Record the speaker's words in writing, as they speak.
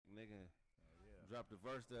dropped the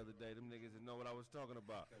verse the other day. Them niggas didn't know what I was talking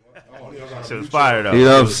about. Shit was fire though. You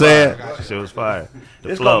know what I'm saying? Shit was fire.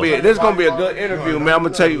 This gonna be a good interview, man. I'm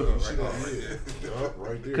gonna tell you.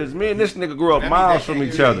 Cause me and this nigga grew up miles from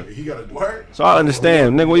each other. So I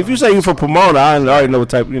understand. Nigga, if you say you from Pomona, I already know what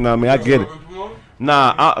type, you know what I mean? I get it.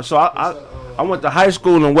 Nah, I went to high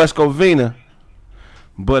school in West Covina,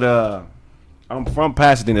 but I'm from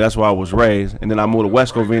Pasadena, that's where I was raised. And then I moved to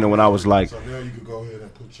West Covina when I was like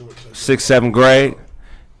 6th, 7th grade.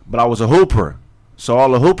 But I was a hooper. So all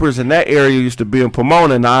the hoopers in that area used to be in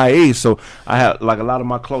Pomona and the IE. So I had like a lot of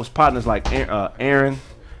my close partners, like Aaron.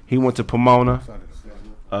 He went to Pomona.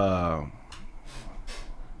 Oh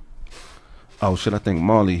shit, I think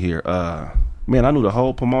Marley here. Man, I knew the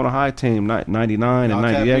whole Pomona High team, 99 and 98.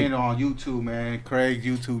 I'll tap in on YouTube, man. Craig's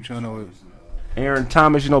YouTube channel. Aaron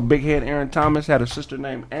Thomas, you know, big head Aaron Thomas had a sister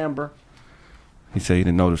named Amber. He said he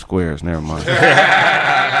didn't know the squares. Never mind.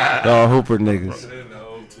 Y'all hooper niggas.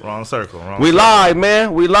 Wrong circle. We live,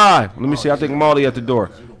 man. We live. Let me see. I think Marley at the door.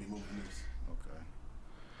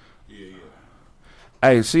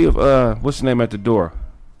 Hey, see if what's the name at the door?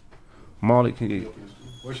 Molly, can you?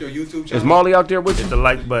 What's your YouTube channel? Is Molly out there with you? Hit the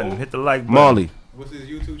like button. Hit the like button. Molly. What's his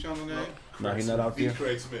YouTube channel name? No, he not out there.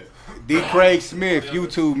 D. Craig Smith,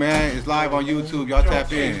 YouTube, man. It's live on YouTube. Y'all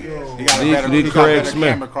tap in. He got a D. Craig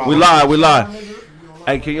Smith. We live.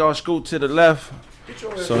 Hey, can y'all scoot to the left?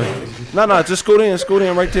 So, no, just scoot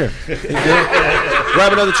in right there.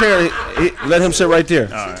 Grab another chair. Let him sit right there.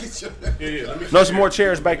 Right. No, some more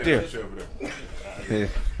chairs back there. Yeah.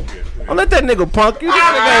 Don't let that nigga punk you. This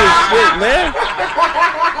nigga ain't shit, man.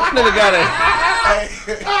 This nigga got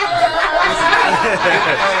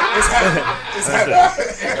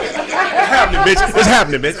It's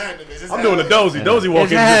happening, bitch. I'm doing a dozy. Dozy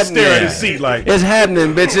walking in and stare at his seat like. It's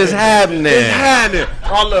happening, bitch. It's happening.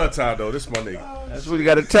 I love Ty, though. This is my nigga. That's what you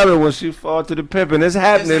got to tell her when she fall to the pimping. It's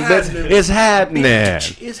happening, bitch. It's happening.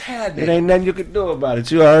 It's happening. It ain't nothing you can do about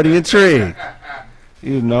it. You already intrigued.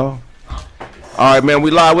 You know. All right, man.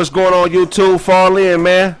 We live. What's going on, YouTube? Fall in,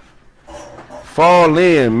 man. Fall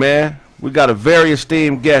in, man. We got a very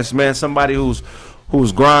esteemed guest, man. Somebody who's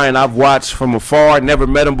grind. I've watched from afar. Never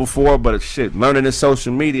met him before, but shit, learning in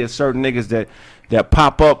social media, certain niggas that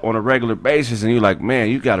pop up on a regular basis, and you're like, man,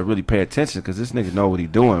 you got to really pay attention because this nigga know what he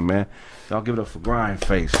doing, man. Y'all give it up for Grind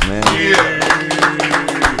Face, man. Yeah.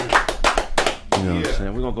 You know what I'm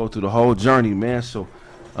saying? We're going to go through the whole journey, man. So,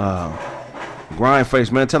 Grind Face,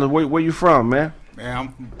 man, tell us where you from, man. Man, I'm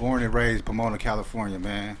born and raised Pomona, California,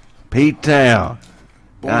 man. P-Town.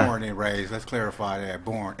 Born and raised. Let's clarify that.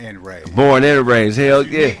 Born and raised. Born and raised. Hell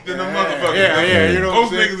yeah. Then the motherfuckers. Yeah. You know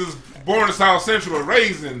Most niggas is born in South Central and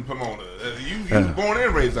raised in Pomona. You born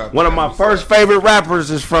and raised out there. One of my first favorite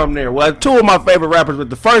rappers is from there. Well, two of my favorite rappers, but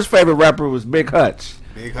the first favorite rapper was Big Hutch.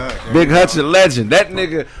 Big Hutch. Big Hutch, a legend. That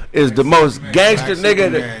nigga is the most gangster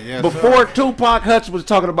nigga. Yes, before Tupac, Hutch was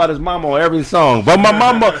talking about his mama on every song. But my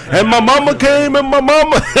mama came and my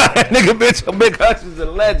mama. Nigga, bitch, Big Hutch is a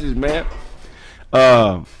legend, man.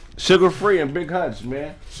 Sugar Free and Big Hutch,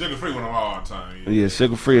 man. Sugar Free one of all time. Yeah,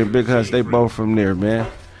 Sugar Free and Big Hutch, they both from there, man.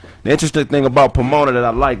 The interesting thing about Pomona that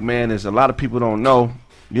I like, man, is a lot of people don't know.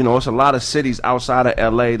 You know, it's a lot of cities outside of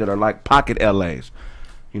L.A. that are like pocket L.A.s.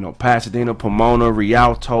 You know, Pasadena, Pomona,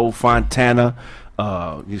 Rialto, Fontana,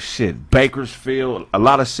 Bakersfield. A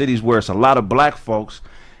lot of cities where it's a lot of black folks,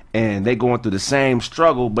 and they going through the same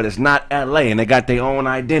struggle, but it's not L.A., and they got their own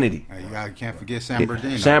identity. Hey, you can't forget San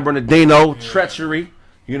Bernardino. San Bernardino, treachery.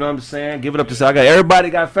 You know what I'm saying? Give it up to everybody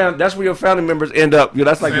got family. That's where your family members end up. You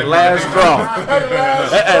know, that's like the last straw.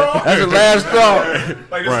 That's the last straw.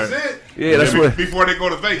 Like this is it. Yeah, that's what. Before they go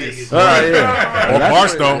to Vegas. Yeah. Or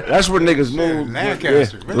Barstow. That's where niggas move.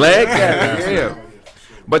 Lancaster. Yeah. Lancaster. Yeah.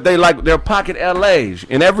 But they're pocket LAs.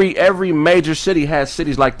 And every major city has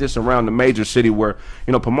cities like this around the major city where,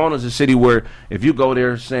 you know, Pomona's a city where if you go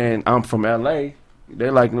there saying I'm from LA,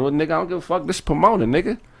 they're like, no, nigga, I don't give a fuck. This is Pomona,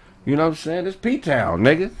 nigga. You know what I'm saying? This P-Town,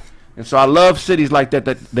 nigga. And so I love cities like that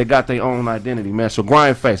they got their own identity, man. So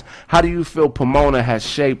Grind Face, how do you feel Pomona has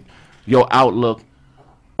shaped your outlook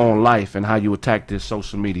on life and how you attack this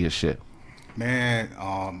social media shit? Man,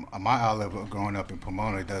 my outlook growing up in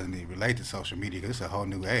Pomona doesn't even relate to social media. It's a whole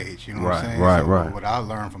new age, you know what I'm saying? Right. What I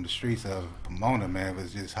learned from the streets of Pomona, man,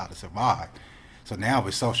 was just how to survive. So now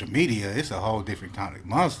with social media, it's a whole different kind of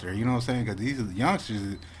monster, you know what I'm saying? Because these are the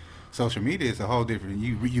youngsters. Social media is a whole different.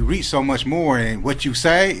 You reach so much more, and what you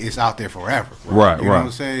say is out there forever. Right. You know what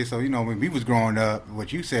I'm saying? So, you know, when we was growing up,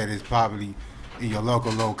 what you said is probably in your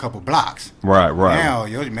local little couple blocks. Right. Now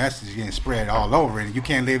your message is getting spread all over, and you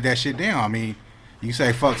can't live that shit down. I mean, you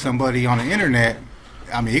say fuck somebody on the internet,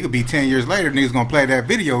 I mean, it could be 10 years later, niggas gonna play that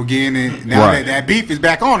video again, and now that beef is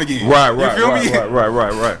back on again.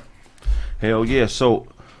 Right. Hell yeah. So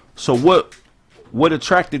what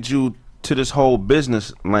attracted you to this whole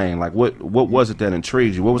business lane? Like, what was it that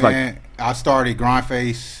intrigued you? What was I started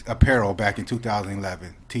Grindface Apparel back in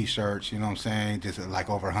 2011. T-shirts, you know what I'm saying? Just like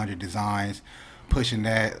over 100 designs. Pushing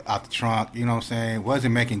that out the trunk, you know what I'm saying?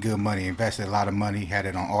 Wasn't making good money. Invested a lot of money. Had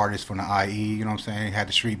it on artists from the IE, you know what I'm saying? Had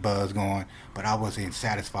the street buzz going, but I wasn't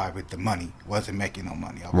satisfied with the money. Wasn't making no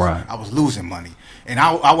money. I was losing money. And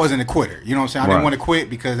I wasn't a quitter, you know what I'm saying? I didn't want to quit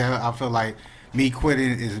because I feel like me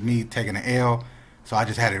quitting is me taking an L. So I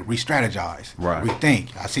just had to re-strategize, rethink.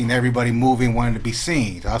 I seen everybody moving, wanting to be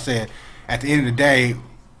seen. So I said, at the end of the day,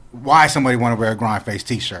 why somebody want to wear a Grindface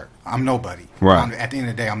T-shirt? I'm nobody. Right. At the end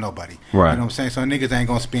of the day, I'm nobody. Right. You know what I'm saying? So niggas ain't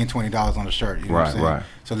gonna spend $20 on a shirt. You know what I'm saying? Right.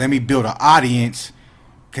 So let me build an audience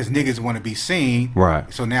because niggas want to be seen.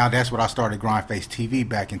 Right. So now that's what I started Grindface TV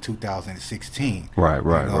back in 2016.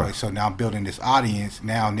 Right. So now I'm building this audience.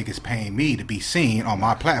 Now niggas paying me to be seen on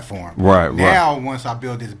my platform. Right. Now once I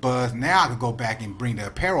build this buzz, now I can go back and bring the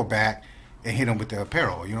apparel back and hit them with the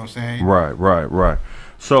apparel. You know what I'm saying? Right.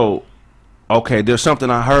 So, okay, there's something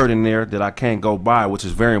I heard in there that I can't go by, which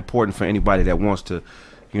is very important for anybody that wants to,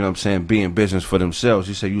 you know what I'm saying, be in business for themselves.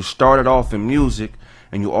 You said you started off in music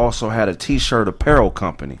and you also had a T-shirt apparel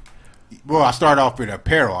company. Well, I started off with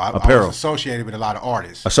apparel. I was associated with a lot of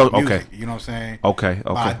artists. Music, you know what I'm saying? Okay.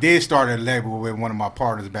 But I did start a label with one of my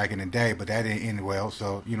partners back in the day, but that didn't end well.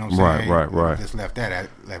 So, you know what I'm saying? Right. Just left that at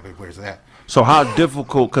level. Where's that? So how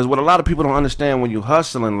difficult, because what a lot of people don't understand when you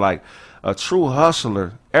hustling, like a true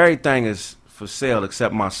hustler, everything is for sale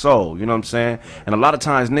except my soul, you know what I'm saying? And a lot of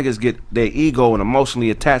times niggas get their ego and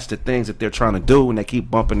emotionally attached to things that they're trying to do and they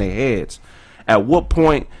keep bumping their heads. At what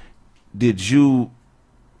point did you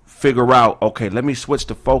figure out, okay, let me switch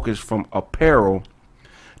the focus from apparel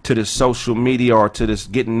to this social media or to this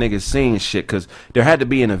getting niggas seeing shit? Because there had to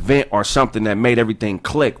be an event or something that made everything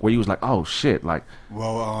click where you was like, oh shit, like.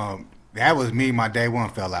 Well, that was me. My day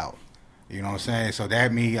one fell out. You know what I'm saying? So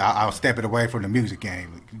that I was stepping away from the music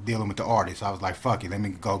game, dealing with the artists. I was like, fuck it, let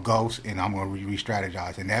me go ghost, and I'm going to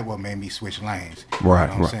re-strategize. And that what made me switch lanes. Right. You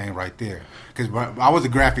know what I'm saying? Right there. Because I was a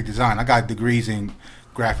graphic designer. I got degrees in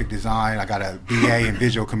graphic design. I got a BA in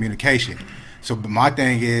visual communication. So my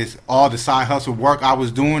thing is, all the side hustle work I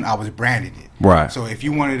was doing, I was branding it. Right. So if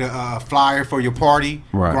you wanted a flyer for your party,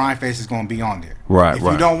 Grindface is going to be on there. Right. If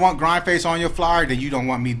you don't want Grindface on your flyer, then you don't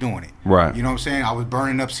want me doing it. Right. You know what I'm saying? I was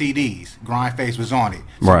burning up CDs. Grindface was on it.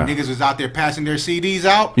 So niggas was out there passing their CDs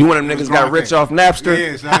out. You one of them niggas got rich off Napster?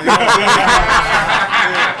 Yes. You know what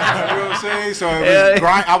I'm saying? So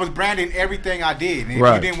I was branding everything I did. And if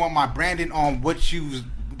you didn't want my branding on what you was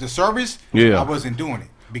the service, I wasn't doing it.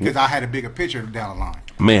 Because I had a bigger picture down the line.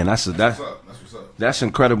 Man, that's what's up. That's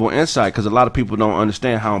incredible insight because a lot of people don't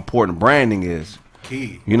understand how important branding is.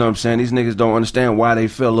 Key. You know what I'm saying? These niggas don't understand why they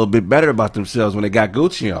feel a little bit better about themselves when they got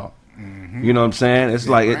Gucci on. Mm-hmm. You know what I'm saying? It's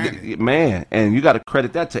man, and you got to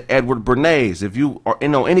credit that to Edward Bernays. If you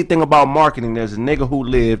know anything about marketing, there's a nigga who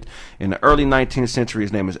lived in the early 19th century.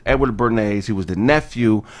 His name is Edward Bernays. He was the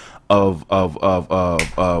nephew of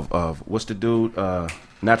what's the dude?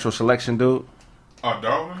 Natural selection dude.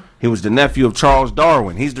 Darwin? He was the nephew of Charles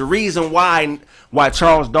Darwin. He's the reason why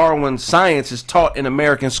Charles Darwin's science is taught in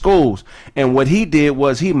American schools. And what he did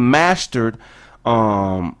was he mastered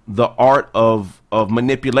the art of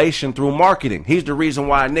manipulation through marketing. He's the reason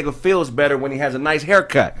why a nigga feels better when he has a nice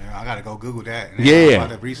haircut. Yeah, I gotta go Google that.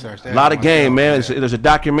 Yeah, research that. A lot of game, man. There's a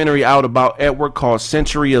documentary out about Edward called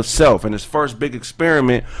Century of Self, and his first big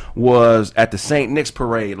experiment was at the St. Nick's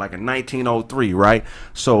Parade, like in 1903, right?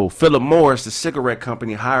 So Philip Morris, the cigarette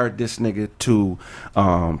company, hired this nigga to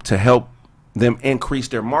help them increase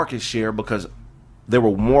their market share because there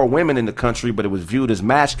were more women in the country, but it was viewed as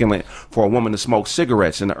masculine for a woman to smoke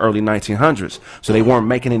cigarettes in the early 1900s. So they weren't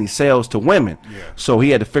making any sales to women. Yeah. So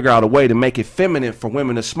he had to figure out a way to make it feminine for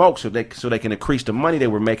women to smoke so they can increase the money they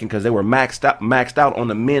were making because they were maxed out on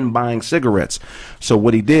the men buying cigarettes. So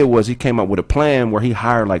what he did was he came up with a plan where he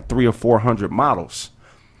hired like 300 or 400 models.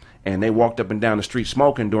 And they walked up and down the street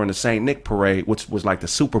smoking during the St. Nick Parade, which was like the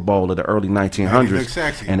Super Bowl of the early 1900s.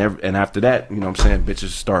 Sexy. And after that, you know what I'm saying, bitches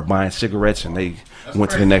start buying cigarettes and they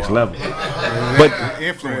went to the next level. But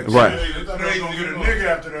influence. Right. They gonna get a nigga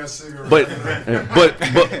after that cigarette.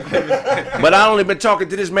 But I only been talking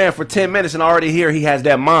to this man for 10 minutes and I already hear he has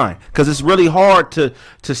that mind. Because it's really hard to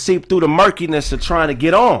seep through the murkiness of trying to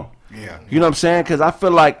get on. Yeah. You know what I'm saying? Because I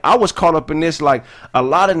feel like I was caught up in this, like a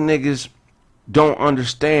lot of niggas don't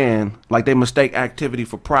understand, like they mistake activity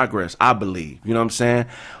for progress, I believe. You know what I'm saying?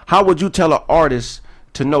 How would you tell an artist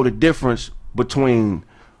to know the difference between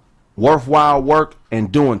worthwhile work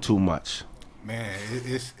and doing too much? Man,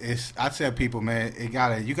 it's I tell people, man, you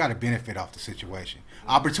gotta benefit off the situation.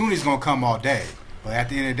 Opportunity's gonna come all day, but at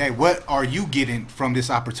the end of the day, what are you getting from this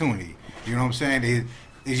opportunity? You know what I'm saying?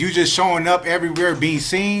 Is you just showing up everywhere, being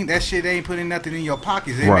seen? That shit ain't putting nothing in your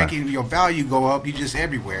pockets. It ain't making your value go up. You just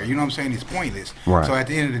everywhere. You know what I'm saying? It's pointless. Right. So at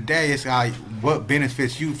the end of the day, it's like what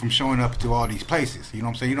benefits you from showing up to all these places? You know what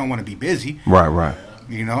I'm saying? You don't want to be busy. Right.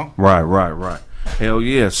 You know? Right. Hell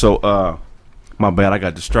yeah. So, my bad, I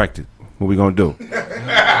got distracted. What we gonna do?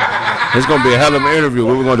 It's gonna be a hell of an interview.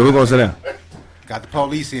 What we gonna do? Who gonna sit down? Got the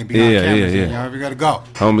police in behind cameras. Yeah. You know, we gotta go.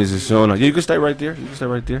 Homies is showing up. Yeah, you can stay right there.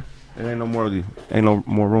 There ain't no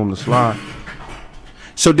more room to slide.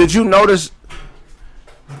 So did you notice,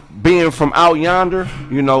 being from out yonder,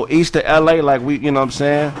 you know, east of LA, like we, you know what I'm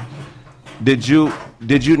saying? Did you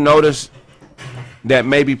notice that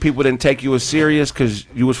maybe people didn't take you as serious because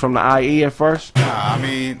you was from the IE at first? I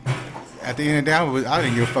mean, at the end of the day, I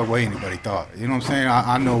didn't give a fuck what anybody thought. You know what I'm saying?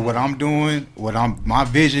 I know what I'm doing, my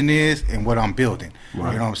vision is, and what I'm building.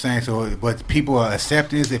 Right. You know what I'm saying? So, but people are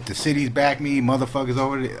acceptance. If the cities back me, motherfuckers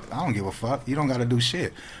over there, I don't give a fuck. You don't got to do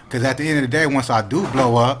shit. Because at the end of the day, once I do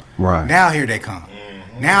blow up, now here they come.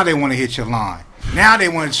 Mm-hmm. Now they want to hit your line. Now they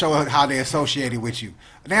want to show how they associated with you.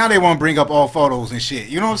 Now they want to bring up all photos and shit.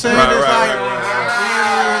 You know what I'm saying?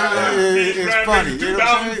 It's funny. You know what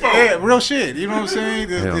I'm saying? Yeah, real shit. You know what I'm saying?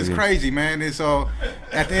 It's crazy, man. And so,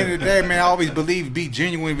 at the end of the day, man, I always believe be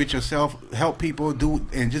genuine with yourself, help people do,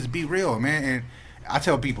 and just be real, man. And I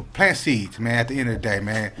tell people, plant seeds, man, at the end of the day,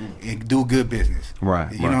 man, and do good business.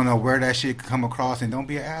 Right. You don't know where that shit can come across, and don't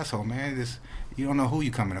be an asshole, man. You don't know who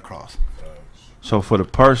you coming across. So for the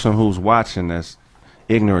person who's watching that's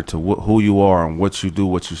ignorant to who you are and what you do,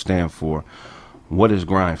 what you stand for, what is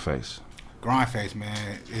Grindface? Grindface,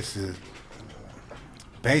 man,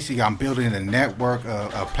 basically I'm building a network,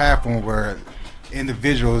 a platform where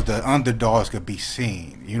individuals, the underdogs, could be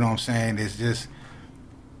seen. You know what I'm saying?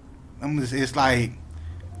 It's like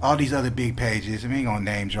all these other big pages, we ain't gonna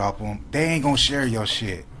name drop them. They ain't gonna share your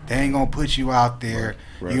shit. They ain't gonna put you out there,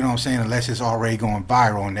 right. You know what I'm saying, unless it's already going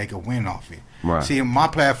viral and they could win off it. Right. See, my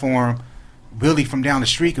platform, Willie from down the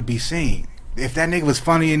street could be seen. If that nigga was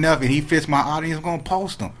funny enough and he fits my audience, I'm gonna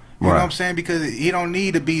post him. You know what I'm saying? Because he don't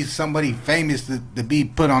need to be somebody famous to be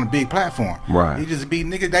put on a big platform. Right. He just be,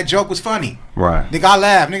 nigga, that joke was funny. Right. Nigga, I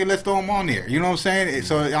laugh. Nigga, let's throw him on there. You know what I'm saying?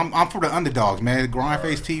 So I'm for the underdogs, man. The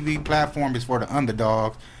Grindface TV platform is for the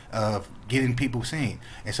underdogs of getting people seen.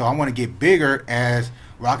 And so I want to get bigger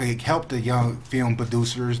where I can help the young film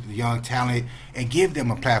producers, the young talent, and give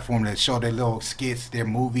them a platform to show their little skits, their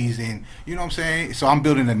movies, and you know what I'm saying? So I'm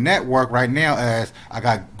building a network right now as I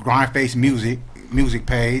got Grindface music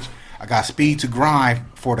page. I got Speed to Grind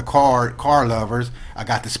for the car lovers. I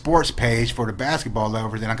got the sports page for the basketball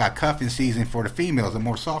lovers, and I got Cuffing Season for the females, the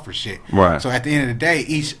more softer shit. Right. So at the end of the day,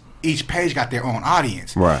 each page got their own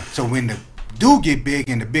audience. Right. So when the do get big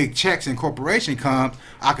and the big checks and corporation comes,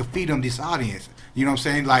 I can feed them this audience. You know what I'm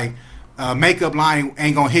saying? Like Makeup Line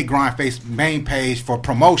ain't gonna hit Grindface main page for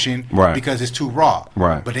promotion because it's too raw.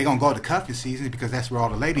 Right. But they gonna go to Cuffing Season because that's where all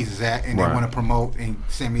the ladies is at, and they want to promote and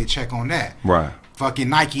send me a check on that. Right. Fucking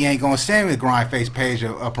Nike ain't gonna send me the Grindface page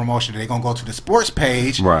a promotion. They gonna go to the sports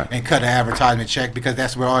page and cut an advertisement check because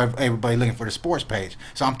that's where everybody looking for the sports page.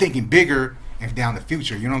 So I'm thinking bigger and down the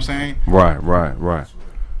future. You know what I'm saying? Right.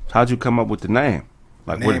 How'd you come up with the name?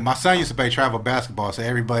 Like my son used to play travel basketball, so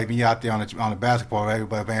everybody be out there on the basketball.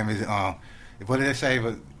 Everybody, man, is what did they say?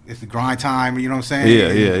 It's the grind time. You know what I'm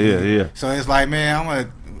saying? Yeah. So it's like, man,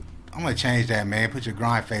 I'm gonna change that, man. Put your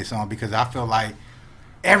grind face on because I feel like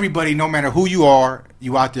everybody, no matter who you are,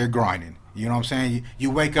 you out there grinding. You know what I'm saying? You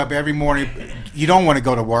wake up every morning. You don't want to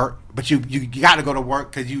go to work, but you got to go to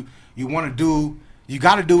work because you want to do. You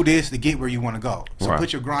got to do this to get where you want to go. So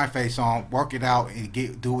put your grind face on, work it out, and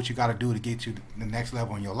do what you got to do to get you to the next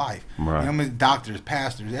level in your life. Right. You know, doctors,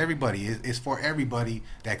 pastors, everybody. It's for everybody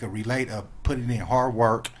that could relate of putting in hard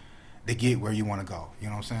work to get where you want to go. You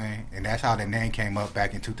know what I'm saying? And that's how the name came up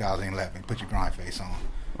back in 2011. Put your grind face on.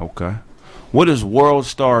 Okay. What is World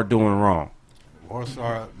Star doing wrong? World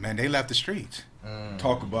Star, man, they left the streets.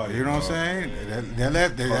 Talk about it. You know what I'm saying? They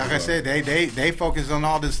left. Like I said, they focus on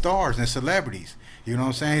all the stars and celebrities. You know what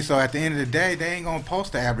I'm saying? So at the end of the day, they ain't gonna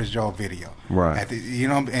post the average Joe video. Right. You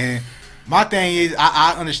know, and my thing is,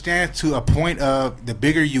 I understand to a point of the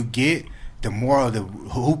bigger you get, the more of the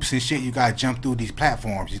hoops and shit you gotta jump through these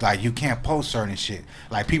platforms. It's like you can't post certain shit.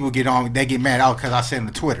 Like people get on, they get mad out because I said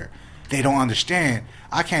on Twitter. they don't understand.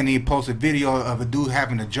 I can't even post a video of a dude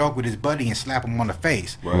having a joke with his buddy and slap him on the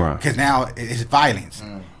face. Because now it's violence.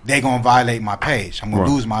 They going to violate my page. I'm going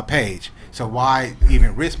to lose my page. So why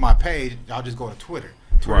even risk my page? I'll just go to Twitter.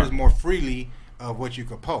 Twitter's more freely of what you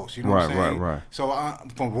could post. You know what I'm saying? Right. So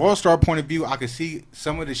from World Star point of view, I could see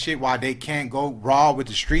some of the shit why they can't go raw with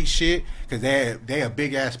the street shit, because they a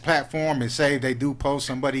big ass platform, and say if they do post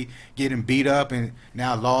somebody getting beat up and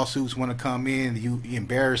now lawsuits want to come in, you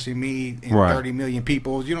embarrassing me in 30 million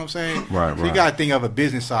people. You know what I'm saying? So you got to think of a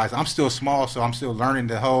business size. I'm still small, so I'm still learning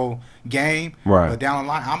the whole game. But down the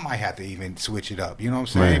line, I might have to even switch it up. You know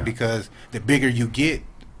what I'm saying? Because the bigger you get,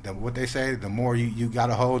 what they say, the more you got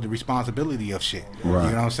to hold the responsibility of shit. You know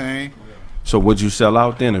what I'm saying? So would you sell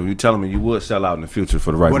out then? Or you telling me you would sell out in the future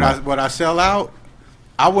for the right money? Would I sell out?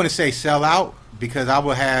 I wouldn't say sell out, because I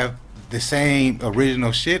would have the same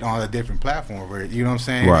original shit on a different platform. Where, you know what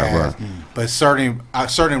I'm saying? But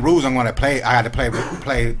certain rules I'm going to play. I had to play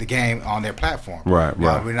the game on their platform.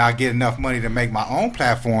 When I get enough money to make my own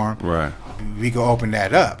platform, we go open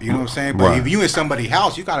that up. You know what I'm saying? But if you in somebody's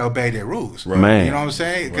house, you got to obey their rules. Man. You know what I'm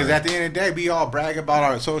saying? Because at the end of the day, we all brag about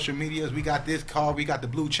our social medias. We got this call, we got the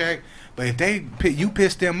blue check. But if you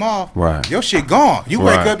piss them off, your shit gone. You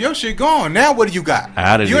wake up, your shit gone. Now what do you got?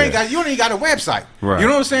 You ain't got a website. You know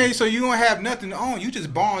what I'm saying? So you don't have nothing to own. You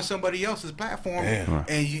just borrowing somebody else's platform,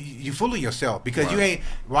 and you full of yourself, because you ain't.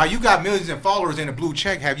 While you got millions of followers in a blue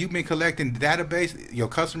check, have you been collecting database, your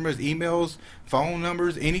customers' emails, phone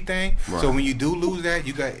numbers, anything? So when you do lose that,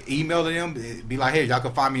 you got email to them, be like, hey, y'all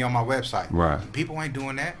can find me on my website. People ain't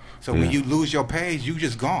doing that. So when you lose your page, you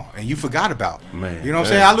just gone and you forgot about it. Man. You know what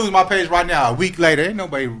I'm saying? I lose my page right now. A week later, ain't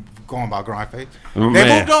nobody going about Grindface. They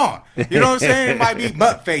moved on. You know what I'm saying? It might be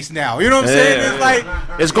Buttface now. You know what I'm saying? It's like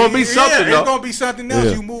it's gonna be something. It's gonna be something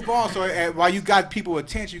else. You move on. So while you got people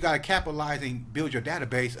attention, you got to capitalize and build your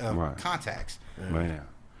database of contacts. Man.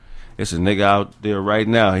 It's a nigga out there right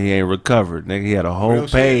now. He ain't recovered, nigga. He had a whole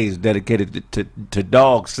page dedicated to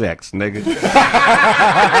dog sex, nigga.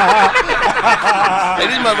 Hey,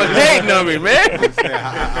 this motherfucker hating on me, man.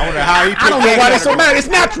 I wonder how he. I don't know why they're so mad. It's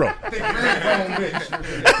natural.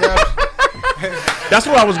 That's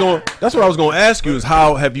what I was going. That's what I was going to ask you. Is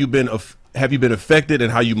how have you been affected,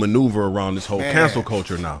 and how you maneuver around this whole cancel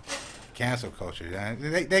culture now? Cancel culture.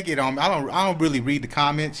 They get on. I don't really read the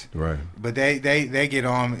comments. But they get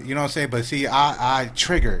on. You know what I'm saying? But see, I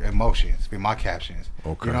trigger emotions with my captions.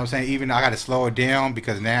 You know what I'm saying? Even I got to slow it down,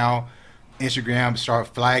 because now Instagram start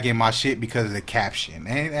flagging my shit because of the caption.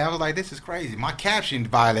 And I was like, this is crazy. My caption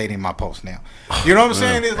violating my post now. You know what I'm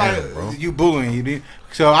saying? It's like you bullying.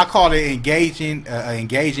 So I call it engaging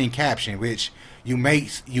caption, which you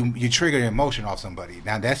trigger an emotion off somebody.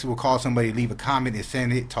 Now that's what cause somebody to leave a comment and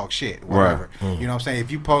send it, talk shit, whatever. You know what I'm saying? If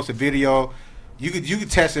you post a video, you could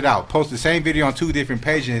test it out. Post the same video on 2 different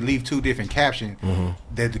pages and leave 2 different captions.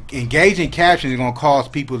 The engaging caption is gonna cause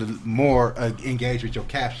people to more engage with your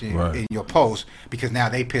caption in your post, because now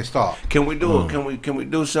they pissed off. Can we do Can we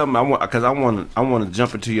do something? I want to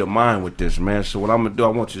jump into your mind with this, man. So what I'm gonna do, I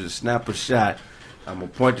want you to snap a shot. I'm gonna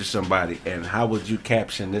point to somebody, and how would you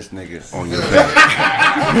caption this nigga on your page?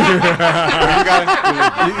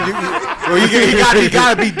 He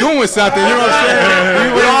gotta be doing something. You know what I'm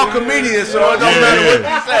saying? We're all comedians, so it don't matter what you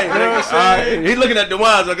say. You know what I'm saying? He's looking at the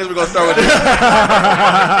wines. I guess we're gonna start with this.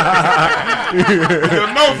 Your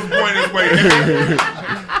nose is pointing this way.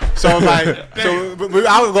 So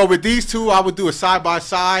I would go with these two. I would do a side by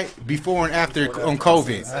side before and after on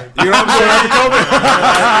COVID. You know what I'm saying? After COVID.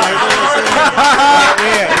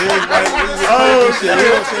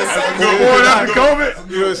 Before and after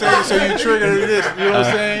COVID. You know what I'm saying? So you trigger this. You know what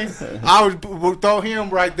I'm saying? I would throw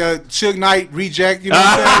him right the Suge Knight reject. You know what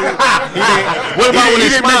I'm saying? What about when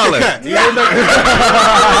he's smiling? You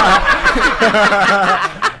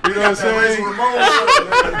know what I'm saying?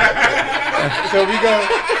 So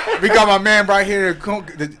we got my man right here.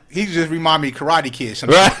 He just remind me of Karate Kid. You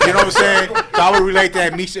know what I'm saying? So I would relate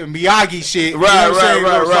that Miyagi shit. You know what I'm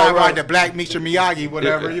saying? The black Mr. Miyagi,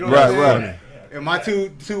 whatever. You know what I'm saying? And my two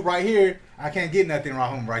right here, I can't get nothing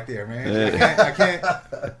wrong home right there, man. I can't.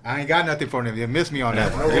 I ain't got nothing for them. They miss me on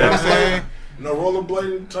that one. You know what I'm saying? No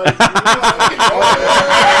rollerblading type.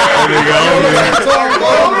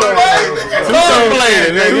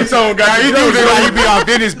 Two-tone guy. He do like he be on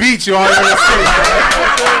Venice Beach or all that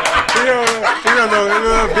shit. You don't know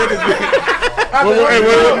Venice Beach.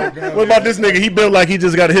 What about this nigga? He built like he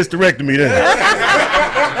just got a hysterectomy then.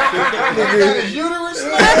 His uterus?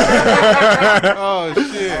 Oh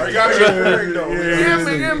shit! You gotta get the ring though.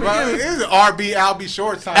 This is RB Albie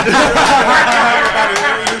short time.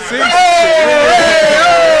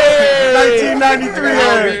 1990.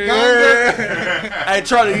 Hey,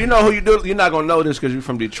 Charlie, you know who you do? You're not gonna know this because you're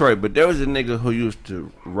from Detroit, but there was a nigga who used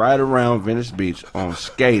to ride around Venice Beach on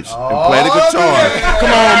skates and play the guitar.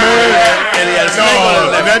 Come on, man. And he had a snake on his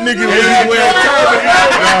leg. That nigga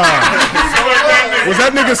was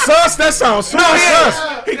that nigga sus? That sounds sus.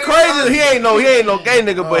 He crazy. He ain't no gay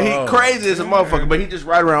nigga, but he crazy as a motherfucker. But he just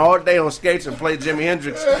ride around all day on skates and play Jimi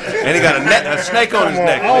Hendrix, and he got a snake on his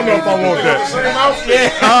neck. I don't know if I want that.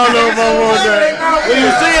 Yeah. I don't know if I want that. When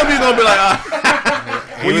you see him, you gonna be like,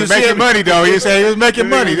 He was making money though. He said he was making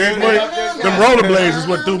money. Them rollerblades is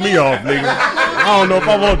what threw me off, nigga. I don't know if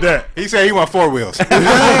I want that. He said he want 4 wheels.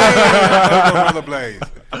 Rollerblades.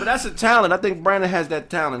 But that's a talent. I think Brandon has that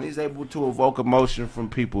talent. He's able to evoke emotion from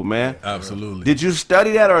people, man. Absolutely. Did you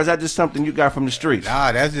study that, or is that just something you got from the streets?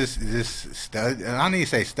 Nah, that's just study. I don't need to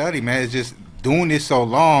say study, man. It's just doing this so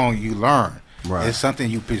long, you learn. Right. It's something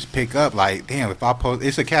you just pick up. Like, damn, if I post,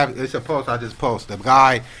 it's a post I just post. The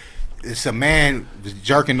guy, it's a man was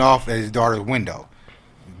jerking off at his daughter's window.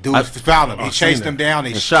 Dude found him. He chased him down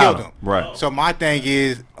and killed him. Right. So my thing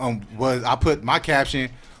is, was I put my caption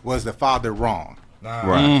was the father wrong.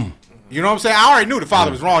 Right. You know what I'm saying? I already knew the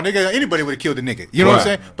father was wrong. Nigga, anybody would have killed the nigga. You know what I'm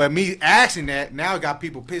saying? But me asking that, now it got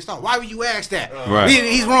people pissed off. Why would you ask that? Right.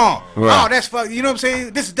 He's wrong. Right. Oh, that's fuck. You know what I'm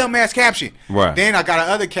saying? This is dumbass caption. Right. Then I got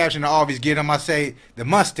another caption I always get him. I say, the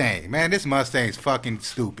Mustang. Man, this Mustang is fucking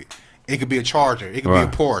stupid. It could be a Charger. It could be a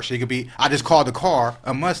Porsche. It could be, I just called the car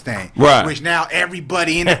a Mustang. Right. Which now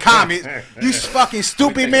everybody in the comments, you fucking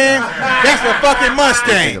stupid, man. That's a fucking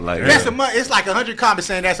Mustang. It's like 100 comments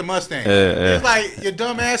saying that's a Mustang. It's like, you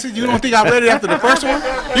dumbasses, you don't think I read it after the first one?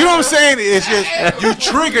 You know what I'm saying? It's just, you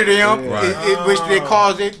trigger them, which they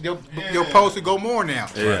cause your post to go more now.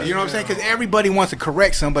 You know what I'm saying? Because everybody wants to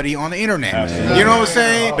correct somebody on the internet. You know what I'm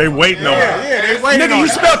saying? They waiting on it. Yeah, they waiting on it. Nigga, you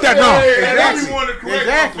spelled that wrong.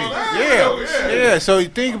 Exactly. Yeah. So you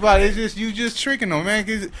think about it, it's just you just tricking them, man.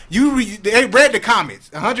 Cause they read the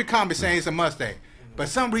comments, 100 comments saying it's a Mustang, but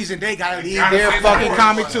some reason they gotta leave their fucking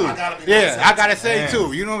comment too. I gotta say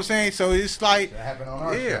too. You know what I'm saying? So it's like, that happened on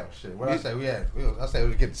our show. Shit. What I say? I said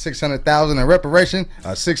we get 600,000 in reparation,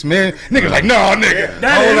 6 million. Niggas like, no, nigga.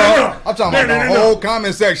 Hold on. I'm talking about the whole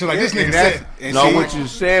comment section. Like this nigga said. No, what you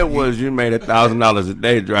said was you made $1,000 a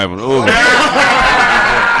day driving Uber.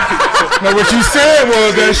 No, what you said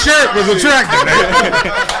was that shirt was attractive.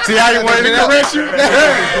 See how you wanted to correct you?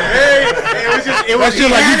 it was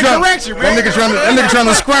just like you correct you, man. That nigga trying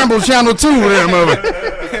to scramble channel 2 with him over.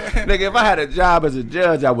 Nigga, if I had a job as a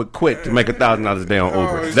judge, I would quit to make $1,000 a day on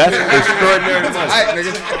Uber. That's extraordinary money. Right,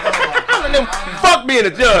 nigga. Fuck being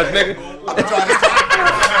a judge, nigga.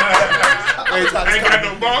 Ain't got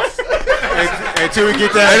no boss. Until we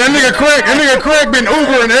get that. Hey, that nigga Craig been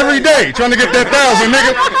Ubering every day trying to get that 1,000,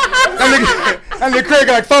 nigga. That nigga Craig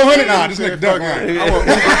got like 400. Nah, this nigga duck line. I want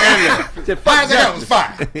Uber and that was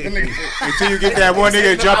fine. Until you get that one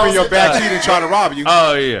nigga jump in your backseat and try to rob you.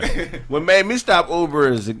 Oh yeah. What made me stop Uber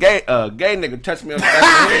is a gay nigga touched me on the back of the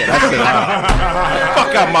head. I said,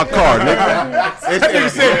 fuck out my car, nigga.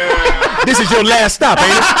 This is your last stop, ain't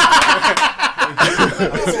it?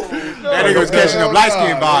 That nigga was catching them light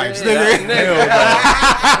skin vibes.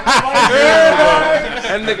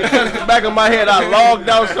 That nigga touched the back of my head. I logged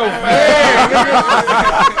out so fast.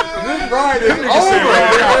 This ride is over.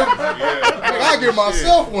 I give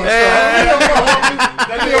myself one.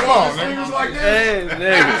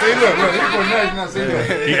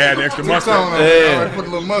 He had extra mustard. Put a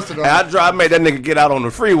little mustard on. I made that nigga get out on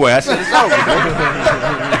the freeway. I said, it's over.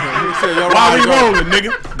 Why we rolling, nigga?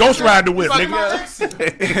 Ghost ride the whip,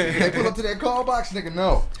 nigga. They pull up to that call box, nigga.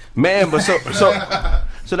 No. Man, but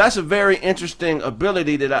so that's a very interesting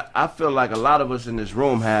ability that I feel like a lot of us in this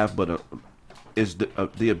room have, but is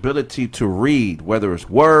the ability to read, whether it's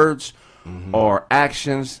words or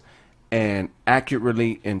actions, and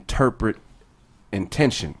accurately interpret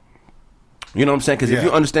intention. You know what I'm saying? Because if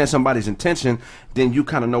you understand somebody's intention, then you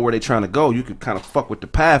kind of know where they're trying to go. You can kind of fuck with the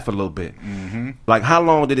path a little bit. Like, how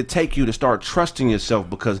long did it take you to start trusting yourself?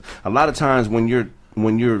 Because a lot of times when you're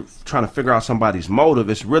trying to figure out somebody's motive,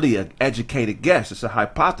 it's really an educated guess. It's a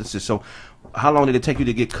hypothesis. So how long did it take you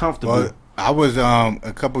to get comfortable? Well, I was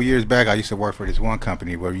a couple years back. I used to work for this one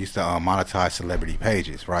company where we used to monetize celebrity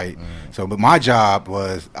pages, right? So, but my job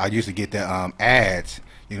was I used to get the ads,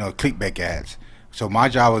 clickbait ads. So my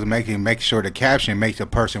job was make sure the caption makes a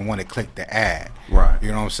person want to click the ad. Right. You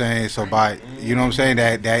know what I'm saying? So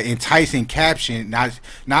that enticing caption,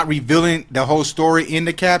 not revealing the whole story in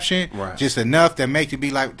the caption, just enough that makes you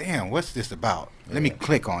be like, damn, what's this about? Let me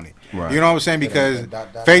click on it. Right. You know what I'm saying? Because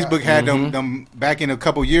Facebook had them back in a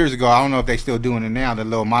couple years ago. I don't know if they still doing it now. The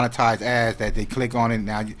little monetized ads that they click on it.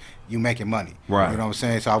 Now you making money. Right. You know what I'm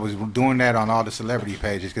saying? So I was doing that on all the celebrity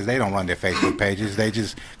pages because they don't run their Facebook pages. They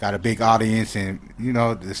just got a big audience and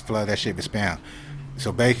just flood that shit with spam.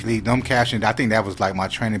 So basically, them captions, I think that was like my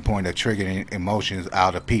training point of triggering emotions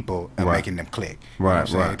out of people and making them click. You know what I'm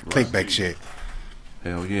saying? Clickbait shit.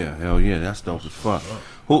 Hell yeah, that's dope as fuck.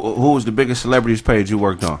 Who was the biggest celebrities page you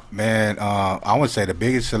worked on? Man, I would say the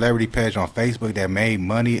biggest celebrity page on Facebook that made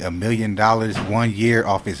money $1 million 1 year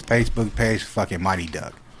off his Facebook page, fucking Mighty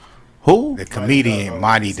Duck. Who? The comedian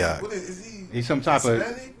Mighty Duck. What is he? He's some type of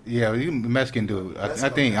Hispanic? he's a Mexican dude. I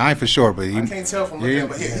think I ain't for sure, but I can't tell from you looking,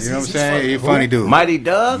 but know he's what I'm funny. saying? He's a funny dude. Mighty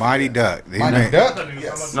Doug? Mighty Duck. Mighty Duck?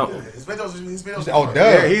 Yes. No. His videos. Oh, Doug.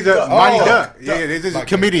 Yeah, he's a Mighty Duck. Duck. Yeah, this is a Like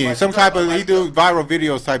comedian. Some type of he do viral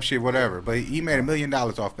videos type shit, whatever. But he made $1 million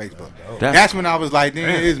off Facebook. That's when I was like, there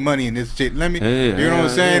is money in this shit. Let me, you know what I'm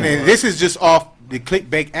saying? And this is just off the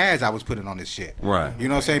clickbait ads I was putting on this shit. Right. You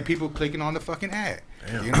know what I'm saying? People clicking on the fucking ad.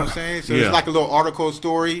 You know what I'm saying? So Yeah. it's like a little article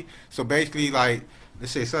story. So basically, like,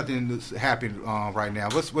 let's say something that's happened right now.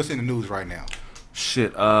 What's in the news right now?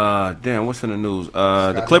 Shit, damn, what's in the news?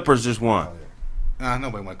 The Clippers just won.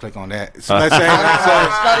 Nobody want to click on that. So let's say,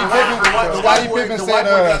 Scottie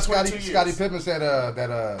Pippen said that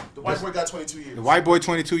The white boy got 22 years. the white boy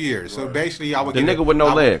 22 years. So basically, I would The get nigga with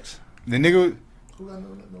no legs. The nigga. Who got no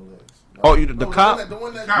legs? Oh, you the cop? The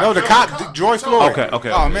one that, No, the cop, George Floyd.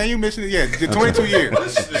 Okay. Oh man, you missing it? Yeah, the 22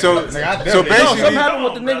 years. So No, something basically, happened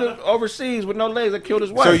with the nigga overseas with no legs that killed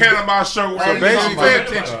his wife. So you- Panama show. So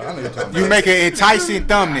basically, you make an enticing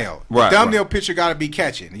thumbnail. Right, The thumbnail picture got to be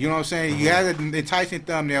catching. You know what I'm saying? You have an enticing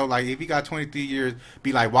thumbnail. Like if he got 23 years,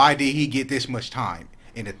 be like, why did he get this much time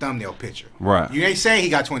in the thumbnail picture? Right. You ain't saying he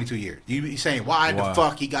got 22 years. You saying why the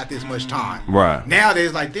fuck he got this much time? Right. Now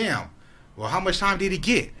there's like, damn. Well, how much time did he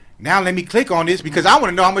get? Now let me click on this because I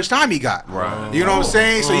want to know how much time he got. Right. You know what I'm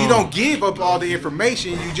saying? So you don't give up all the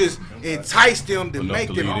information. You just entice them to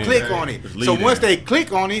make them click on it. So once they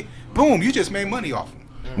click on it, boom, you just made money off them.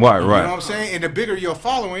 Right, You know what right. I'm saying? And the bigger your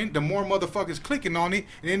following, the more motherfuckers clicking on it.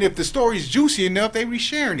 And then if the story's juicy enough, they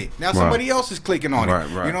resharing it. Now somebody else is clicking on Right,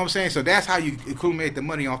 it. right. You know what I'm saying? So that's how you accumulate the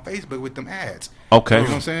money on Facebook with them ads. Okay. You know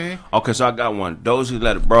what I'm saying? Okay, so I got one. Those who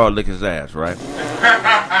let a broad lick his ass, right?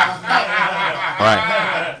 Right.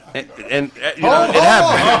 And you know, it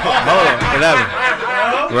happened. Hold on, it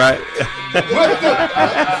happened. Right.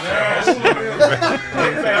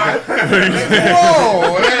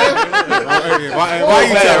 Why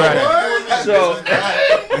you tell right? So,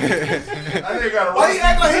 why he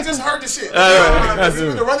act like he just heard the shit?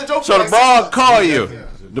 so the broad call you.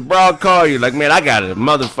 The broad call you like, man, I got it,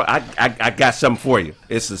 motherfucker. I got something for you.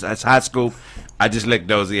 It's high school. I just licked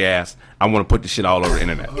Dozy ass. I want to put this shit all over the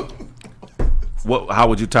internet. How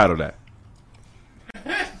would you title that?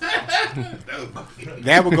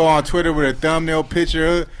 That would go on Twitter with a thumbnail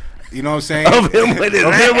picture. You know what I'm saying? Of him with his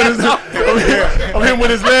legs up. Of him with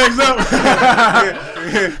his legs up.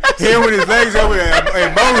 Him with his legs up with an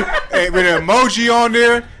emoji on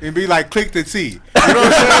there and be like, click to see. You know what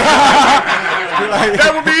I'm saying? Like,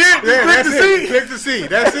 That would be it. yeah, Click that's to it. see. Click to see.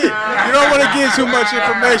 That's it. You don't want to give too much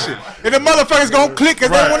information. And the motherfuckers gonna click because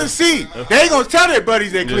they want to see. They ain't gonna tell their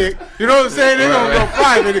buddies they click. You know what I'm saying? They gonna go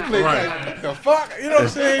private and click. Like, the fuck? You know what I'm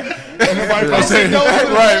saying?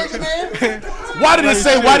 Right. Why did it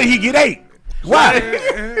say? Why did he get 8? Why?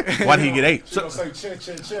 Why did he get 8? Don't say chin.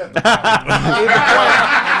 Leave my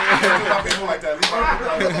people like that.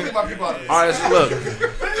 Leave my people out of this. All right, so look,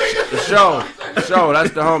 the show,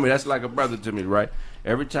 that's the homie. That's like a brother to me, right?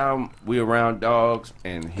 Every time we around dogs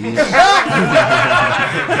and he's...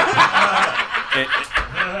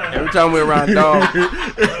 every time we're around dogs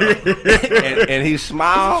and he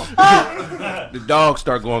smile, the dogs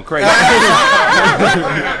start going crazy.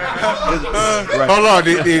 Hold on.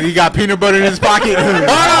 Did he got peanut butter in his pocket? Look,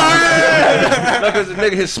 cause the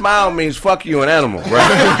nigga, his smile means fuck you, an animal,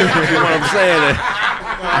 right? You know what I'm saying?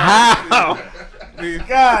 How?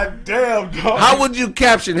 God damn, dog. How would you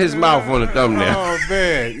caption his mouth on the thumbnail?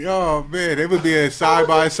 Oh man, it would be a side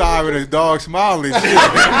by side with a dog smiling. Shit.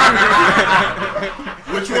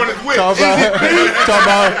 Which one is which? Talk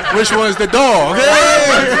about which one's the dog.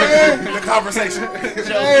 The conversation.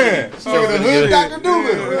 Okay.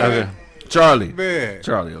 Charlie. Man.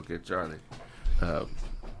 Charlie, okay, Charlie.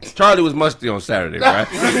 Charlie was musty on Saturday, right?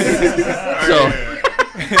 So,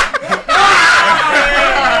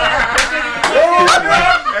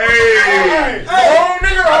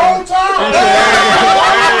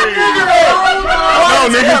 No,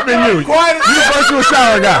 nigga, it's been you. You the virtual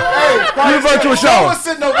shower guy. You the virtual shower.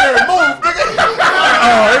 Sitting over there and move, nigga.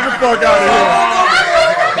 Get the fuck out of here.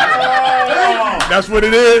 That's what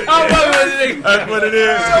it is. That's what it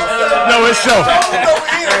is. No, it's show.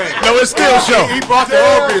 No, it's still show. He bought the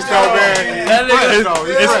office though, man.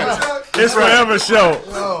 It's forever show.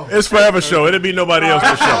 It's forever show. It'll be nobody else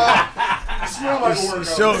for show. Show always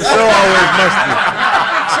musty.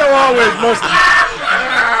 Show always musty.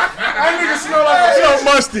 That nigga smell like Show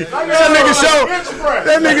musty. That nigga show.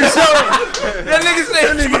 That nigga show. That nigga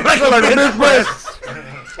said Smell like a bench press.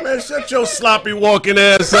 Man, shut your sloppy walking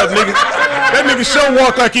ass up, nigga. That nigga show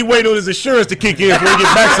walk like he waiting on his insurance to kick in before he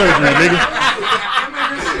get back surgery, nigga.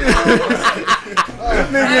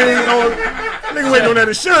 Nigga waiting on that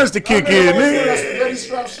insurance to kick in, nigga. Ready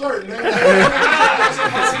strap shirt, man.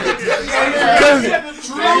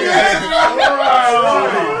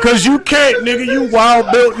 Cause you can't, nigga. You wild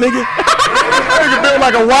built, nigga. Nigga built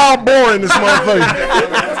like a wild boar in this motherfucker.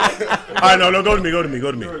 All right, no, go to me. Go ahead,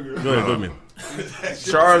 go to me.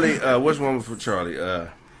 Charlie, which one was for Charlie?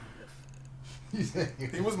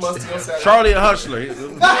 He was musty on Saturday. Charlie a hustler. I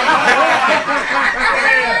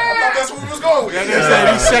thought that's what we was going with. He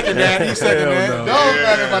second that. Don't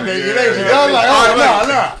matter if I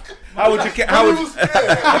take it. How would you?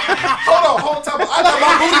 Hold on, time. I got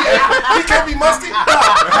my booty. He can't be musty. No,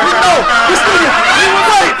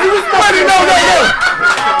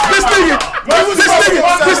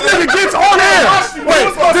 this nigga gets on air. Wait,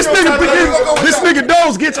 this nigga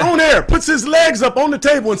Doze gets on air, puts his legs up on the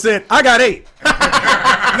table and said, "I got 8."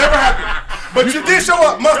 Never happened. But you did show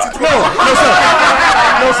up musty. No,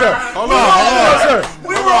 sir. Hold on.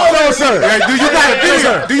 No, sir. Hey, do you got a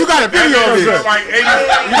video? Do you got a video of this? Like 80.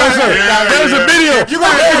 No, sir. There's a video. You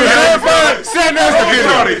got a video? Send us the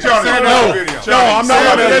video. No, I'm not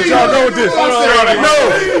about to let y'all go with this. No,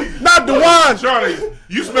 not Dewan. Charlie,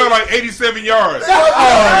 you smell like 87 yards.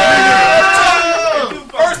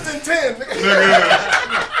 First and 10.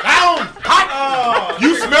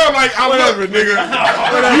 You smell like I love it, nigga.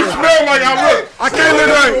 You smell like I look. I can't let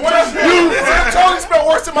her. Charlie smell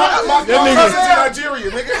worse than my cousins in Nigeria,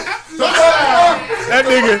 nigga. That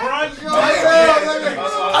nigga.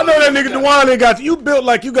 I know that nigga Dewan ain't got you built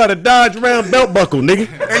like you got a Dodge Ram belt buckle, nigga.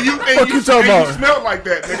 And you talking about? You smell like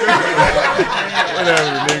that, nigga.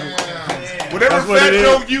 Whatever, nigga. Whatever fat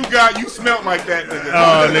joke you got, you smelt like that, nigga.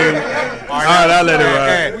 Oh, nigga. All right, I'll let it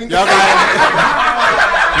ride. Y'all got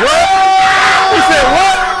What? He said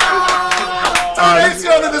what? AC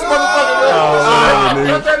under this motherfucker.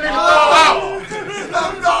 Cut that nigga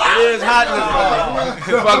It is hot in this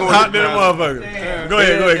motherfucker. Hot than a motherfucker. Go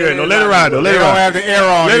ahead. No, let it ride, though. Let it don't ride. have the air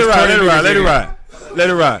on. Let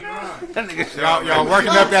it ride. Y'all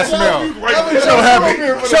working up that smell.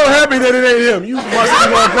 So happy that it ain't him. You musty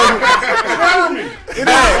motherfucker. It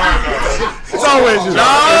ain't. It's always you.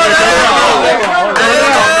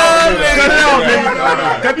 Cut it out, nigga.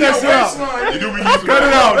 Cut that shit out. Cut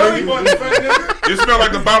it out, nigga. It smell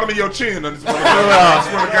like the bottom of your chin. I swear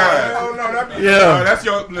to God. Yeah. That's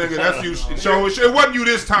your nigga. That's you. So it wasn't you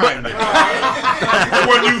this time, nigga. It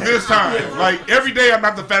wasn't you this time. Like every day, I'm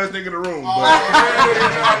not the fattest nigga in the room.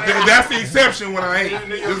 But that's the exception when I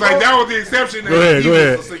ain't. It's like that was the exception. Go ahead.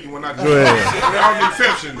 That was the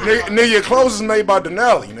exception. Nigga, your clothes is made by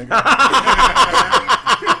Denali, nigga.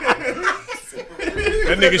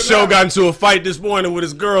 That nigga Show got into a fight this morning with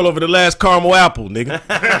his girl over the last caramel apple, nigga.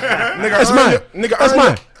 That's mine. That's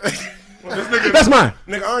mine. That's mine.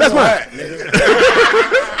 That's mine.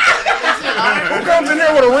 Who comes in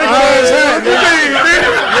here with a wrinkled ass hat?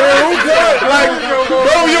 Who could? Like,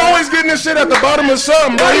 bro, you always getting this shit at the bottom of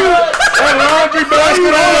something, bro. That laundry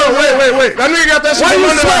basket on. Wait. That nigga got that shit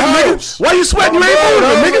under the house. Why you sweating? You ain't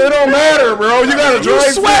moving, nigga. It don't matter, bro. You got a dry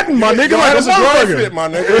fit. Sweating, my nigga. Like Like a a dry motherfucker. fit, my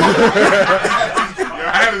nigga.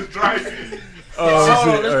 I had his dry fit. Let's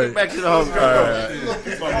get back to the home.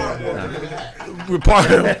 We're part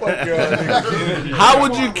of it. How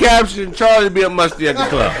would you caption Charlie be a musty at the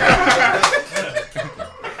club?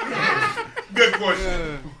 Good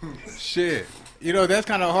question. Shit. You know, that's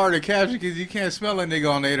kind of hard to capture because you can't smell a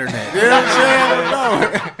nigga on the internet. You know what I'm saying? No.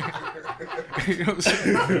 You know what I'm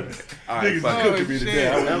saying? All right, fuck Oh, it.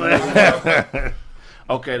 shit.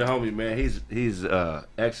 Okay, the homie, man, he's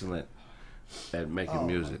excellent at making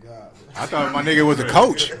music. I thought my nigga was a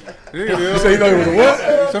coach. You say you thought he was a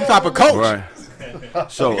what? Some type of coach. Right.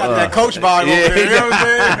 So Got that coach vibe yeah, over there. You know what I'm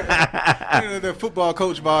saying? You know, the football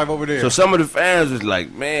coach vibe over there. So some of the fans was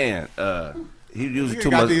like, man, he using You too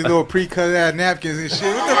got much. these little pre-cut ass napkins and shit.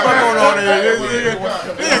 What the fuck going on there?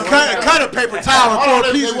 Nigga, cut a paper towel and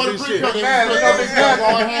 4 pieces and shit.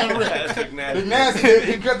 Big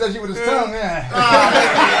nasty. He cut that shit with his tongue, yeah.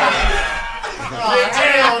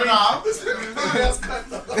 Hell no.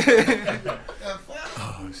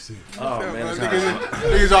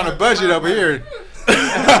 Niggas on a budget over here.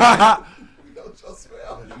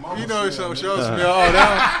 You know it's on show smell. Oh,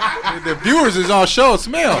 that, the viewers is on show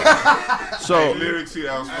smell. So Lyric, see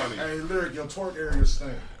that was funny. Hey, Lyric, your twerk area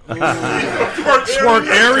stink. Twerk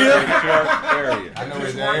area? I know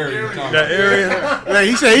it's that area. That area? Like,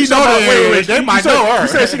 he said he know the area. Wait, they might know her. You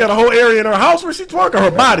said she got a whole area in her house where she twerk, or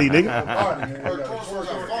her body, nigga? That's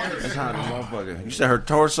how the motherfucker. You said her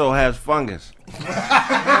torso has fungus. Is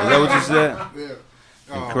that what you said?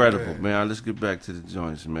 Yeah. Incredible, man. Let's get back to the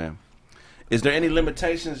joints, man. Is there any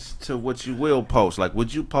limitations to what you will post? Like,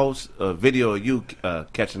 would you post a video of you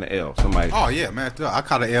catching the L? Somebody? Oh yeah, man. I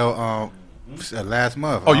caught an L last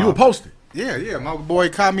month. Oh, you were posted? Yeah. My boy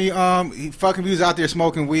caught me. He was out there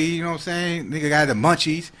smoking weed. You know what I'm saying? Nigga got the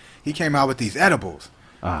munchies. He came out with these edibles.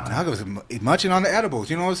 I was munching on the edibles.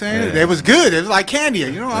 You know what I'm saying? Yeah. They was good. It was like candy.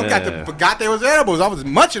 You know, I forgot there was edibles. I was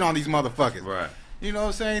munching on these motherfuckers. Right. You know what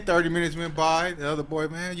I'm saying? 30 minutes went by. The other boy,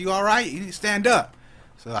 man, you all right? You need to stand up.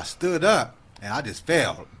 So I stood up. And I just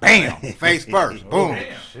fell, bam, face first, boom.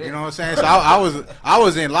 You know what I'm saying? So I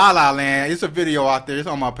was in La La Land. It's a video out there. It's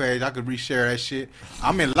on my page. I could reshare that shit.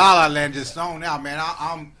 I'm in La La Land, just zoned out, man.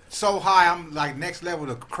 I'm so high. I'm like next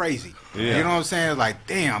level of crazy. Yeah. You know what I'm saying? Like,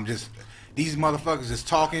 damn, just these motherfuckers just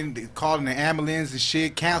talking, calling the ambulance and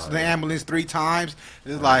shit, canceling the ambulance 3 times.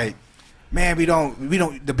 It's like, man, we don't.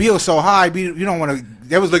 The bill's so high. We don't want to.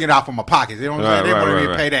 They was looking out for my pockets. You know what I'm saying? They wanted me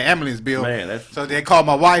to pay that ambulance bill. Man, so they called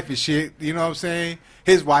my wife and shit. You know what I'm saying?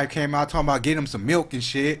 His wife came out talking about getting him some milk and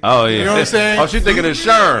shit. Oh yeah. You know what I'm saying? Oh, she thinking of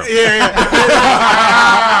Sherm. Yeah.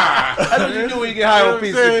 That's what you do when you get high on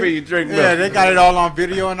PCP. You drink milk. Yeah, they got it all on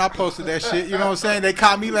video, and I posted that shit. You know what I'm saying? They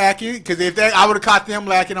caught me lacking because I would have caught them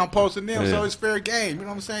lacking. I'm posting them, so it's fair game. You know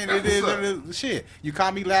what I'm saying? It is shit. You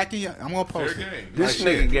caught me lacking, I'm gonna post it. This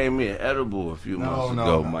nigga gave me an edible a few months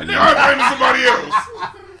ago. My nigga. I blame somebody else.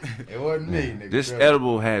 It wasn't me, nigga. This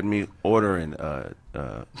edible had me ordering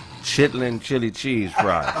chitlin chili cheese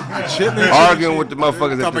fries. Arguing with the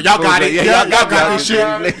motherfuckers at the y'all got it. Y'all got this shit.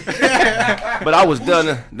 But I was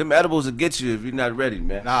done. Them edibles will get you if you're not ready,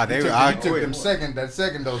 man. Nah, I took them that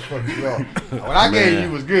second dose from you. What I gave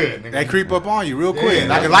you was good, nigga. They creep up on you real quick.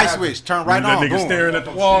 Like a light switch, turn right on. That nigga staring at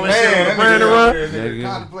the wall and shit. Man,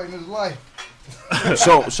 contemplating his life.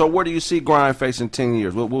 So where do you see Grindface in 10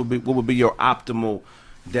 years? What would be your optimal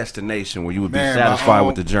destination where you would be satisfied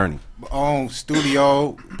with the journey? On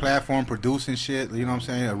studio platform producing shit, you know what I'm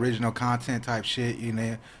saying, original content type shit, you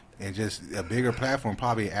know, and just a bigger platform,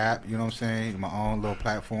 probably an app, you know what I'm saying, my own little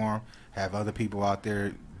platform, have other people out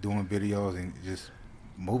there doing videos and just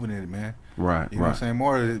moving it, man. Right, you know what I'm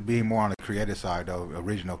saying, being more on the creative side though,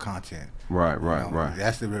 original content. Right.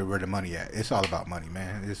 That's where the money at. It's all about money,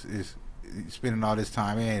 man. It's spending all this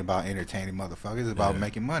time, it ain't about entertaining motherfuckers. It's about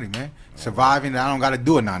making money, man. Surviving. I don't got to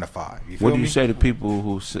do a 9 to 5. What do you say to people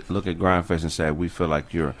who look at Grindface and say, we feel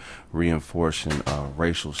like you're reinforcing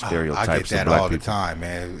racial stereotypes? I get that of black all people? the time,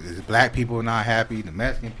 man. Black people not happy. The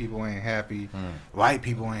Mexican people ain't happy. White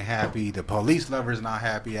people ain't happy. The police lovers not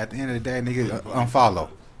happy. At the end of the day, nigga, unfollow.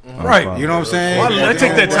 Right. You know what I'm saying? Well, I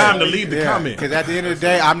take that time to leave the comment. Because at the end of the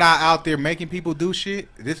day, I'm not out there making people do shit.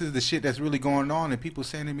 This is the shit that's really going on, and people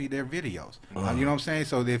sending me their videos. You know what I'm saying?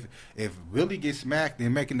 So if Willie gets smacked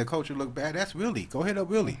and making the culture look bad, that's Willie. Go hit up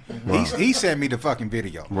Willie. He sent me the fucking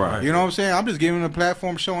video. Right. You know what I'm saying? I'm just giving him a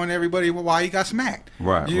platform showing everybody why he got smacked.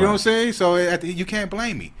 Right. You know what I'm saying? So you can't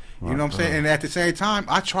blame me. You know what I'm saying? And at the same time,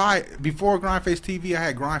 I tried, before Grindface TV, I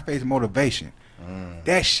had Grindface Motivation.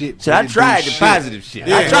 That shit. So I tried the positive shit.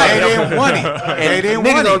 Yeah, I tried. They didn't want it. They didn't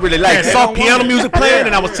niggas want don't it. really like that. Soft piano music playing,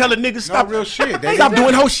 and I was telling niggas stop real shit. Stop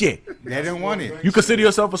doing whole shit. They didn't want it. You consider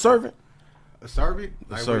yourself a servant? A servant?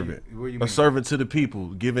 A servant. What do you mean? A servant to the people,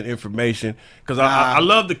 giving information. Because I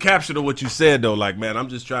love the caption of what you said, though. Like, man, I'm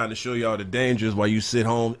just trying to show y'all the dangers while you sit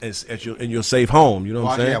home in your safe home. You know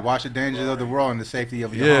what I'm saying? Yeah, watch the dangers of the world and the safety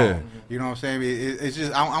of your home. You know what I'm saying? It's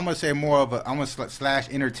just, I'm going to say more of I'm going to slash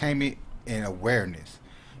entertainment and awareness.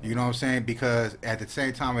 You know what I'm saying? Because at the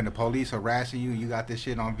same time, when the police harassing you, you got this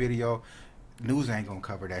shit on video, news ain't gonna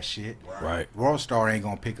cover that shit. Right. World Star ain't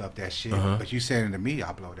gonna pick up that shit. But you sending it to me,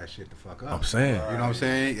 I blow that shit the fuck up. I'm saying. You know what I'm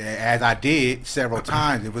saying? As I did several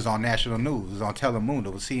times, it was on national news. It was on Telemundo.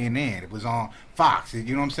 It was CNN. It was on Fox. You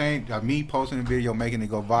know what I'm saying? Me posting a video, making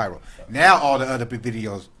it go viral. Now all the other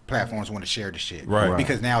videos platforms want to share the shit. Right.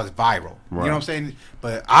 Because now it's viral. Right. You know what I'm saying?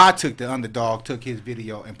 But I took the underdog, took his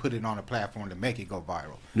video and put it on a platform to make it go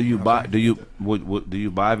viral. Do you buy? Do you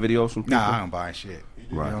buy videos from people? Nah, I don't buy shit.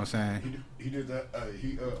 Right. You know what I'm saying? He did that.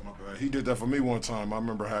 He did that for me one time. I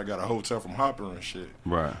remember how I got a hotel from Hopper and shit.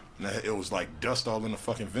 Right. And it was like dust all in the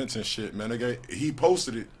fucking vents and shit, man. He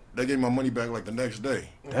posted it they gave me my money back like the next day.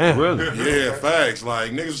 Damn. Really? Yeah, facts.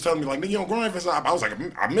 Like niggas was telling me like, nigga, you don't grind for I was like,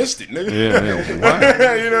 I missed it, nigga.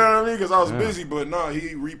 Yeah. You know what I mean? Because I was busy, but no,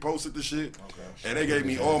 he reposted the shit, and they gave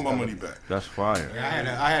me all my money back. That's fire.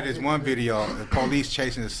 I had this one video, the police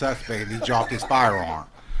chasing the suspect, and he dropped his firearm.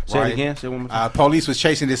 Say it again. Say it one more time. Police was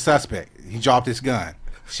chasing this suspect. He dropped his gun.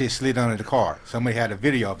 Shit slid under the car. Somebody had a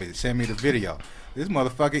video of it. Send me the video. This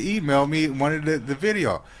motherfucker emailed me, wanted the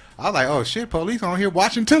video. I was like, oh shit, police on here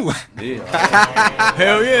watching too. Yeah.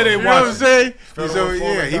 Hell yeah, they You know what I'm watching. saying? So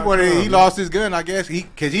yeah, he lost his gun, I guess.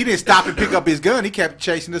 Because he didn't stop and pick up his gun. He kept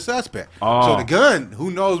chasing the suspect. Oh. So the gun,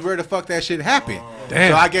 who knows where the fuck that shit happened.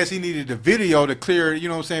 Damn. So I guess he needed the video to clear, you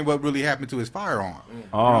know what I'm saying, what really happened to his firearm.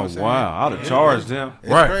 Oh, wow. I'd have charged them.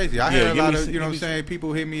 It's Right. crazy. I Yeah, had a give lot me of, some- you know what I'm saying,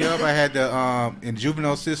 people hit me up. I had the, in the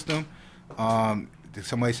juvenile system,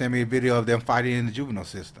 somebody sent me a video of them fighting in the juvenile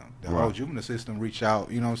system. The whole juvenile system reached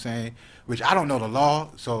out, you know what I'm saying, which I don't know the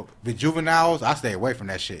law. So with juveniles, I stay away from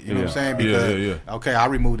that shit. You know what I'm saying? Because, okay, I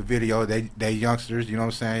removed the video. They youngsters, you know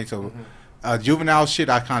what I'm saying? So juvenile shit,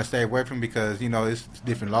 I kind of stay away from because, you know, it's a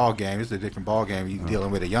different law game. It's a different ball game. You're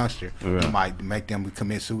dealing with a youngster. You might make them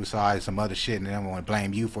commit suicide, some other shit, and then want to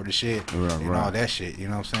blame you for the shit and all that shit. You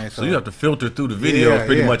know what I'm saying? So you have to filter through the videos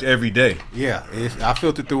pretty much every day. Yeah, I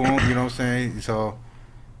filter through them. You know what I'm saying? So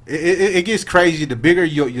it gets crazy. The bigger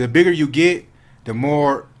you get, the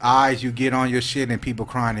more eyes you get on your shit and people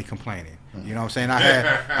crying and complaining. You know what I'm saying?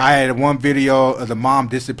 I had one video of the mom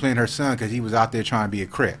disciplining her son because he was out there trying to be a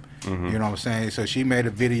Crip. You know what I'm saying? So she made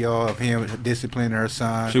a video of him disciplining her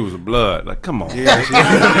son. She was a blood. Like, come on. Yeah.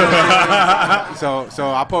 So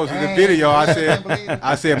I posted the video.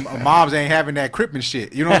 I said, moms ain't having that Crippin'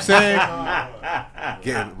 shit. You know what I'm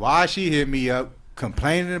saying? Why she hit me up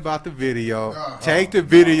complaining about the video? Take the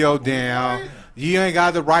video down. You ain't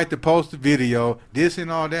got the right to post the video, this and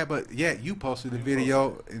all that, but yeah, you posted the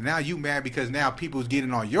video, and now you mad because now people's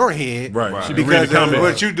getting on your head because of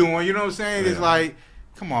what you doing. You know what I'm saying? It's like,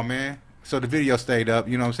 come on, man. So the video stayed up.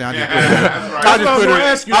 You know what I'm saying?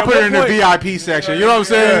 I put it in the VIP section. You know what I'm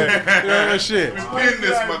saying? You know that shit. Pin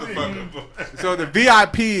this motherfucker. So the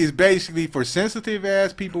VIP is basically for sensitive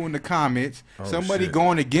ass people in the comments. Somebody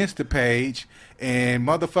going against the page. And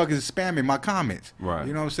motherfuckers is spamming my comments. Right.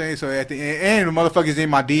 You know what I'm saying? So at the end, the motherfuckers in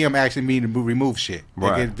my DM asking me to remove shit. They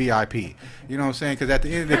get VIP. You know what I'm saying? Because at the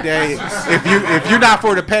end of the day, if you're not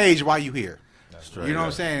for the page, why you here? You know what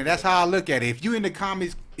I'm saying? That's how I look at it. If you in the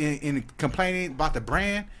comments in complaining about the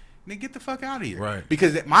brand, then get the fuck out of here. Right.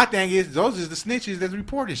 Because my thing is, those is the snitches that's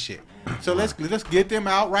reporting shit. So let's get them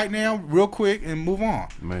out right now, real quick, and move on.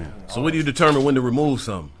 Man. So when do you determine when to remove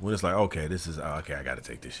something? When it's like, okay, this is okay, I got to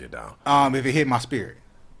take this shit down. If it hit my spirit.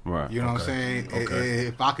 Right. You know what I'm saying?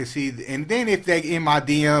 If I could see, and then if they in my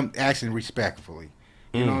DM acting respectfully.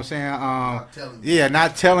 You know what I'm saying?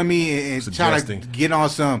 Not telling me and trying to get on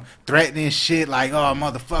some threatening shit like, oh,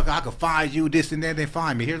 motherfucker, I could find you, this and that, then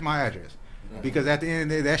find me. Here's my address. Because at the end of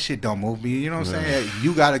the day, that shit don't move me. You know what I'm saying?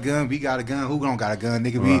 You got a gun, we got a gun. Who don't got a gun,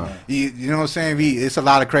 nigga? You know what I'm saying? It's a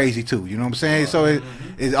lot of crazy, too. You know what I'm saying? So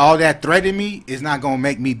it's all that threatening me is not going to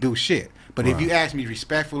make me do shit. But if you ask me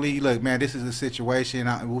respectfully, look, man, this is a situation.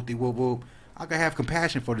 I can have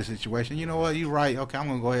compassion for the situation. You know what? You're right. Okay, I'm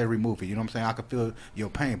going to go ahead and remove it. You know what I'm saying? I can feel your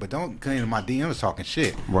pain. But don't come into my DMs talking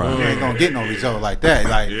shit. Right. You ain't going to get no result like that.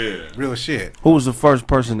 Like, real shit. Who was the first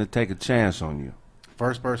person to take a chance on you?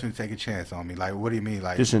 First person to take a chance on me. Like, what do you mean?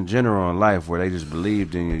 Like, just in general in life where they just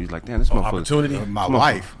believed in you. You're like, damn, this motherfucker. Opportunity? My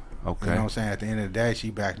wife. Okay. You know what I'm saying? At the end of the day, she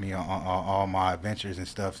backed me on all my adventures and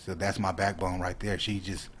stuff. So that's my backbone right there. She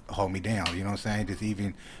just hold me down. You know what I'm saying? Just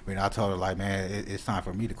even when I told her, like, man, it's time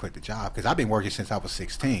for me to quit the job. Because I've been working since I was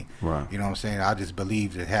 16. Right. You know what I'm saying? I just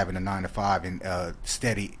believed that having a 9 to 5 and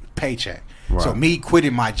steady paycheck. Right. So me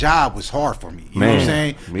quitting my job was hard for me. You know what I'm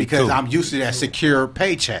saying? Because too. I'm used to that secure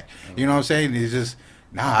paycheck. You know what I'm saying? It's just,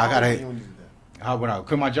 I got to. When I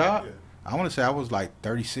quit my job, I want to say I was like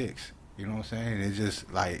 36. You know what I'm saying? It's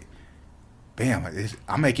just like, bam,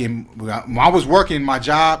 I'm making, when I was working my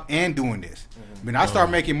job and doing this. When I start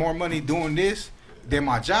making more money doing this than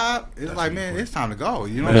my job, it's like, man, it's time to go.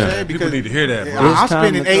 You know what I'm saying? Because people need to hear that, bro. I'm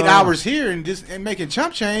spending 8 hours here and making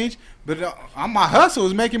chump change, but my hustle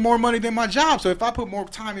is making more money than my job. So if I put more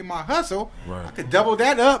time in my hustle, I could double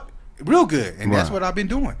that up real good, and that's what I've been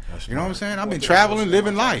doing. You know what I'm saying? I've been traveling,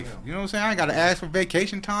 living life. You know what I'm saying? I ain't got to ask for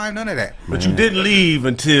vacation time, none of that. But you didn't leave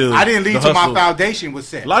until I didn't leave until my foundation was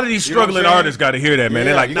set. A lot of these struggling artists got to hear that, man.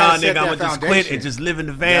 They're like, nah, nigga, I'm gonna just quit and just live in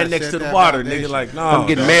the van next to the water. Nigga, like, nah, I'm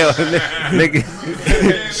getting mail, nigga.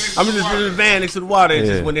 I'm just living in the van next to the water. And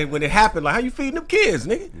just when it happened, like, how you feeding them kids,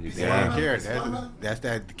 nigga? They don't care. That's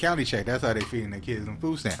that county check. That's how they feeding their kids them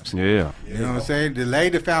food stamps. Yeah. You know what I'm saying? To lay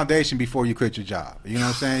the foundation before you quit your job. You know what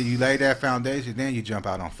I'm saying? You lay that foundation, then you jump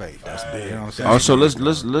out on faith. That's big. You know what I'm saying? Also,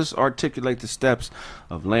 let's articulate the steps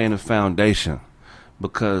of laying a foundation,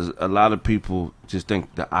 because a lot of people just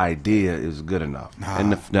think the idea is good enough,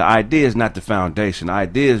 and the idea is not the foundation. The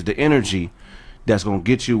idea is the energy that's gonna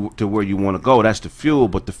get you to where you want to go. That's the fuel,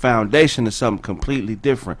 but the foundation is something completely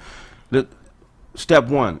different. Step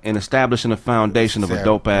one in establishing a foundation of a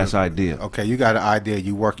dope ass idea. Okay, you got an idea.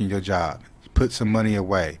 You working your job. Put some money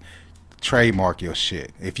away. Trademark your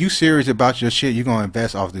shit. If you serious about your shit, you're gonna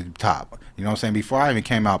invest off the top. You know what I'm saying? Before I even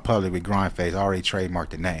came out public with Grindface, I already trademarked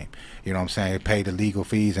the name. You know what I'm saying? Pay the legal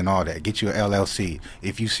fees and all that. Get you an LLC.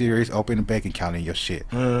 If you serious, open a bank account in your shit.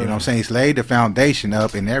 You know what I'm saying? It's laid the foundation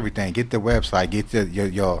up and everything. Get the website. Get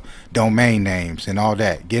your domain names and all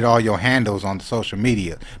that. Get all your handles on the social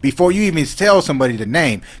media before you even tell somebody the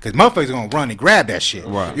name, because motherfuckers gonna run and grab that shit.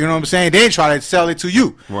 Right. You know what I'm saying? Then try to sell it to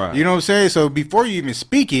you. Right. You know what I'm saying? So before you even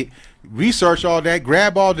speak it, research all that,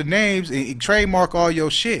 grab all the names, and trademark all your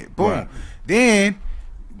shit. Boom. Right. Then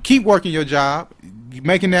keep working your job,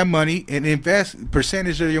 making that money, and invest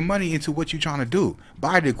percentage of your money into what you're trying to do.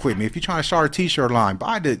 Buy the equipment. If you're trying to start a t-shirt line,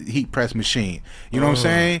 buy the heat press machine. You know what I'm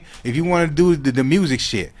saying? If you want to do the music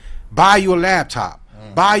shit, buy you a laptop.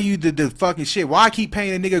 Buy you the fucking shit. Why keep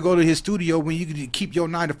paying a nigga to go to his studio when you can keep your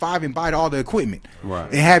 9 to 5 and buy all the equipment,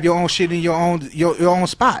 and have your own shit in your own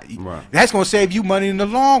spot? Right. That's gonna save you money in the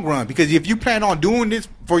long run, because if you plan on doing this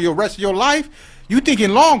for your rest of your life, you thinking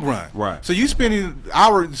long run. Right. So you spending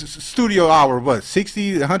studio hour, what,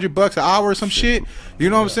 $60, $100 an hour or some shit? You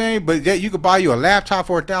know what I'm saying? But you could buy you a laptop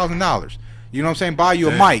for $1,000. You know what I'm saying? Buy you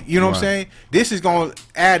a mic. You know what I'm saying? This is going to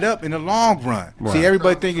add up in the long run. Right. See,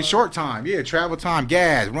 everybody thinking short time. Yeah, travel time,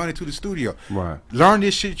 gas, running to the studio. Right. Learn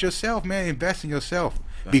this shit yourself, man. Invest in yourself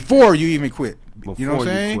before you even quit. You know what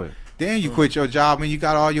I'm saying? Quit. Then you quit your job when you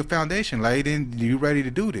got all your foundation laid and you ready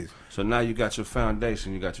to do this. So now you got your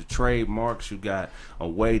foundation, you got your trademarks, you got a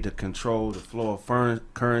way to control the flow of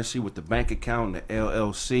currency with the bank account and the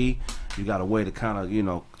LLC. You got a way to kind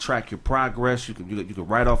of, track your progress. You can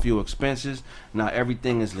write off your expenses. Now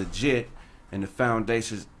everything is legit and the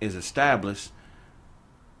foundation is established.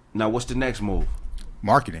 Now what's the next move?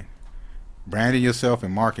 Marketing. Branding yourself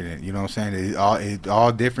and marketing. You know what I'm saying? It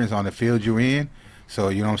all different on the field you're in. So,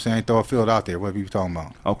 you know what I'm saying? Throw a field out there. What are you talking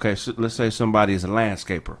about? Okay, so let's say somebody is a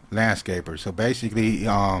landscaper. So basically,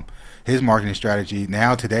 his marketing strategy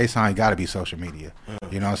now, today's time, got to be social media.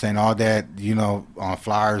 You know what I'm saying? All that, on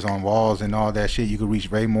flyers, on walls and all that shit, you can reach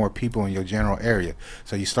way more people in your general area.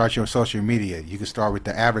 So you start your social media. You can start with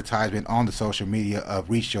the advertisement on the social media of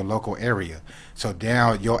reach your local area. So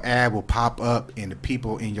now your ad will pop up in the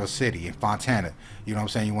people in your city, in Fontana. You know what I'm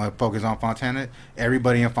saying? You want to focus on Fontana?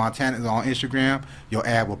 Everybody in Fontana is on Instagram. Your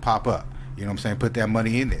ad will pop up. You know what I'm saying? Put that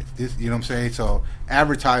money in this. You know what I'm saying? So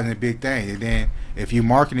advertising is a big thing. And then if you're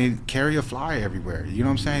marketing, carry a flyer everywhere. You know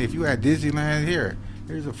what I'm saying? If you at Disneyland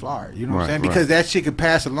here's a flyer. You know what I'm saying? Because that shit could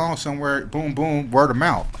pass along somewhere, boom, boom, word of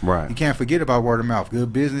mouth. Right. You can't forget about word of mouth.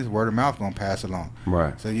 Good business, word of mouth going to pass along.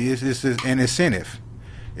 Right. So it's an incentive.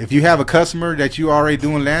 If you have a customer that you already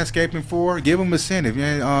doing landscaping for, give them incentive.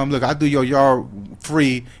 Look, I do your yard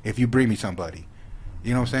free if you bring me somebody.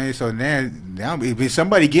 You know what I'm saying? So now if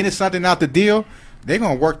somebody getting something out the deal, they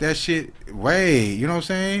gonna work that shit way. You know what I'm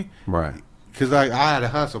saying? Right. Because I had a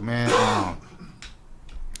hustle, man.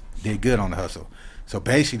 Did good on the hustle. So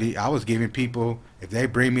basically, I was giving people, if they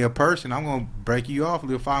bring me a person, I'm gonna break you off a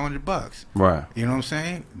little $500. Right. You know what I'm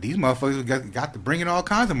saying? These motherfuckers got to bring in all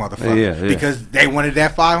kinds of motherfuckers. Yeah. Because they wanted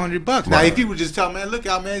that $500. Right. Now, if you would just tell, man, look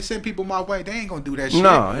out, man, send people my way, they ain't gonna do that shit.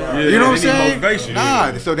 No. You know what I'm saying? Motivation.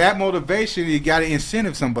 Nah. So that motivation, you got to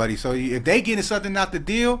incentive somebody. So if they getting something out the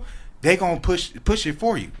deal, they gonna push it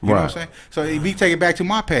for you. You know what I'm saying? So if we take it back to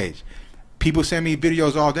my page, people send me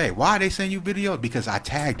videos all day. Why they send you videos? Because I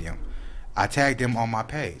tagged them. I tagged them on my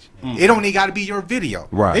page. It don't even got to be your video.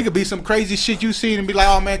 Right. It could be some crazy shit you seen and be like,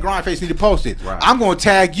 oh man, Grindface need to post it. Right. I'm going to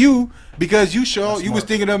tag you because you was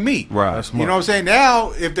thinking of me. Right. You know what I'm saying?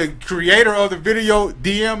 Now, if the creator of the video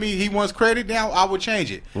DM me, he wants credit, now I would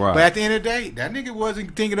change it. Right. But at the end of the day, that nigga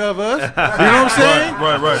wasn't thinking of us. You know what I'm saying?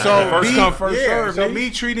 Right. So First come, first serve. So me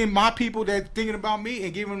treating my people that thinking about me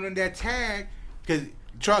and giving them that tag, because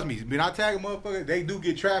trust me, when I tag a motherfucker, they do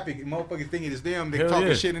get traffic. And motherfuckers thinking it's them. They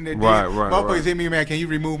talking shit in their DM. Motherfuckers hit me, man, can you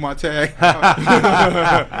remove my tag? These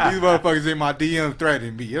motherfuckers in my DM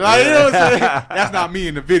threatening me. Like, you know what I'm saying? That's not me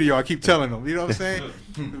in the video. I keep telling them. You know what I'm saying?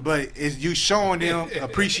 But it's you showing them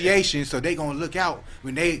appreciation, so they gonna look out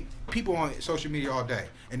when people on social media all day.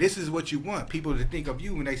 And this is what you want, people to think of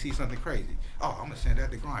you when they see something crazy. Oh, I'm going to send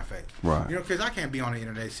that to Grindface. Right. You know, because I can't be on the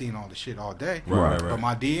internet seeing all the shit all day. Right. But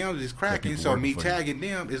my DMs is cracking, so me tagging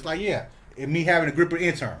them, it's like, and me having a group of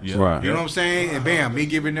interns. Yeah. Right. You know what I'm saying? And bam, me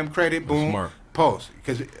giving them credit, boom, post.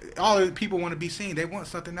 Because all the people want to be seen. They want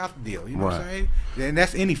something out the deal. You know what I'm saying? And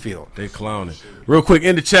that's any field. They clowning. Real quick,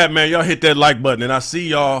 in the chat, man, y'all hit that like button. And I see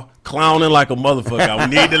y'all clowning like a motherfucker. I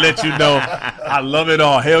need to let you know I love it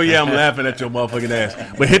all. Hell yeah, I'm laughing at your motherfucking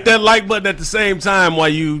ass. But hit that like button at the same time while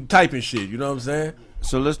you typing shit. You know what I'm saying?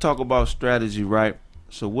 So let's talk about strategy, right?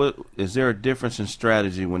 So what is there a difference in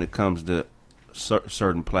strategy when it comes to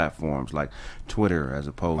certain platforms like Twitter as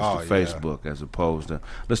opposed to Facebook as opposed to,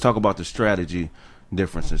 let's talk about the strategy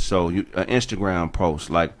differences. So you Instagram post,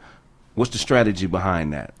 like what's the strategy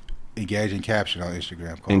behind that? Engaging caption on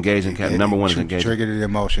Instagram. Engaging caption. Number one is engaging. Triggered the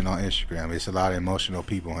emotion on Instagram. It's a lot of emotional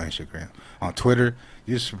people on Instagram. On Twitter,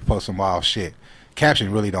 you just post some wild shit.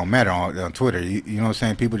 Caption really don't matter on Twitter. You know what I'm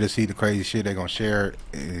saying? People just see the crazy shit. They're going to share it.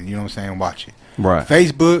 And, you know what I'm saying? Watch it. Right.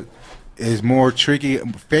 Facebook is more tricky.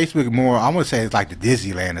 Facebook more, I want to say it's like the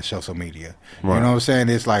Disneyland of social media. Right. You know what I'm saying?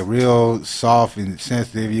 It's like real soft and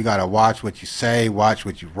sensitive. You got to watch what you say, watch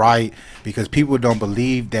what you write, because people don't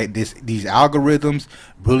believe that these algorithms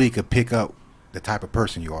really could pick up the type of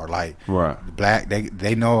person you are. Like black,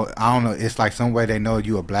 they know, I don't know, it's like some way they know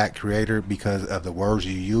you a black creator because of the words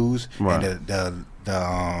you use and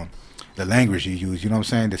the language you use. You know what I'm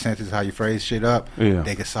saying? The sentence, how you phrase shit up,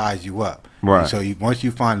 they can size you up. Right. And so once you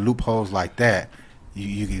find loopholes like that,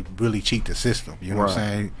 you can really cheat the system. You know what I'm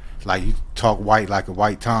saying? It's like you talk white like a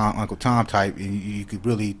white Tom, Uncle Tom type, and you could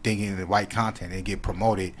really think in the white content and get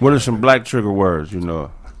promoted. What are some black trigger words, you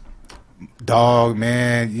know? Dog,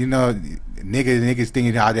 man, you know, niggas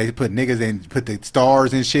thinking how they put niggas and put the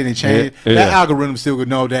stars and shit and change. That algorithm still would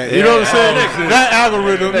know that. You know what I'm saying? That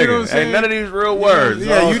algorithm, you know what I'm saying? Ain't none of these real words.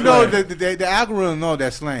 Yeah, you know the algorithm know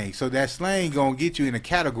that slang. So that slang gonna get you in a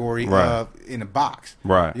category of in a box.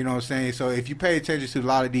 Right. You know what I'm saying? So if you pay attention to a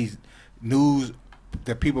lot of these news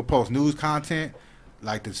that people post news content,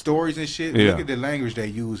 like the stories and shit, look at the language they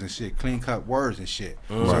use and shit, clean cut words and shit.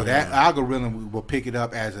 So that algorithm will pick it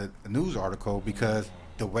up as a news article because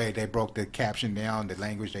the way they broke the caption down, the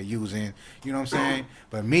language they using, you know what I'm saying?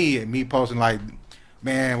 But me posting like,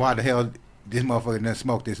 man, why the hell this motherfucker done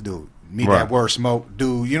smoke this dude? That word smoke,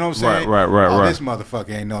 dude, you know what I'm saying? Right. This motherfucker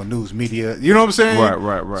ain't no news media, you know what I'm saying?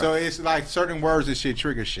 Right. So it's like certain words and shit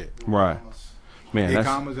trigger shit. Right. Man, that's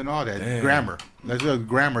commas and all that. Damn. Grammar.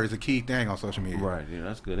 Grammar is a key thing on social media. Right. Yeah,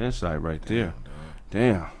 that's good insight right there.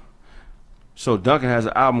 Damn. So Duncan has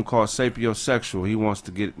an album called Sapiosexual. He wants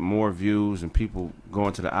to get more views and people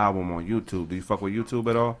going to the album on YouTube. Do you fuck with YouTube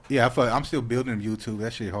at all? Yeah, I'm still building YouTube.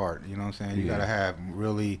 That shit hard. You know what I'm saying? You gotta have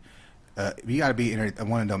really. You gotta be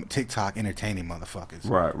one of them TikTok entertaining motherfuckers.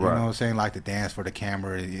 Right. You know what I'm saying? Like the dance for the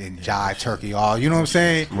camera and jive turkey all. You know what I'm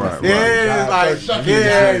saying? Right. Yeah,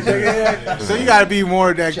 yeah. So you gotta be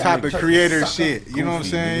more of that type of creator shit. You know what I'm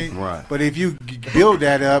saying? Right. But if you build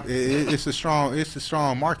that up, it's a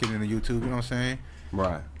strong market in the YouTube. You know what I'm saying?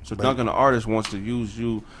 Right. So Duncan, the artist, wants to use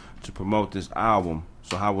you to promote this album.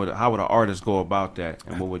 So how would an artist go about that,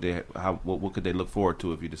 and what could they look forward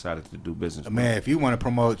to if you decided to do business? Man, if you want to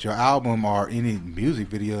promote your album or any music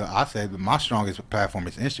video, I say my strongest platform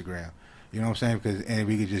is Instagram. You know what I'm saying? And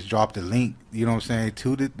we could just drop the link, you know what I'm saying,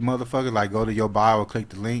 to the motherfucker. Like, go to your bio, click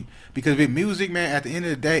the link. Because with music, man, at the end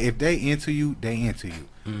of the day, if they into you, they into you.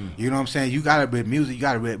 You know what I'm saying? You gotta, with music, you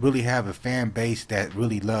gotta really have a fan base that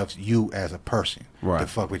really loves you as a person to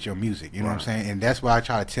fuck with your music. You know what I'm saying? And that's why I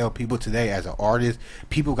try to tell people today, as an artist,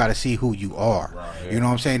 people gotta see who you are. You know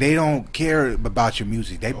what I'm saying? They don't care about your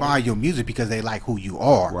music. They buy your music because they like who you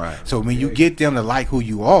are. So when you get them to like who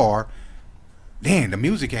you are, then the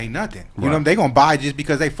music ain't nothing. You know, they gonna buy it just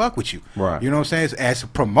because they fuck with you. You know what I'm saying? As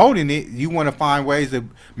promoting it, you want to find ways to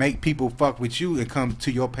make people fuck with you and come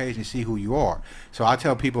to your page and see who you are. So I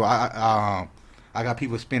tell people, I got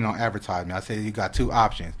people spending on advertisement. I say you got two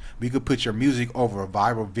options. We could put your music over a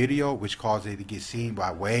viral video, which causes it to get seen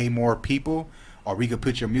by way more people, or we could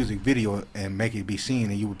put your music video and make it be seen,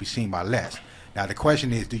 and you would be seen by less. Now, the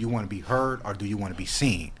question is, do you want to be heard or do you want to be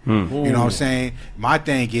seen? You know what I'm saying? My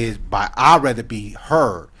thing is, I'd rather be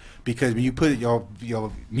heard, because when you put your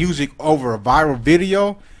music over a viral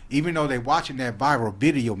video, even though they're watching that viral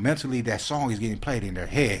video, mentally that song is getting played in their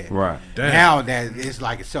head. Right. Damn. Now that it's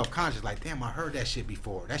like it's self-conscious, like, damn, I heard that shit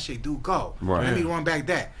before. That shit do go. Right. Let me run back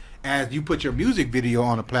that. As you put your music video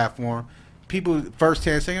on the platform, people first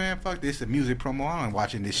 10 seconds, man, fuck this, is a music promo. I ain't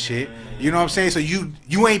watching this shit. You know what I'm saying? So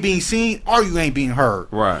you ain't being seen or you ain't being heard.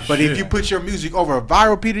 Right. But if you put your music over a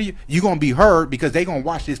viral video, you gonna be heard because they gonna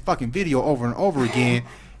watch this fucking video over and over again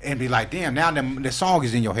and be like, damn, now the song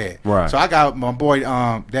is in your head. Right. So I got my boy,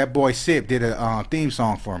 that boy Sip did a theme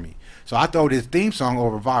song for me. So I throw this theme song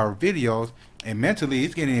over viral videos, and mentally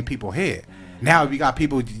it's getting in people's head. Now we got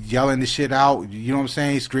people yelling the shit out, you know what I'm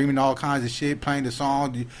saying, screaming all kinds of shit, playing the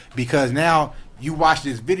song, because now you watch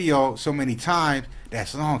this video so many times, that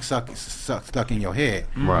song stuck in your head.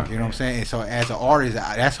 Right. You know what I'm saying? And so as an artist,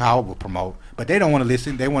 that's how I would promote. But they don't want to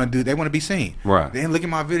listen. They want to be seen. Right. They look at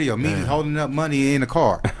my video, me just holding up money in the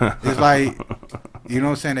car. It's like, you know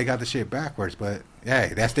what I'm saying? They got the shit backwards. But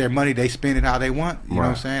hey, that's their money. They spend it how they want. You know what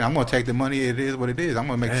I'm saying? I'm gonna take the money. It is what it is. I'm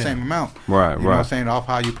gonna make the same amount. Right. You know what I'm saying? Off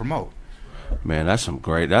how you promote. Man, that's some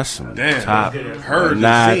Damn, top heard the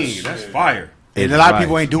notch. scene. That's fire. And a lot of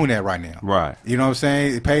people ain't doing that right now. Right. You know what I'm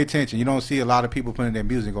saying? Pay attention. You don't see a lot of people putting their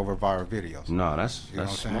music over viral videos. No, that's You know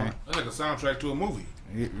what I'm smart. saying? That's like a soundtrack to a movie.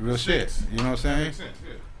 Real shit. You know what I'm saying? Makes sense,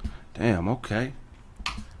 yeah. Damn, okay.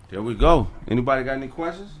 There we go. Anybody got any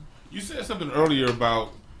questions? You said something earlier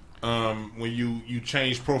about when you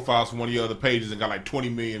changed profiles from one of your other pages and got like 20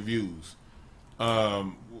 million views.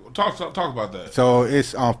 Talk about that. So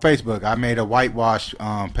it's on Facebook. I made a whitewash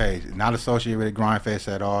page, not associated with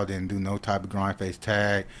Grindface at all. Didn't do no type of Grindface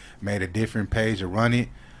tag. Made a different page to run it.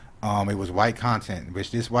 It was white content,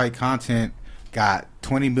 which this white content got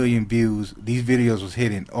 20 million views. These videos was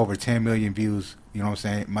hitting over 10 million views. You know what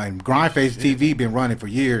I'm saying? My Grindface TV been running for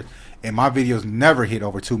years, and my videos never hit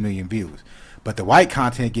over 2 million views. But the white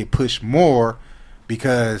content get pushed more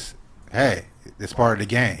because, hey, it's part of the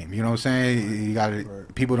game. You know what I'm saying? You got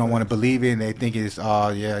people don't want to believe it, and they think it's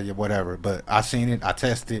yeah, whatever. But I seen it, I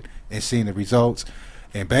tested, and seen the results.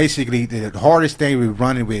 And basically, the hardest thing with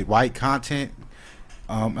running with white content,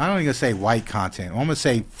 I don't even say white content. I'm gonna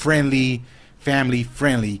say friendly, family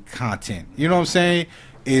friendly content. You know what I'm saying?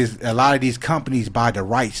 Is a lot of these companies buy the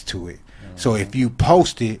rights to it. So if you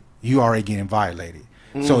post it, you already getting violated.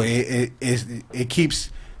 So it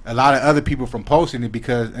keeps a lot of other people from posting it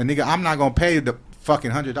because a nigga, I'm not gonna pay the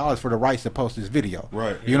fucking $100 for the rights to post this video.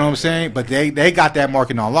 Right. You know what I'm saying? But they got that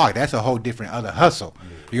market on lock. That's a whole different other hustle.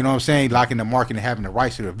 You know what I'm saying? Locking the market and having the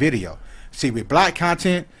rights to the video. See, with black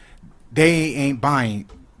content, they ain't buying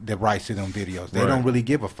the rights to them videos. They don't really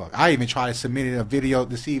give a fuck. I even tried to submit a video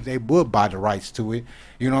to see if they would buy the rights to it.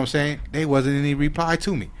 You know what I'm saying? They wasn't any reply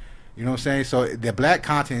to me. You know what I'm saying? So the black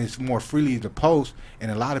content is more freely to post, and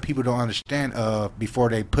a lot of people don't understand before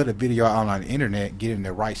they put a video out on the internet, getting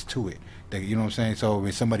the rights to it. You know what I'm saying? So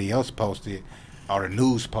when somebody else posts it, or the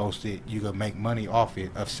news posts it, you can make money off it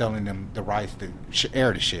of selling them the rights to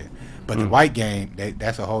air the shit. But the white game,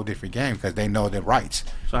 that's a whole different game because they know the rights.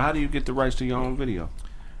 So how do you get the rights to your own video?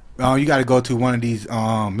 You got to go to one of these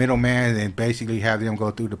middlemen and basically have them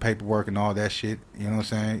go through the paperwork and all that shit. You know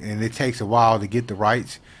what I'm saying? And it takes a while to get the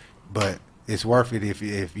rights, but it's worth it if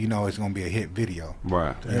you know it's going to be a hit video.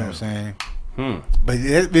 Right. You know what I'm saying? But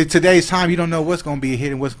in today's time, you don't know what's going to be a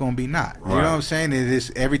hit and what's going to be not. You know what I'm saying?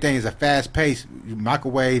 Everything is a fast pace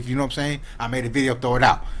microwave. You know what I'm saying? I made a video, throw it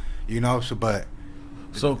out. You know,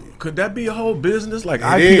 So could that be a whole business, like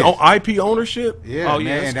It IP ownership? yeah, Oh, yeah,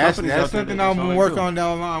 man, there's that's companies out there something that I'm that's all gonna they work do. on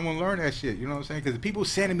down the line. I'm gonna learn that shit. You know what I'm saying? Because people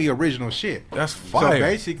sending me original shit. That's So fire.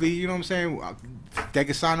 basically, you know what I'm saying? They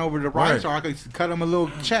can sign over the rights, or I could cut them a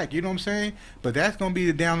little check. You know what I'm saying? But that's gonna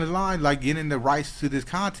be down the line, like getting the rights to this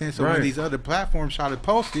content. So Right. when these other platforms try to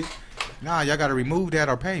post it, nah, y'all gotta remove that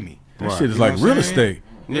or pay me. That shit You is know like what I'm real saying? estate.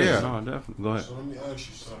 Yeah. No, definitely. Go ahead. So let me ask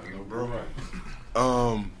you something, though,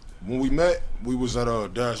 bro. When we met, we was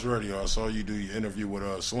at Dash Radio. I saw you do your interview with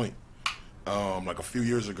Slink, like a few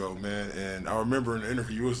years ago, man. And I remember in the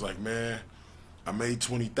interview, you was like, "Man, I made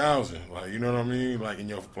 20,000." Like, you know what I mean? Like in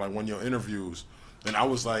one of your interviews, and I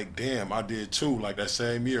was like, "Damn, I did too." Like that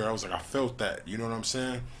same year, I was like, I felt that. You know what I'm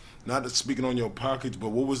saying? Not that speaking on your pockets, but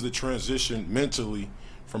what was the transition mentally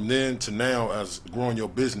from then to now as growing your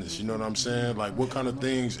business? You know what I'm saying? Like what kind of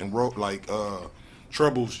things and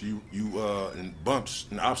troubles you and bumps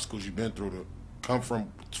and obstacles you've been through to come from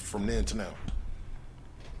then to now?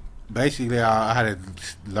 Basically, I had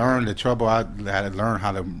to learn the trouble. I had to learn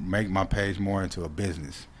how to make my page more into a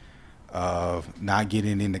business of not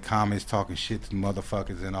getting in the comments talking shit to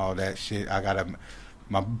motherfuckers and all that shit. I gotta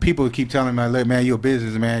my people keep telling me, look, man, you're a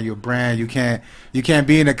businessman, you're a brand. You can't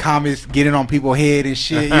be in the comments getting on people's head and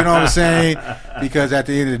shit. You know what I'm saying? Because at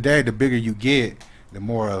the end of the day, the bigger you get, the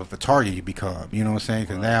more of a target you become. You know what I'm saying?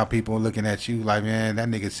 Because now people are looking at you like, man, that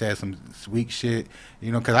nigga said some sweet shit.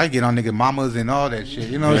 You know, because I get on nigga mamas and all that shit.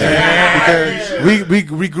 You know what I'm saying?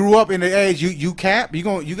 Because we grew up in the age, you cap, you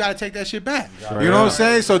got to take that shit back. You know what I'm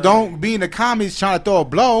saying? So don't be in the comments trying to throw a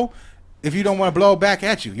blow if you don't want to blow back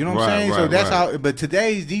at you. You know what I'm saying? So that's how, but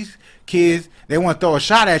these kids, they want to throw a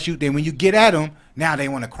shot at you. Then when you get at them, now they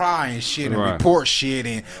want to cry and shit and report shit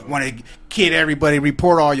and want to kid everybody,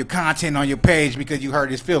 report all your content on your page because you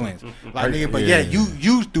hurt his feelings. Like, nigga, but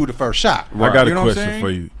you threw the first shot. I got a question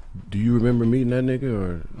for you. Do you remember meeting that nigga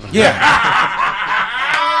or? Yeah.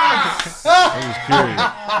 I was curious.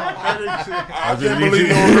 I can't believe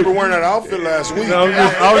you don't remember wearing that outfit last week. No,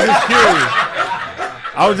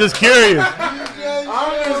 I was just curious.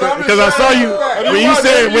 Because I saw you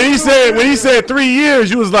when he said 3 years,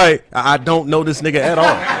 you was like, I don't know this nigga at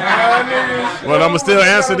all. But I'm gonna still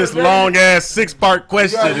answer this long ass 6-part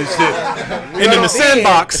question and shit. And then the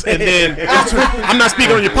sandbox, and then I'm not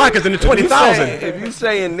speaking on your podcast. And the 20,000. If you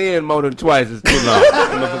say and then more than twice, it's too long.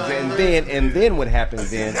 and then what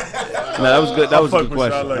happens then? No, that was good. That was a good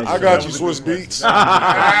question. I got you, Swiss Beats.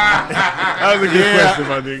 That was a good question,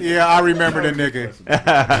 my nigga. Yeah, I remember the nigga.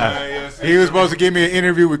 He was supposed to give me an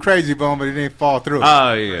interview with Crazy Bone, but it didn't fall through.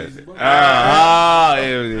 Oh yeah.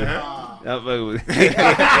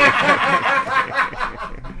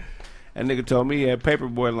 That nigga told me he had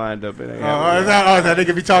Paperboy lined up. That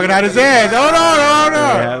nigga be talking out his ass. Hold on.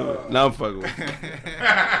 No, I'm fucking with you.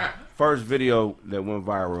 First video that went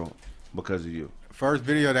viral because of you. First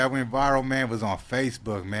video that went viral, man, was on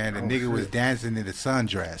Facebook, man. The nigga was dancing in the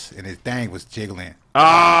sundress, and his thing was jiggling.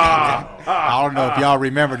 I don't know if y'all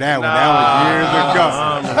remember that one. That was years ago.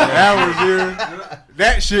 That was years.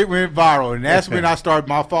 That shit went viral, and that's when I started.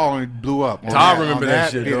 My following blew up. Tom remember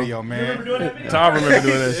that shit, video, man. Tom remember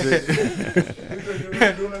doing that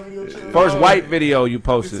shit. First white video you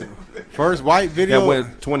posted. First white video that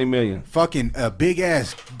went 20 million. Fucking a big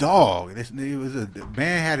ass dog. This was a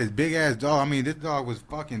man had his big ass dog. I mean, this dog was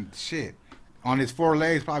fucking shit. On his 4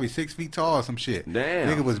 legs, probably 6 feet tall or some shit. Damn.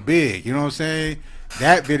 Nigga was big. You know what I'm saying?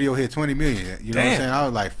 That video hit 20 million. You know what I'm saying? I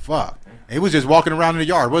was like, fuck. He was just walking around in the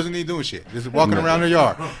yard. Wasn't even doing shit. Just walking around the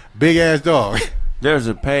yard. Big ass dog. There's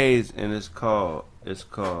a page and it's called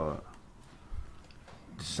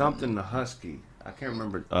something the Husky. I can't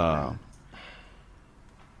remember.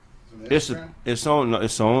 It's on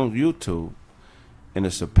YouTube, and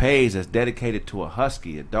it's a page that's dedicated to a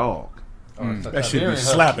husky, a dog. That should be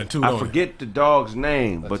slapping too. I forget the dog's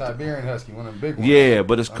name, but Siberian husky, one of them big ones. Yeah,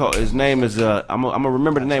 but it's called. His name is. I'm gonna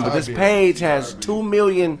remember the name, but this page has 2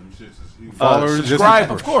 million subscribers.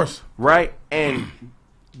 Of course, right? And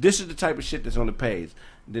this is the type of shit that's on the page.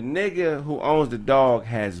 The nigga who owns the dog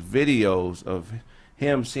has videos of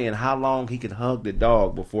him seeing how long he can hug the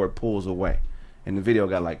dog before it pulls away. And the video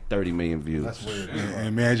got like 30 million views. That's weird. And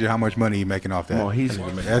imagine how much money he's making off that. Come on,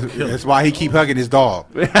 that's why he keep hugging his dog.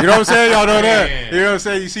 You know what I'm saying? Y'all know that? You know what I'm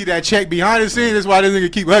saying? You see that check behind the scene? That's why this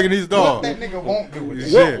nigga keep hugging his dog. What that nigga won't do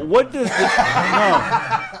with what does this...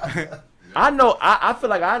 I know. I feel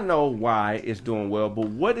like I know why it's doing well, but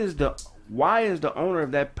why is the owner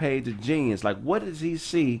of that page a genius? Like, what does he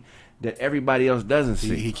see that everybody else doesn't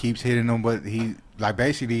see? He keeps hitting them, but he, like,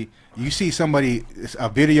 basically, you see a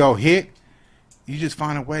video hit, you just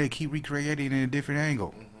find a way to keep recreating it in a different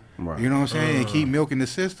angle. Right. You know what I'm saying? And keep milking the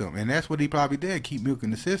system. And that's what he probably did, keep milking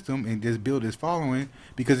the system and just build his following.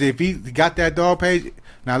 Because if he got that dog page,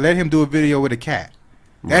 now let him do a video with a cat.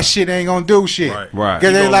 That shit ain't gonna do shit. Right.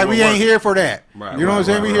 Because they like, we ain't here for that. You know what I'm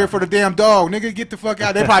saying? We here for the damn dog. Nigga, get the fuck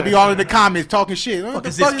out. They probably be all in the comments talking shit. What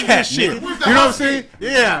the fuck is this shit? You know what I'm saying?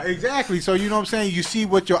 Yeah, exactly. So you know what I'm saying? You see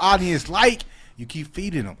what your audience like, you keep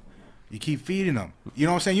feeding them. You keep feeding them. You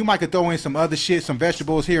know what I'm saying? You might could throw in some other shit, some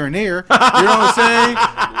vegetables here and there. You know what I'm saying?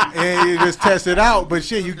 And you just test it out. But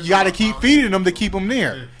shit, you got to keep feeding them to keep them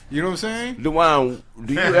there. You know what I'm saying? Dewan,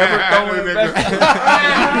 do you ever throw in vegetables?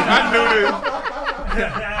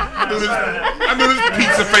 I knew this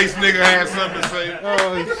pizza face nigga had something to say.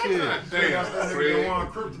 Oh shit! Damn, Fred.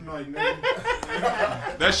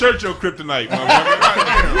 That shirt your kryptonite,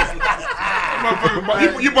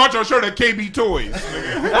 motherfucker. You bought your shirt at KB Toys,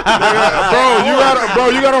 nigga.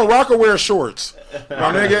 You got on Rockaware shorts,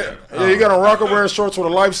 my nigga. Yeah, you got on Rockaware shorts with a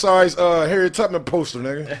life-size Harriet Tubman poster,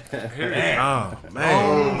 nigga. Oh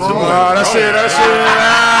man, that's it.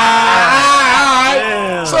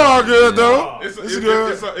 It's all good though. It's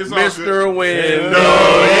good. It's Mr. Window.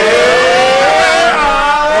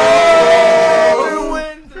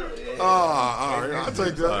 I'll take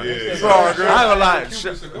It's all good. I ain't gonna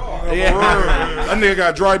lie. Yeah. That nigga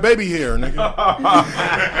got dry baby hair, nigga.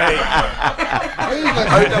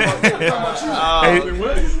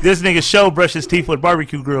 This nigga show brush his teeth with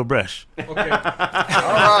barbecue grill brush. Okay. All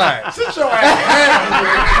right. Sit your ass down.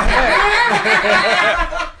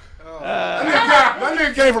 That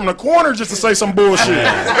nigga came from the corner just to say some bullshit.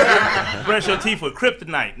 Brush your teeth with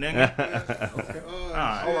kryptonite, nigga. Okay.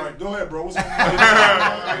 All right, go ahead, bro. What's on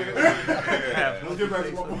Let's get back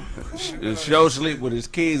to my boy. Show sleep with his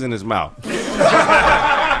keys in his mouth. Nigga,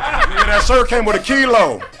 that shirt came with a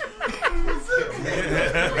kilo.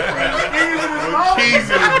 Keys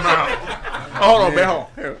in his mouth. Hold on, man. Hold on.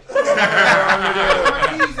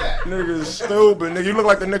 Nigga stupid. Nigga, you look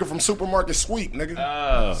like the nigga from Supermarket Sweep,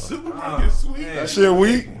 nigga. Supermarket Sweep. That shit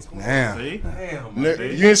weak. Damn.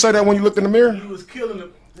 Nigga, you didn't say that when you looked in the mirror? He was killing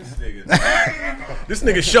him. This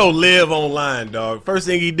nigga show live online, dog. First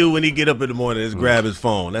thing he do when he get up in the morning is grab his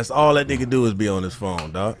phone. That's all that nigga do is be on his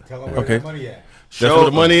phone, dog. Tell him where the money at. That's where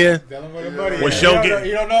the money is? Tell him where the money When at. show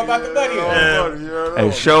You don't know about the money yet.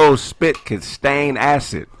 And show spit can stain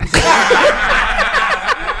acid.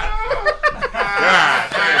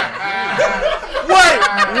 Wait,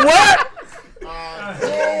 what?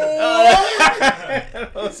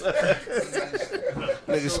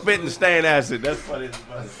 Nigga spit and stain acid. That's funny.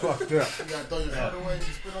 Fucked up.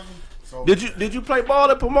 Did you play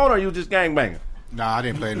ball at Pomona or you just gangbanging? Nah, I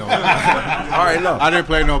didn't play no. All right, no. I didn't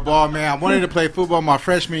play no ball, man. I wanted to play football my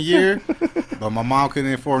freshman year, but my mom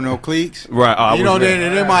couldn't afford no cleats. Right. You know,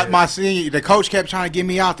 then my senior, the coach kept trying to get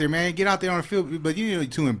me out there, man. Get out there on the field, but you know,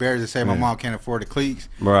 too embarrassed to say my mom can't afford the cleats.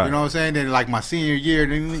 Right. You know what I'm saying? Then like my senior year,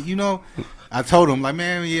 then you know, I told him like,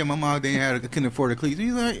 man, yeah, my mom couldn't afford the cleats.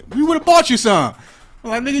 He's like, we would have bought you some. I'm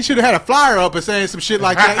like, nigga, you should have had a flyer up and saying some shit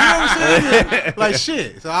like that. You know what I'm saying? Like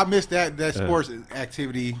shit. So I missed that sports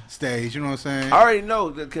activity stage. You know what I'm saying? I already know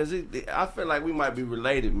because I feel like we might be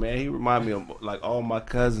related, man. He remind me of like all my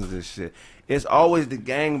cousins and shit. It's always the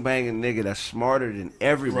gangbanging nigga that's smarter than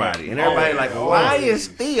everybody, and everybody like, why is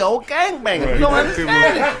Theo gangbanging? You don't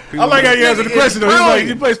understand it. I like how you answered the question though. He's like, Brilliant.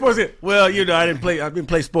 you play sports? Well, you know, I didn't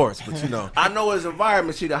play sports, but you know. I know his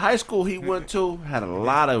environment. See, the high school he went to had a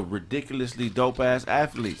lot of ridiculously dope ass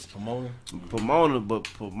athletes. Pomona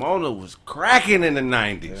was cracking in the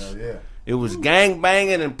 90s. Yeah. It was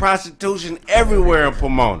gangbanging and prostitution everywhere in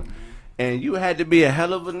Pomona. And you had to be a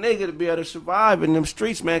hell of a nigga to be able to survive in them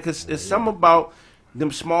streets, man, because it's something about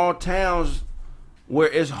them small towns where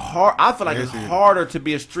it's hard. I feel like it's harder to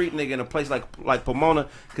be a street nigga in a place like Pomona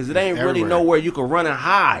because it ain't really nowhere you can run and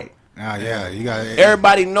hide. Yeah, you got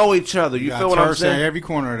Everybody know each other. You feel what I'm saying? Every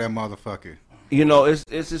corner of that motherfucker. You know, it's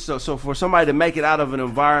just so for somebody to make it out of an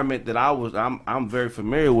environment that I'm very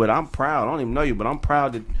familiar with. I'm proud. I don't even know you, but I'm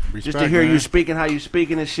proud to just to hear you speaking how you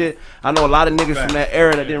speaking and shit. I know a lot of niggas from that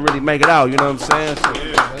era that didn't really make it out. You know what I'm saying? So,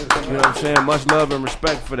 you know what I'm saying? Much love and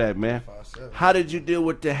respect for that, man. How did you deal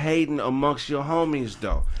with the hating amongst your homies,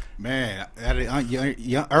 though? Man, at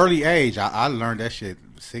an early age, I learned that shit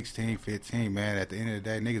 16, 15, man. At the end of the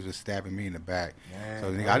day, niggas was stabbing me in the back. Man,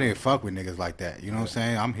 so nigga, I didn't fuck with niggas like that. You know what I'm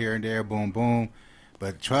saying? I'm here and there, boom, boom.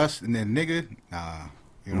 But trust and then nigga, nah.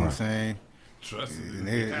 You know what I'm saying? Trust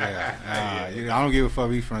nigga, I don't give a fuck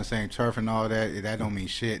if you from the same turf and all that. That don't mean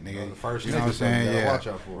shit, nigga. You know what I'm saying? Yeah. Watch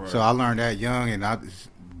out for, right? So I learned that young, and I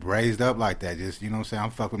raised up like that. Just, you know what I'm saying?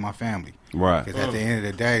 I'm fuck with my family. Right. Because at the end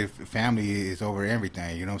of the day, family is over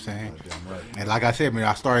everything. You know what I'm saying? And like I said, man,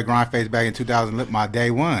 I started Grindface back in 2000. My day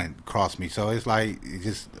one crossed me. So it's like, it's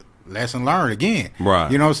just lesson learned again.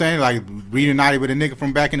 Right. You know what I'm saying? Like reunited with a nigga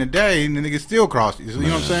from back in the day, and the nigga still crossed you. You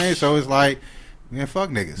know what I'm saying? So it's like, man, fuck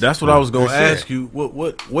niggas. That's what I was going to That's ask you.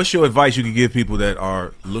 What's your advice you could give people that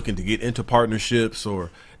are looking to get into partnerships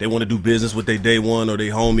or they want to do business with their day one or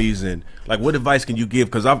their homies? And like, what advice can you give?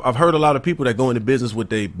 Because I've heard a lot of people that go into business with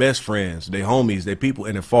their best friends, their homies, their people,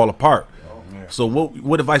 and it fall apart. So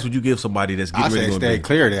what advice would you give somebody that's getting ready to go stay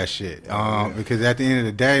clear of that shit. Because at the end of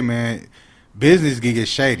the day, man, business can get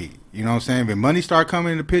shady. You know what I'm saying? When money start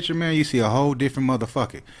coming in the picture, man, you see a whole different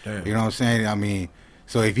motherfucker. Damn. You know what I'm saying? I mean,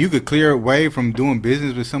 so if you could clear away from doing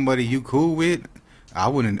business with somebody you cool with, I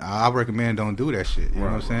recommend don't do that shit. You know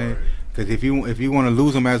what I'm saying? Because if you want to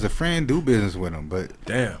lose them as a friend, do business with them. But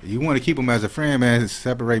damn, you want to keep them as a friend, man.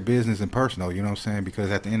 Separate business and personal. You know what I'm saying?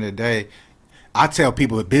 Because at the end of the day, I tell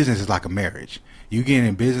people that business is like a marriage. You get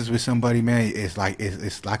in business with somebody, man, it's like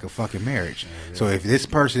a fucking marriage. Yeah. So if this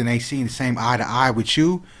person ain't seeing the same eye to eye with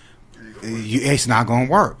you, it's not gonna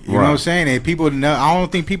work. You know what I'm saying? And people, I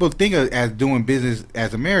don't think people think of as doing business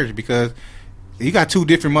as a marriage because you got two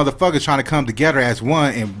different motherfuckers trying to come together as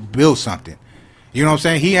one and build something. You know what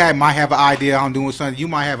I'm saying? Might have an idea on doing something. You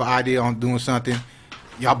might have an idea on doing something.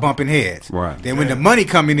 y'all bumping heads. Right. Then when the money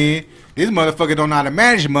coming in, this motherfucker don't know how to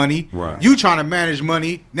manage money. Right. You trying to manage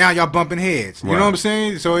money, now y'all bumping heads. You know what I'm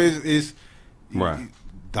saying? So it's right.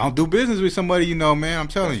 Don't do business with somebody you know, man. I'm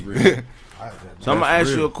telling you. So I'm gonna ask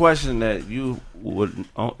you a question that you would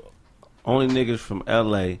only niggas from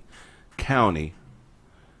L.A. County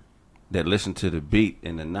that listened to the beat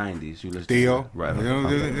in the 90s. You listen Theo. to right. You know,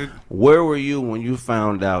 Okay. Where were you when you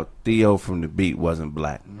found out Theo from the beat wasn't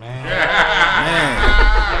black? Man.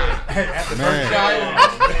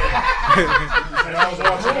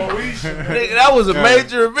 Nigga, that was a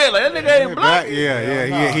major event. Like, that nigga ain't black.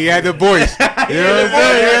 Yeah. He had the voice. You know what I'm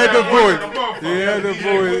saying? He had the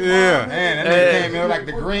voice. Yeah. Man, that nigga came in like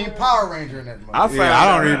the Green Power Ranger in that motherfucker.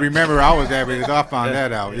 I don't even remember I was there because I found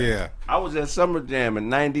that out. Yeah. I was at Summer Jam in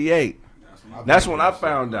 '98. That's when I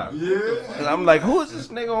found out. Yeah. And I'm like, who is this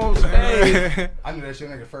nigga on stage? I knew that shit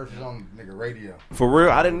nigga first was on nigga radio. For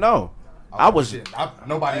real, I didn't know.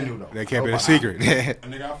 Nobody knew though. They kept it a secret.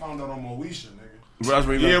 Nigga, I found out on Moesha, nigga.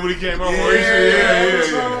 When he came on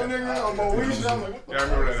Moesha,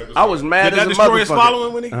 I was mad Did that as a destroy his motherfucker.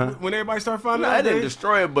 following when everybody started finding out? I didn't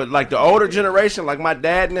destroy it, but like the older generation, like my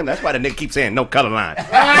dad and them, that's why the nigga keep saying no color line. He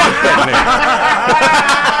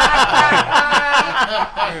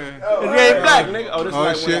ain't black, nigga.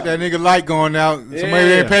 Oh shit, that nigga light going out. Somebody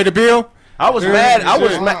didn't pay the bill? I was mad. I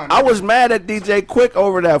was mad at DJ Quick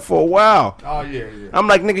over that for a while. Oh yeah. I'm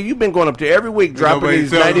like, nigga, you been going up there every week dropping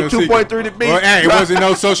these 92.3 the beat. Well, hey, it wasn't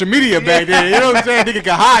no social media back then. You know what I'm saying? Nigga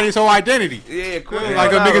could hide his whole identity. Yeah, Quick. Like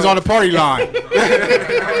them niggas on the party line.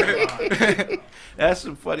 That's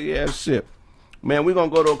some funny ass shit. Man, we're going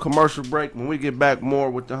to go to a commercial break. When we get back, more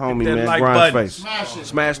with the homie, man. Like Grindface.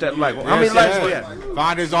 Smash that like. How many likes we at?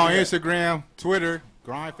 Find us on Instagram, Twitter,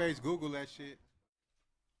 Grindface, Google that shit.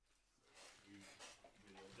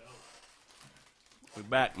 We're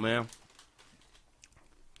back, man.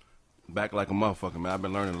 Back like a motherfucker, man. I've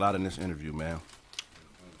been learning a lot in this interview, man.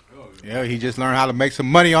 Yeah, he just learned how to make some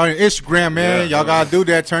money on Instagram, man. Y'all gotta do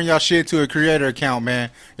that. Turn y'all shit to a creator account, man.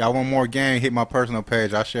 Y'all want more game, hit my personal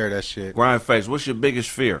page. I share that shit. Grindface, what's your biggest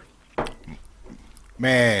fear?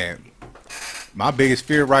 Man, my biggest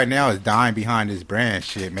fear right now is dying behind this brand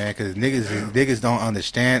shit, man. Because niggas don't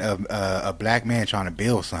understand a black man trying to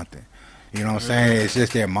build something. You know what I'm saying? It's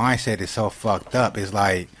just their mindset is so fucked up. It's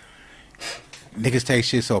like niggas take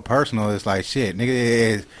shit so personal. It's like shit,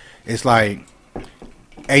 nigga. It's like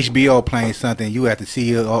HBO playing something. You at the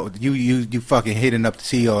CEO, you fucking hitting up the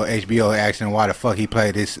CEO of HBO, asking why the fuck he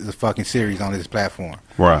played this fucking series on this platform.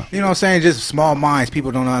 Right. You know what I'm saying? Just small minds.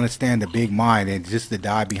 People don't understand the big mind, and just to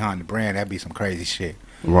die behind the brand, that'd be some crazy shit.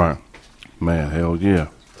 Right. Man, hell yeah.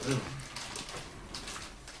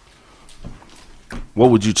 What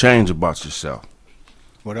would you change about yourself?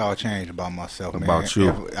 What I would change about myself, man? About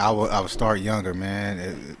you? I would start younger,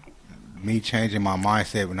 man. Me changing my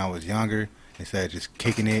mindset when I was younger, instead of just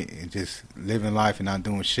kicking it and just living life and not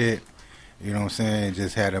doing shit. You know what I'm saying?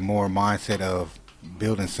 Just had a more mindset of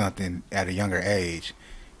building something at a younger age.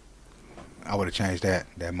 I would have changed that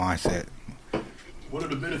mindset. What are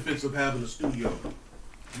the benefits of having a studio?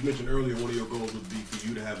 You mentioned earlier one of your goals would be for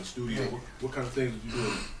you to have a studio. What kind of things would you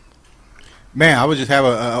do? Man, I would just have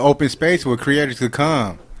an open space where creators could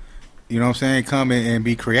come. You know what I'm saying? Come and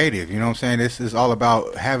be creative. You know what I'm saying? This is all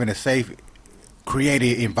about having a safe,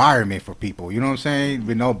 creative environment for people. You know what I'm saying?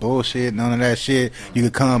 With no bullshit, none of that shit. You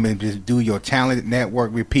could come and just do your talent,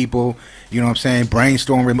 network with people. You know what I'm saying?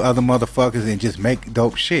 Brainstorm with other motherfuckers and just make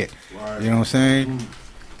dope shit. Right. You know what I'm saying?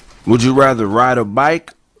 Would you rather ride a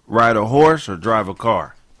bike, ride a horse, or drive a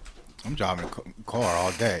car? I'm driving a car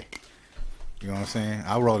all day. You know what I'm saying?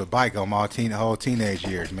 I rode a bike on my whole teenage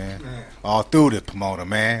years, man. All through the promoter,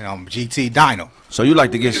 man. I'm GT Dyno. So you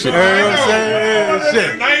like to get shit. You know what I'm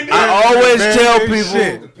saying? I always tell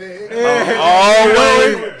people,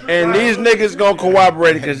 always, and these niggas gonna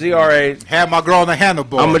cooperate because he already had my girl on the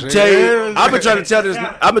handlebars. I'm gonna tell you, I've been trying to tell this.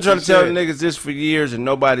 I've been trying to tell the niggas this for years, and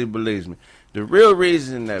nobody believes me. The real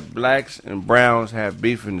reason that blacks and browns have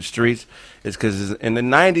beef in the streets is because in the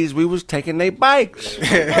 90s we was taking their bikes. We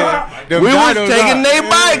was taking their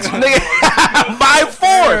bikes, nigga, by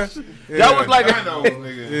force. That was like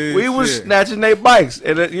we was snatching their bikes,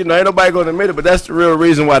 and you know ain't nobody gonna admit it, but that's the real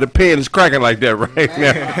reason why the pen is cracking like that right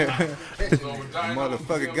now.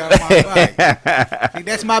 Motherfucker got my bike. Hey,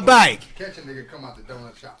 that's my bike. Catch a nigga come out the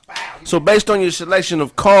donut shop. So based on your selection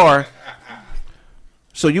of car.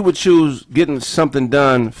 So you would choose getting something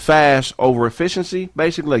done fast over efficiency,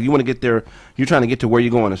 basically? Like you want to get there, you're trying to get to where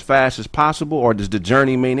you're going as fast as possible, or does the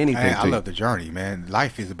journey mean anything to you? I love the journey, man.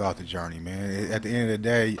 Life is about the journey, man. At the end of the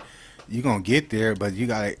day, you're going to get there, but you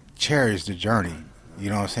got to cherish the journey. You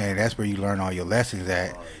know what I'm saying? That's where you learn all your lessons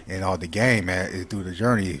at and all the game at is through the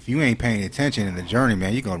journey. If you ain't paying attention in the journey,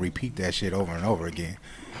 man, you're going to repeat that shit over and over again.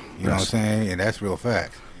 You know what I'm saying? And that's real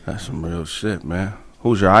facts. That's some real shit, man.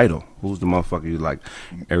 Who's your idol? Who's the motherfucker you like?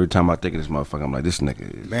 Every time I think of this motherfucker, I'm like, this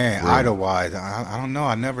nigga is man, real. idol-wise, I don't know.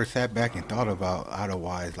 I never sat back and thought about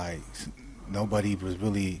idol-wise. Like, nobody was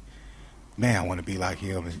really, man, I want to be like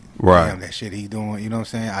him. Right. Damn, that shit he's doing. You know what I'm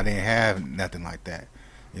saying? I didn't have nothing like that.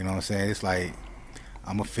 You know what I'm saying? It's like,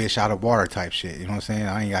 I'm a fish out of water type shit. You know what I'm saying?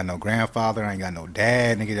 I ain't got no grandfather. I ain't got no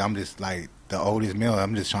dad. Nigga, I'm just like the oldest male.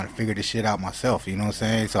 I'm just trying to figure this shit out myself. You know what I'm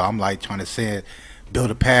saying? So I'm like trying to build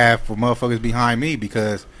a path for motherfuckers behind me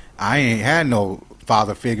because I ain't had no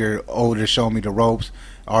father figure older to show me the ropes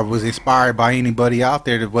or was inspired by anybody out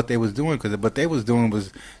there to what they was doing, because what they was doing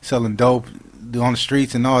was selling dope on the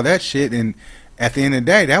streets and all that shit. And at the end of the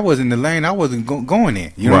day, that wasn't the lane I wasn't going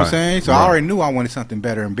in. You know what I'm saying? So I already knew I wanted something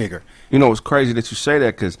better and bigger. You know, it's crazy that you say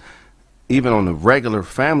that, because even on the regular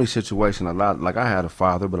family situation, a lot, like I had a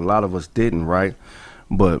father, but a lot of us didn't, right?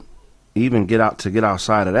 But even get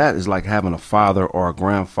outside of that is like having a father or a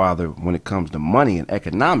grandfather when it comes to money and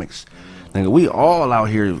economics. Nigga, we all out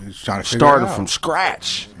here starting from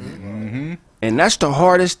scratch. Mm-hmm. And that's the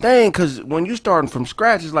hardest thing, because when you starting from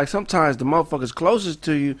scratch, it's like sometimes the motherfuckers closest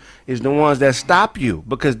to you is the ones that stop you,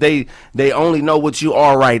 because they only know what you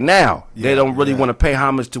are right now. They don't really want to pay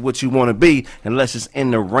homage to what you want to be unless it's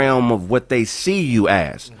in the realm of what they see you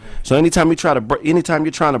as. So anytime you're trying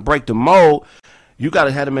to break the mold, you got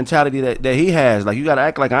to have the mentality that he has. Like, you got to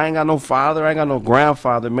act like I ain't got no father, I ain't got no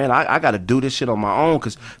grandfather, man. I got to do this shit on my own,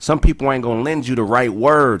 because some people ain't going to lend you the right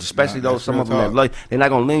words, especially some of them that like, they're not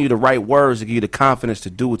going to lend you the right words to give you the confidence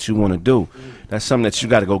to do what you want to do. That's something that you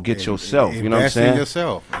got to go get yourself. You know what I'm saying?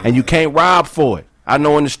 Yourself. And you can't rob for it. I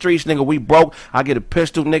know in the streets, nigga, we broke. I get a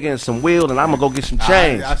pistol, nigga, and some wheels, and I'm going to go get some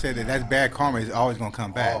change. I said that's bad karma. It's always going to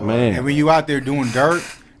come back. Man. And when you out there doing dirt,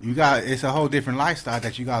 it's a whole different lifestyle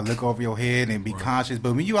that you gotta look over your head and be conscious.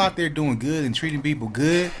 But when you out there doing good and treating people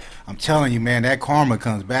good, I'm telling you, man, that karma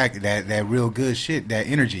comes back, that real good shit, that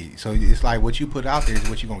energy. So it's like what you put out there is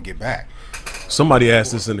what you're gonna get back. Somebody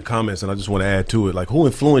asked this in the comments, and I just want to add to it. Like, who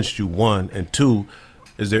influenced you, one? And two,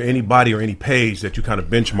 is there anybody or any page that you kind of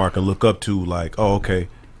benchmark and look up to, like, oh, okay,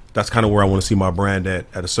 that's kind of where I want to see my brand at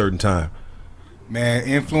a certain time? Man,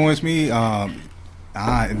 influenced me,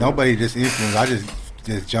 nobody just influenced. I just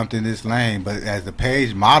jumped in this lane, but as the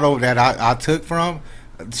page model that I took from,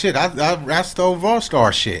 shit, I stole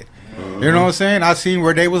Worldstar shit. You know what I'm saying? I seen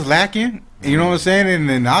where they was lacking. You know what I'm saying? And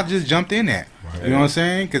then I just jumped in that. You know what I'm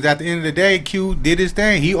saying? Because at the end of the day, Q did his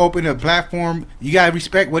thing. He opened a platform. You gotta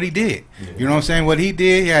respect what he did. You know what I'm saying? What he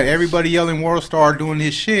did, he had everybody yelling Worldstar doing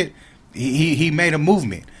his shit. He made a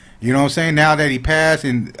movement. You know what I'm saying? Now that he passed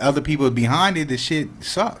and other people behind it, the shit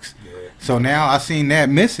sucks. So now I seen that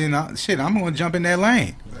missing. I'm going to jump in that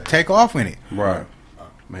lane. Take off in it. Right.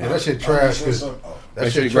 Man, that shit trash.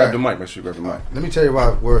 Make sure you grab the mic. Let me tell you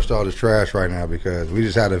why Worldstar is trash right now, because we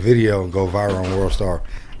just had a video go viral on Worldstar.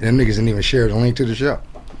 And them niggas didn't even share the link to the show.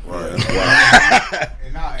 Right.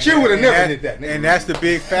 She would have never did that. And that's the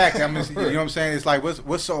big fact. You know what I'm saying? It's like,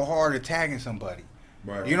 what's so hard at tagging somebody?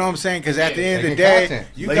 Right. You know what I'm saying? Because at the end of the day,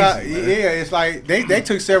 it's like they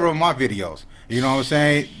took several of my videos. You know what I'm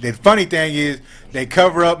saying? The funny thing is they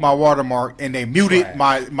cover up my watermark and they muted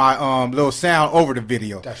my little sound over the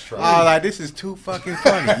video. That's true. I was like, this is too fucking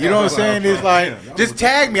funny. You know what I'm saying? It's like, just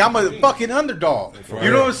tag me. I'm a fucking underdog.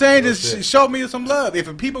 You know what I'm saying? Just show me some love.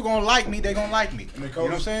 If people gonna like me, they gonna like me. You know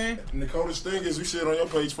what I'm saying? And the coldest thing is we see it on your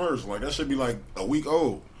page first. Like, that should be like a week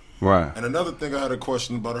old. Right. And another thing I had a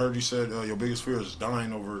question about, I heard you said your biggest fear is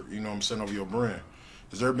dying over, you know what I'm saying, over your brand.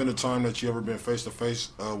 Has there been a time that you ever been face to face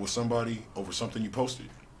with somebody over something you posted?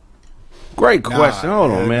 Great question.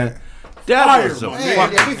 Hold on, man. That was a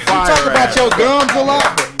fucking fire. You talk about your gums a lot,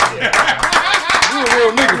 but you a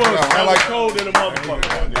real nigga. I like cold in a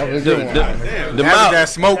motherfucker. The mouth. That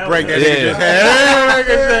smoke break that nigga just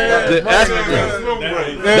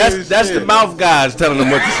had. That's the mouth guys telling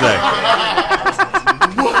them what to say.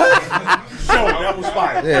 That was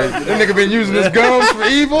fire. Yeah, that nigga been using his gums for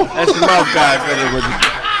evil. That's the mouth guys telling them what to say.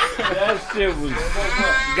 That shit was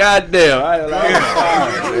goddamn.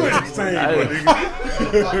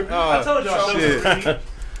 I told y'all.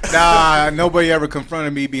 Nah, nobody ever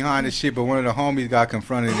confronted me behind the shit, but one of the homies got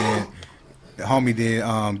confronted, and the homie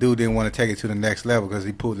dude didn't want to take it to the next level because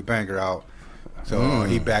he pulled the banger out, so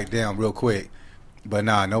he backed down real quick. But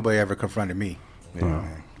nah, nobody ever confronted me. Yeah,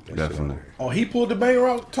 man. Definitely. Oh, he pulled the banger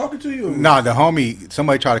out talking to you? Nah, the homie,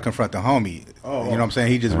 somebody tried to confront the homie. Oh, you know what I'm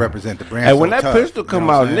saying? He just represent the brand. And when that pistol come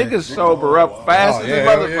out, niggas sober up fast as a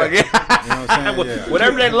motherfucker. what I'm saying? Yeah.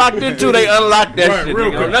 Whatever they locked into, they unlocked that shit.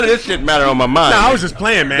 Real quick. None of this shit matter on my mind. Nah, I was just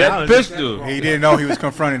playing, man. That pistol. He didn't know he was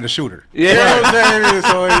confronting the shooter. Yeah. You know what I'm saying?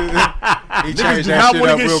 So he changed that shit up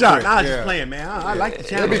real quick. Nah, I was just playing, man. I like the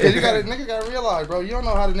challenge. Because nigga gotta realize, bro, you don't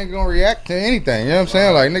know how the nigga gonna react to anything. You know what I'm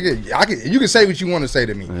saying? Like, nigga, you can say what you want to say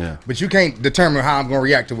to me, but you can't determine how I'm gonna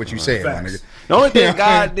react to what you said, my nigga. The only thing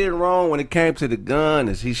God did wrong when it came to the gun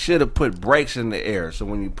is he should have put brakes in the air. So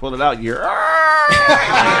when you pull it out, you're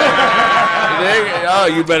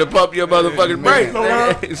you better pump your motherfucking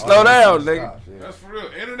brakes. Slow down, nigga. That's for real.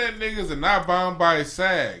 Internet niggas are not bound by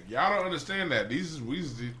SAG. Y'all don't understand that. These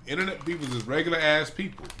internet people is regular ass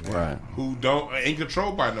people, right? Who ain't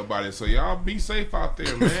controlled by nobody. So y'all be safe out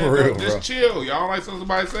there, man. For real, just chill. Y'all like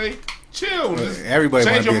somebody say. Chill. Just everybody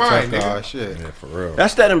change your mind, nigga. Shit. Yeah, for real.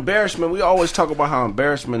 That's that embarrassment. We always talk about how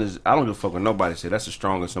embarrassment is. I don't give a fuck what nobody say. That's the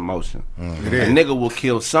strongest emotion. Mm-hmm. A nigga will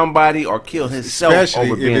kill somebody or kill himself especially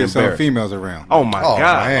over being if there's some embarrassed. females around. Oh my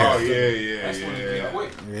god. Man. Oh yeah.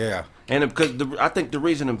 Yeah. And because I think the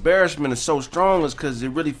reason embarrassment is so strong is because it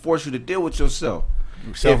really forces you to deal with yourself.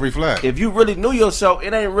 Self-reflect. If you really knew yourself,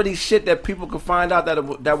 it ain't really shit that people could find out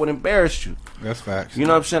that would embarrass you. That's facts. You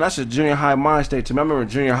know what I'm saying? That's a junior high mind state to me. I remember in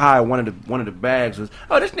junior high, one of the bags was,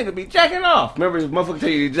 oh, this nigga be jacking off. Remember this motherfucker tell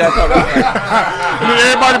you to jack off?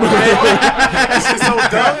 Everybody That shit's so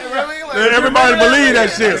dumb, really? Like, everybody believe that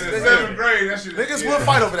shit. 7th grade, that shit. Niggas will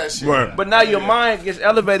fight over that shit. Right. But now your mind gets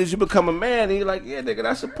elevated as you become a man, and you're like, yeah, nigga,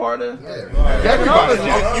 that's a part of jacking off.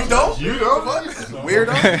 You don't? You don't?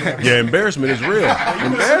 Weirdo? Yeah, embarrassment is real.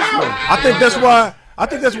 Embarrassment. I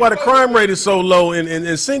think that's why the crime rate is so low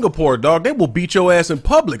in Singapore, dog. They will beat your ass in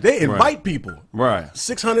public. They invite people. Right.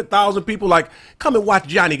 600,000 people like, come and watch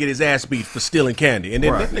Johnny get his ass beat for stealing candy. And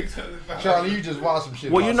then Charlie, you just watch some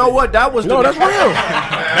shit. Well, you know what? That was that's real.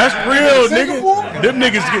 That's real, nigga. Them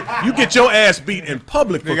niggas you get your ass beat in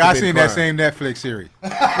public. Nigga, I seen that same Netflix series.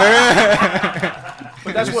 But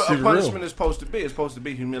that's what a punishment is supposed to be. It's supposed to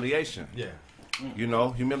be humiliation. Yeah. You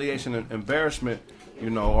know, humiliation and embarrassment, you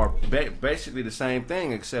know, are basically the same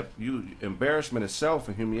thing, except embarrassment itself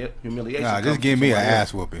and humiliation. Nah, just give me an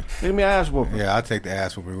ass whooping. Give me an ass whooping. Yeah, I'll take the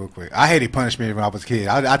ass whooping real quick. I hated punishment when I was a kid.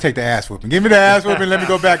 I take the ass whooping. Give me the ass whooping. Let me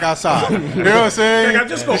go back outside. You know what I'm saying? Nigga,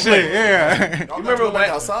 just go play. Yeah. You remember when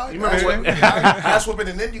outside? You remember when ass whooping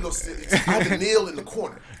and then you go sit. I had to kneel in the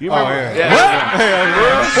corner. You remember?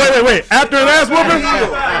 What? Wait. After an ass whooping?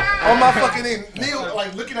 On my fucking kneel,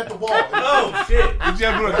 like looking at the wall. Oh shit! Did you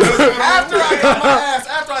ever put a After I got my ass,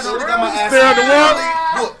 got my ass Stare at the wall.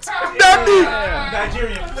 whooped.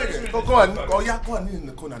 Nigerian. Go on. Oh, y'all go on in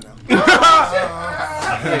the corner now.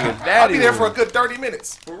 I'll be there for a good 30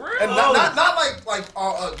 minutes. For real? And not like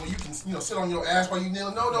where you can sit on your ass while you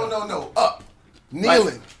kneeling. No. Up.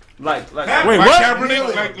 Kneeling. Like wait, what?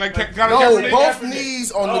 Kaepernick? Like no, both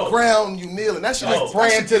knees on the ground, you kneeling. That shit is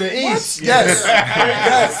praying to the east. Yes.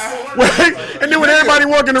 Yes. Wait, and then when everybody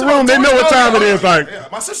walk in the room, they know what time it is.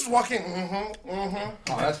 Like, my sister's walking. Oh,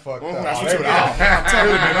 that's fucked up. That's what you get.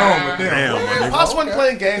 damn. Pops wasn't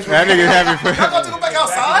playing games. That nigga having I got to go back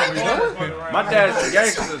outside. my dad's a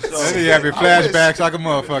gangster, so that nigga having flashbacks like a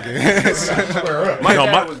motherfucker. my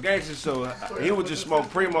dad was gangster, so he would just smoke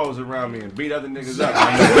primos around me and beat other niggas up.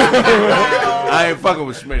 I ain't fucking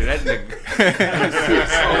with Smitty. That nigga. That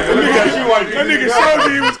nigga showed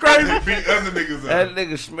me he was crazy. beat other niggas up. That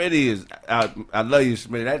nigga Smitty is. I love you,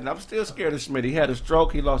 Smitty. I'm still scared of Smitty. He had a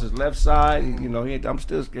stroke. He lost his left side. You know, I'm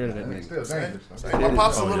still scared of that nigga. My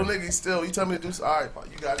pop's a little nigga. He's still. You tell me to do. All right,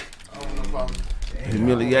 you got it. I don't have no problem.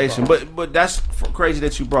 Humiliation, but that's crazy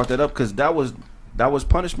that you brought that up because that was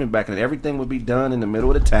punishment back then. Everything would be done in the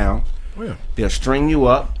middle of the town. Yeah. They'll string you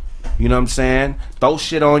up. You know what I'm saying? Throw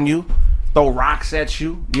shit on you, throw rocks at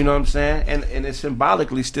you. You know what I'm saying? And it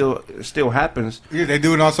symbolically still happens. Yeah, they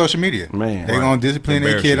do it on social media. Man, they gonna discipline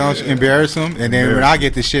their kid, embarrass them, and then when I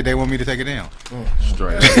get the shit, they want me to take it down.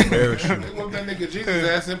 Straight. They want that nigga Jesus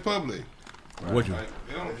ass in public. What you?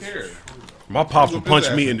 They don't care. My pops would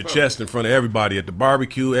punch me in the chest in front of everybody at the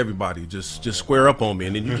barbecue. Everybody just square up on me,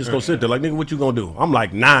 and then you just go sit there like, nigga, what you gonna do? I'm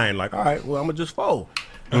like 9, like, all right, well, I'm gonna just fold.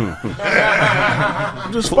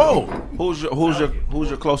 Just fold. Who's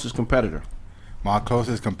your closest competitor? My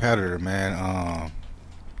closest competitor, man.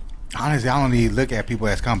 Honestly, I don't even look at people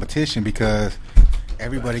as competition because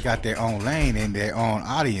everybody got their own lane and their own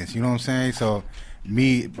audience. You know what I'm saying? So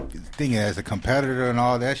me thinking as a competitor and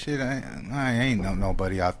all that shit, I ain't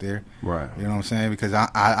nobody out there. Right. You know what I'm saying? Because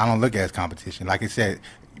I don't look at it as competition. Like I said,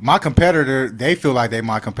 my competitor, they feel like they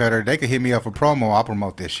my competitor. They could hit me up for promo. I'll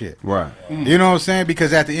promote this shit. Right. You know what I'm saying?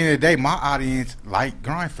 Because at the end of the day, my audience like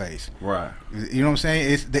Grindface. Right. You know what I'm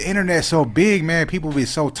saying? It's the internet's so big, man. People be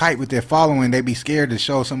so tight with their following. They be scared to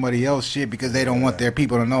show somebody else shit because they don't want their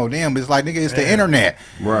people to know them. It's like, nigga, it's the internet.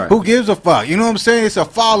 Right. Who gives a fuck? You know what I'm saying? It's a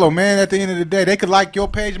follow, man. At the end of the day, they could like your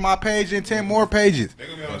page, my page, and 10 more pages.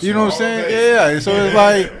 You know what I'm saying? Yeah. So it's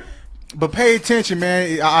like. But pay attention,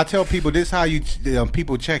 man. I tell people this: how you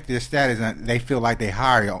people check their status, and they feel like they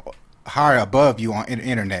higher above you on the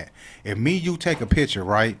internet. If you take a picture,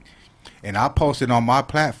 right, and I post it on my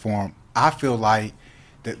platform, I feel like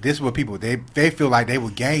that this is what people they feel like they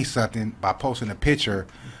would gain something by posting a picture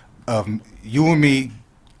of you and me.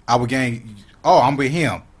 I would gain. Oh, I'm with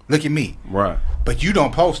him. Look at me. Right. But you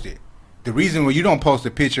don't post it. The reason why you don't post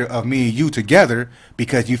a picture of me and you together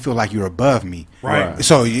because you feel like you're above me. Right.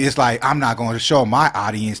 So it's like I'm not going to show my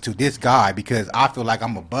audience to this guy because I feel like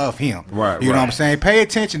I'm above him. Right. You know what I'm saying? Pay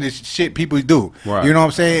attention to shit people do. Right. You know what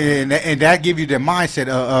I'm saying? And that give you the mindset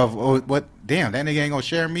of what? Damn, that nigga ain't gonna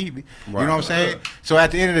share me. You know what I'm saying? So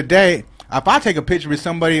at the end of the day, if I take a picture with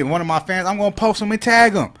somebody and one of my fans, I'm gonna post them and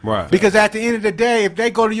tag them. Right. Because at the end of the day, if they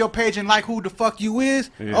go to your page and like who the fuck you is,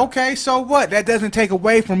 okay, so what? That doesn't take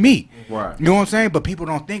away from me. Right. You know what I'm saying? But people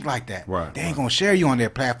don't think like that. Right. They ain't gonna share you on their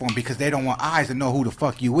platform because they don't want eyes to know who the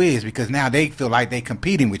fuck you is because now they feel like they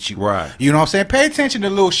competing with you. Right. You know what I'm saying? Pay attention to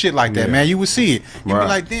little shit like that, man. You will see it. You Right. be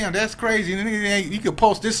like, damn, that's crazy. You could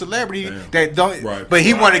post this celebrity that don't, but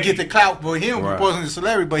he want to get the clout for him posting the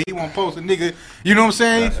celebrity, but he won't post a nigga. You know what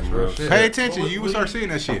I'm saying? Pay attention. You will start seeing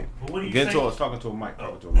that shit. Get to us talking to a mic.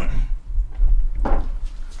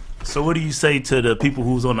 So what do you say to the people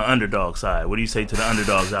who's on the underdog side? What do you say to the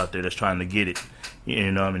underdogs out there that's trying to get it?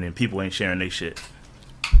 You know what I mean? And people ain't sharing their shit.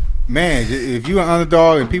 Man, if you an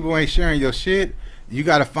underdog and people ain't sharing your shit, you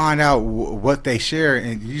got to find out what they share,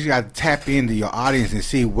 and you got to tap into your audience and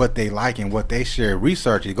see what they like and what they share.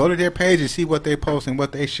 Research it. Go to their page and see what they post and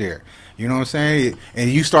what they share. You know what I'm saying?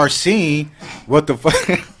 And you start seeing what the fuck.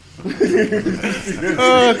 The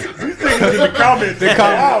comment.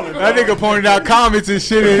 That nigga pointed out comments and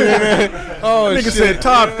shit. Oh, nigga said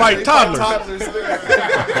Todd fight toddlers.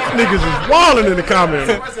 Niggas is walling in the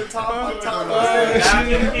comments.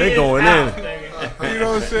 They going in. You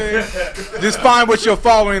know what I'm saying? Just find what your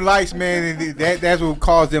following likes, man, and that's what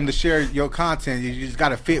cause them to share your content. You just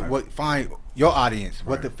gotta find your audience,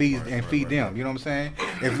 what to feed and feed them. You know what I'm saying?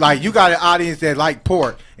 If like you got an audience that like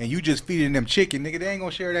pork and you just feeding them chicken, nigga, they ain't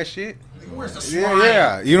gonna share that shit. Where's the swine?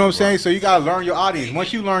 Yeah. You know what I'm saying? So you gotta learn your audience.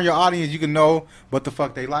 Once you learn your audience, you can know what the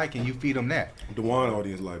fuck they like and you feed them that. The wine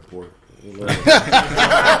audience like pork. They love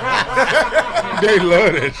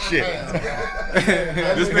that shit.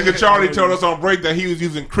 This nigga Charlie told us on break that he was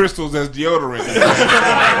using crystals as deodorant.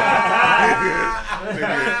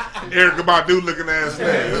 Erykah Badu looking ass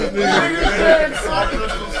nigga.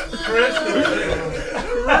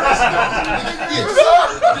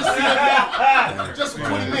 Just for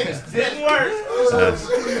 20 minutes. Didn't work.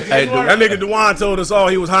 Hey, that nigga Dewan told us all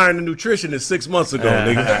he was hiring a nutritionist 6 months ago,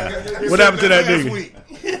 nigga. What happened to that nigga?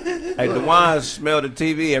 Hey, DeWine smell the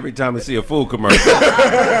TV every time I see a food commercial.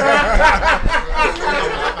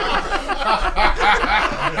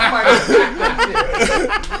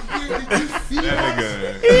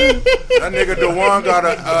 That nigga DeJuan got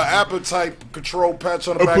an appetite control patch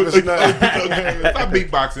on the back of his neck. Stop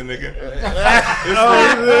beatboxing, nigga.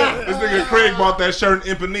 This nigga Craig bought that shirt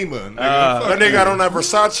in Ipanema. That nigga got on that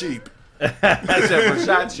Versace. That's that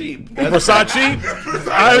Versace. Versace?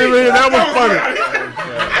 I didn't mean that was funny.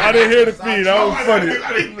 I didn't hear the feed. That was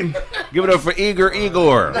funny. Give it up for Igor.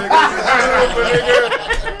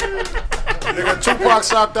 Nigga, Tupac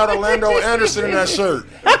socked out Orlando Anderson in that shirt.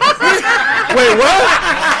 Wait, what?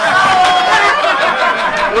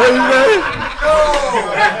 What you say?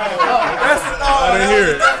 I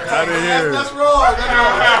didn't hear it. That's wrong.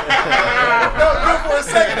 For a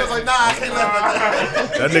second, I was like, nah, I can't let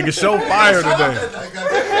that nigga show fire today.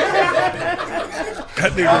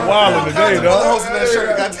 That nigga wildin' today, dog. That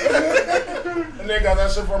nigga got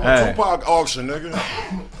that shit from a Tupac auction, nigga.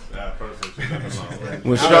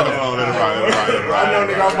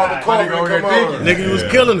 Nigga, you was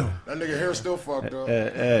killing him. That nigga hair still fucked up.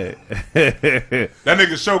 Hey. That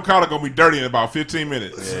nigga show collar gonna be dirty in about 15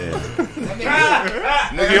 minutes.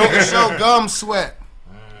 Nigga, you can show gum sweat.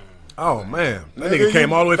 Oh man, that nigga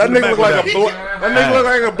came all the way from the back. That nigga look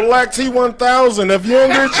like a black T-1000. If you don't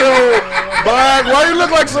get your black, why you look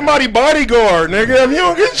like somebody bodyguard, nigga? If you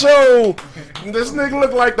don't get your This nigga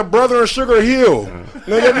look like the brother of Sugar Hill.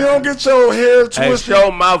 Nigga, if you don't get your hair twisted. Hey,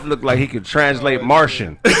 your mouth look like he could translate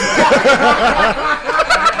Martian.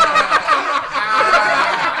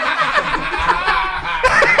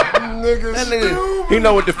 That nigga, he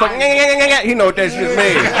know what the fuck. He know what that shit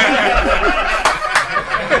means.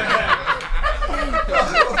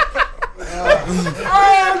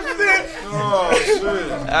 Oh shit!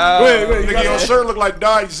 Wait, nigga, your shirt look like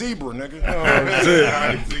dyed zebra, nigga.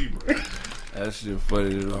 Dyed zebra. That shit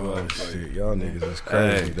funny as well. Shit, y'all niggas is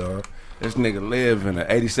crazy, dog. This nigga live in an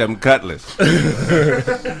 '87 Cutlass.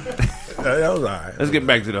 That was alright. Let's get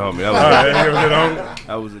back to the homie.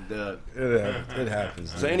 That was a dud. It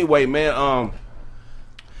happens. So anyway, man,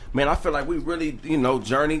 I feel like we really,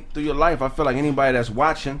 journey through your life. I feel like anybody that's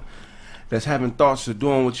watching, that's having thoughts of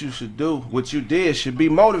doing what you should do, what you did, should be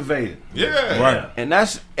motivated. Yeah. Right. And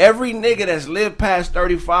that's every nigga that's lived past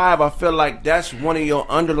 35. I feel like that's one of your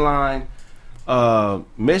underlying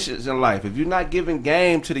missions in life. If you're not giving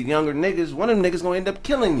game to the younger niggas, one of them niggas gonna end up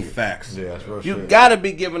killing you. Facts. Yeah, that's real You shit. gotta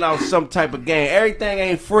be giving out some type of game. Everything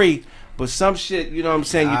ain't free, but some shit, you know what I'm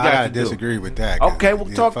saying, you I got gotta to do. disagree with that. 'Cause Okay, well,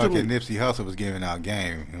 talk to fucking me. Nipsey Hussle was giving out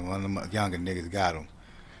game, and one of the younger niggas got him.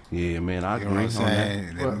 Yeah, man, I You agree know what I'm on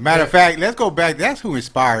saying? that. Matter of fact, let's go back. That's who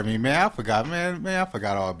inspired me, man. I forgot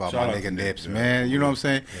all about Shout my out nigga to Nips, Nip, man. You know what I'm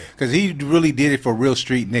saying? Because he really did it for real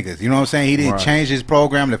street niggas. You know what I'm saying? He didn't change his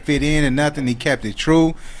program to fit in and nothing. He kept it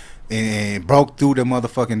true and broke through the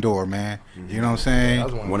motherfucking door, man. You know what I'm saying?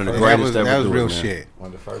 That was One of the first- greatest that ever was do real it, man. shit. One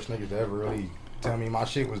of the first niggas to ever really tell me my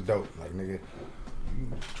shit was dope. Like, nigga, you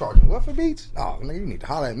charging what for beats? Oh, nigga, you need to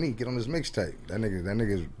holler at me. Get on this mixtape. That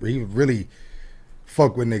nigga's he really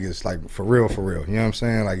fuck with niggas, like, for real, for real. You know what I'm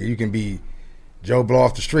saying? Like, you can be Joe Blow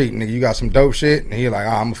off the street, nigga, you got some dope shit, and he like,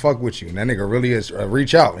 I'm gonna fuck with you. And that nigga really is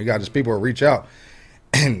reach out. He got his people to reach out.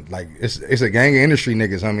 And, like, it's a gang of industry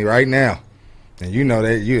niggas on me right now. And you know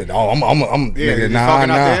that I'm Yeah, nigga, just nah. talking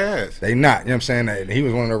out their ass. They not, you know what I'm saying? And he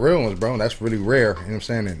was one of the real ones, bro. That's really rare, you know what I'm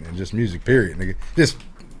saying? And just music, period, nigga. Just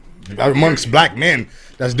amongst black men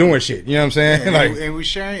that's doing shit, you know what I'm saying? And, Like, and we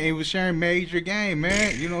sharing major game,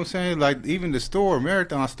 man. You know what I'm saying? Like, even the store,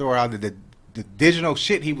 Marathon store, out of the digital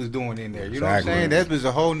shit he was doing in there. You know what I'm Exactly. saying? That was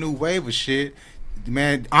a whole new wave of shit.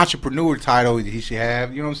 Man, entrepreneur title he should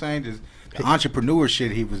have. You know what I'm saying? Just the entrepreneur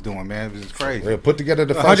shit he was doing, man. It was just crazy. real, put together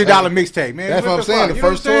the $100 first mixtape, man. That's what I'm saying. fuck? The You know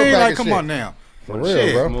first what I'm saying? tour Like, package come shit. on now. For real,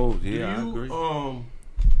 Shit. bro. Smooth. Yeah, I agree.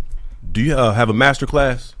 Do you have a master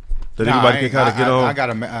class that Nah, anybody can kind of get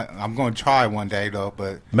on? I'm going to try one day though,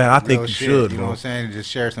 but Man, I think real you shit, should, You know bro. what I'm saying? Just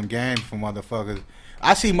share some games for motherfuckers.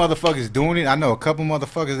 I see motherfuckers doing it. I know a couple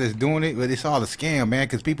motherfuckers that's doing it, but it's all a scam, man.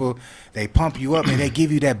 Because people, they pump you up and they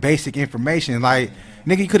give you that basic information. Like,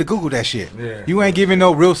 nigga, you could have Googled that shit. Yeah. You ain't giving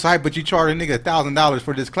no real site, but you charge a nigga $1,000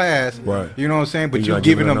 for this class. Right. You know what I'm saying? But You you gotta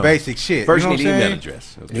giving give it them enough. basic shit. First, you know you what need I'm email saying?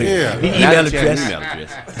 address. Okay. Yeah. Need Now email that you have an address. email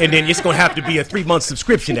address. And then it's gonna have to be a 3-month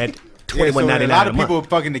subscription at Yeah, so $21.99 a lot of a month. people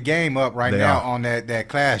fucking the game up right They now are. on that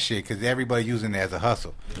class shit because everybody using it as a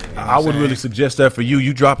hustle. You know what I I'm would saying? really suggest that for you.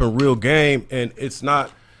 You dropping real game, and it's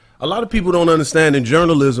not. A lot of people don't understand in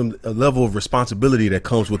journalism a level of responsibility that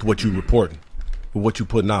comes with what you reporting, with what you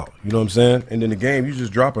putting out. You know what I'm saying? And then the game you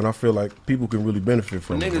just dropping, I feel like people can really benefit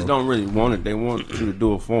from it. Niggas bro. don't really want it. They want you to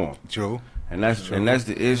do it for them. True. And that's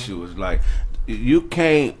the issue. Is like you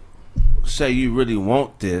can't say you really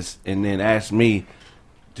want this and then ask me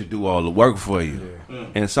to do all the work for you.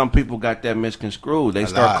 And some people got that misconstrued. They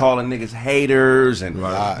start lot. calling niggas haters and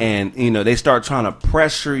they start trying to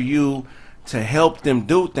pressure you to help them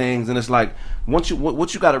do things. And it's like what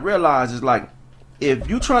you got to realize is like if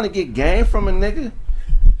you trying to get game from a nigga,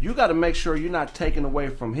 you got to make sure you're not taking away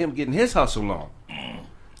from him getting his hustle on.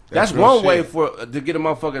 That's real one way shit. to get a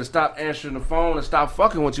motherfucker to stop answering the phone and stop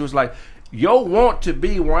fucking with you. It's like, your want to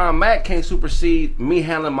be where I'm at can't supersede me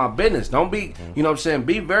handling my business. Don't be, you know what I'm saying,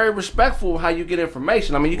 be very respectful of how you get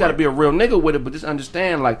information. I mean, you got to be a real nigga with it, but just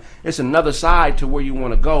understand, like, it's another side to where you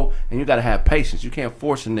want to go, and you got to have patience. You can't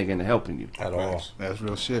force a nigga into helping you. at all. That's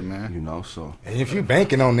real shit, man. You know, so. And if you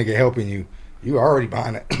banking on nigga helping you, you already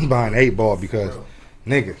behind behind 8 ball because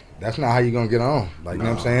nigga, that's not how you gonna get on. Like, you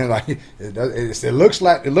know what I'm saying? Like it looks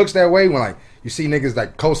that way when like you see niggas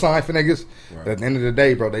like co-sign for niggas. But at the end of the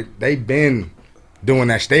day, bro, they been doing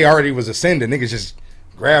that. They already was ascending. Niggas just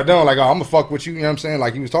grabbed on like, oh, I'm gonna fuck with you. You know what I'm saying?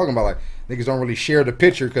 Like he was talking about, like niggas don't really share the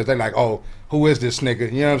picture because they like, oh, who is this nigga?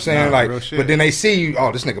 You know what I'm saying? Nah, real like, shit. but then they see you.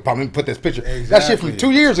 Oh, this nigga probably put this picture. That shit Exactly. from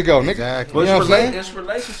 2 years ago, nigga. Exactly. You know what I'm saying? It's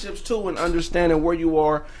relationships too, and understanding where you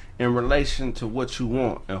are in relation to what you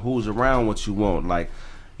want and who's around what you want. Like,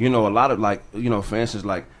 you know, a lot of like, you know, for instance,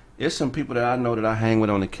 like, there's some people that I know that I hang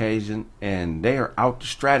with on occasion, and they are out the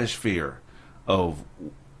stratosphere of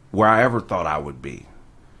where I ever thought I would be.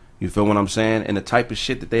 You feel what I'm saying? And the type of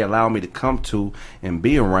shit that they allow me to come to and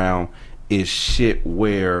be around is shit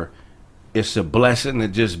where it's a blessing to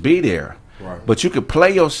just be there. Right. But you could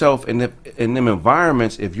play yourself in them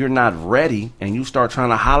environments if you're not ready and you start trying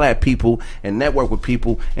to holler at people and network with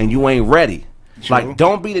people and you ain't ready. True. Like,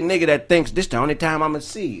 don't be the nigga that thinks this the only time I'm gonna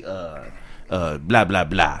see blah blah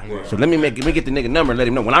blah. Right. So let me get the nigga number and let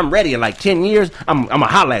him know when I'm ready in like 10 years I'm gonna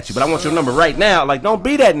holler at you, but I want your number right now. Like, don't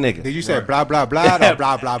be that nigga. Did you say blah blah blah or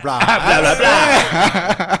blah blah blah? Blah blah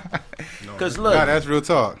blah. Cause look, nah, that's real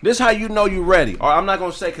talk. This how you know you ready. Or I'm not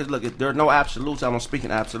gonna say, cause look, there are no absolutes. I don't speak in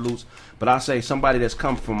absolutes, but I say somebody that's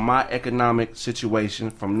come from my economic situation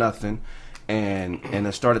from nothing, and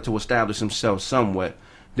has started to establish himself somewhat.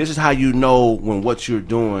 This is how you know when what you're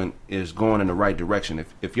doing is going in the right direction.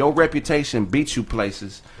 If your reputation beats you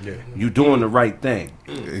places, you're doing the right thing.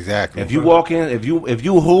 Exactly. If you walk in, if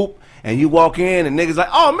you hoop and you walk in and niggas like,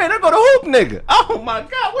 oh man, there go the hoop nigga. Oh my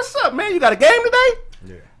God, what's up, man? You got a game today?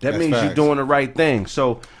 Yeah. That means facts. You're doing the right thing.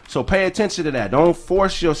 So pay attention to that. Don't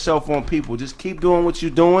force yourself on people. Just keep doing what you're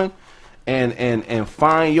doing, and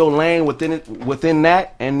find your lane within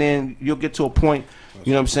that, and then you'll get to a point.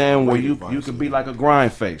 You know what I'm saying? Where you could be like a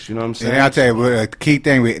grind face. You know what I'm saying? And I'll tell you, a key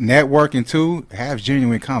thing with networking too, have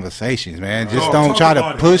genuine conversations, man. Just don't try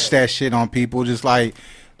to push that shit on people. Just like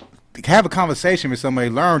have a conversation with somebody,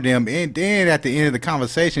 learn them, and then at the end of the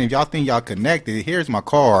conversation, if y'all think y'all connected, here's my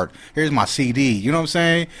card, here's my CD. You know what I'm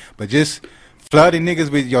saying? But just flooding niggas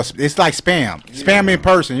with your, it's like spam. Spam in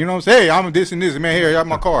person. You know what I'm saying? Hey, I'm this and this, man. Here, I have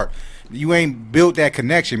my card. You ain't built that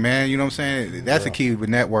connection, man. You know what I'm saying? That's the key with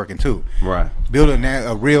networking too. Right. Building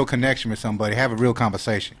a real connection with somebody. Have a real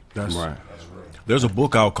conversation. That's right. There's a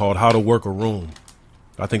book out called How to Work a Room.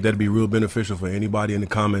 I think that'd be real beneficial for anybody in the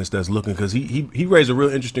comments that's looking, because he raised a real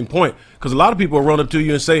interesting point. Because a lot of people will run up to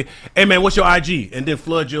you and say, "Hey man, what's your IG?" and then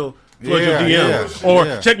flood your DMs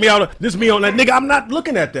or check me out. This me on that, nigga. I'm not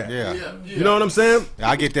looking at that. You know what I'm saying?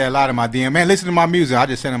 I get that a lot in my DM. Man, listen to my music. I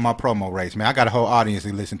just send them my promo rates, man. I got a whole audience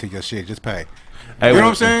that listen to your shit. Just pay. Hey, you know what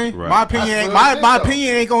I'm saying? Right. My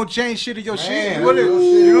opinion ain't gonna change shit of your shit. You know what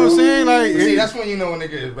I'm saying? Like, see, that's when you know a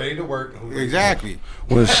nigga is ready to work. Exactly.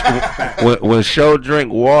 When Show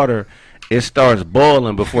drink water, it starts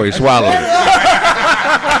boiling before he swallows it.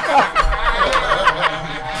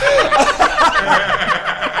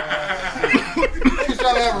 He's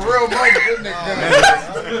trying to have a real moment. This nigga.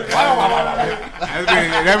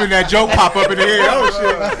 That mean that joke pop up in the head. Oh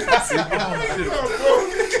shit.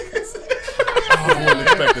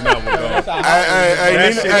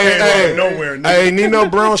 Hey, Nino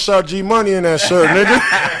Brown shot G Money in that shirt, nigga.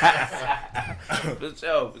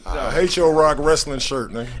 I hate your Rock Wrestling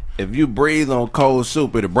shirt, nigga. If you breathe on cold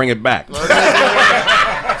soup, it'll bring it back. Oh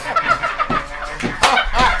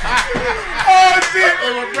shit!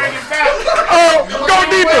 It will bring it back. Oh, go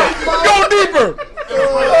deeper! Go deeper!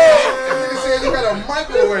 Nigga said you got a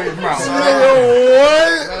microwave mouth. What?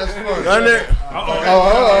 That's funny. That nigga. Go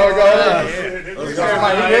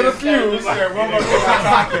ahead.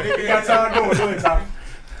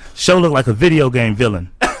 Show look like a video game villain.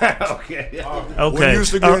 Okay. When you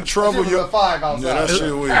used to get in trouble, you that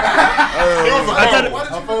shit weird.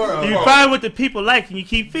 You find what the people like and you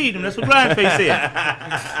keep feeding them. That's what Blind Face said.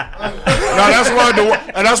 No,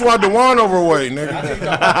 that's why Dewan overweight, nigga.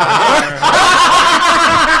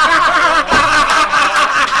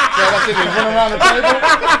 That shit just run around the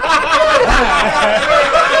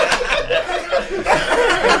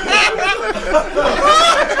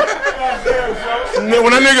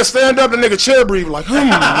When that nigga stand up, the nigga chair breathe like, That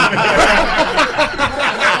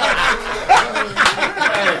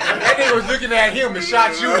nigga was looking at him and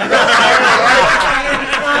shot you.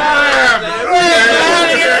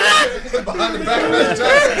 Behind the back of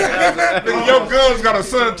that nigga, your gun's got a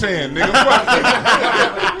suntan, nigga.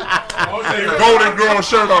 Golden girl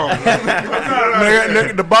shirt on.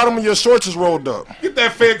 Nigga, the bottom of your shorts is rolled up. Get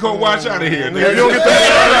that Fed coat watch out of here, nigga. You don't get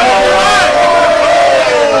that.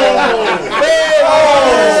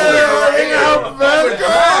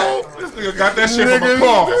 This nigga got that shit from a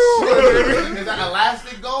cross. Is that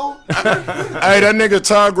elastic gold? Hey, that nigga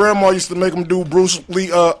Todd Grandma used to make him do Bruce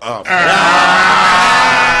Lee I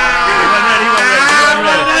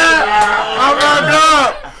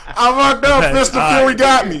fucked up. Mr. Fury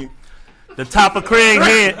got me. The top of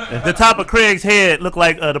Craig's head looked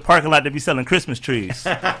like the parking lot that be selling Christmas trees.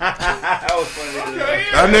 That was funny.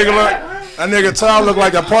 That nigga Todd looked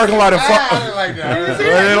like a parking lot of I didn't like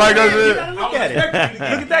that. like that shit. Look at it.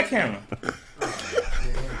 Look at that camera.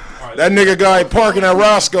 That nigga guy parking at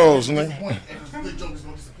Roscoe's, nigga.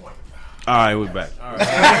 All right, we're back.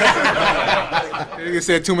 Nigga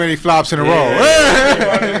said too many flops in a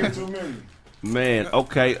row. Too many. Man,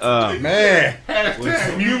 okay, Man.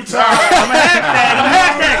 Mute time. I'm a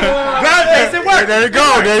hashtag. It worked. There you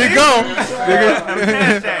go. There you go.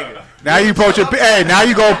 Nigga. Now you post your now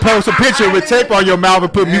you go post a picture with tape on your mouth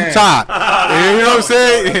and put mute Todd. You know what I'm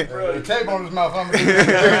saying? The tape on his mouth. I'm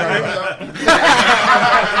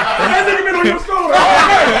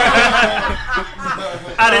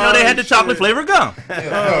I didn't know they had the chocolate flavored gum.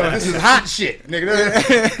 This is hot shit,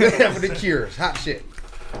 nigga. They have the cures. Hot shit.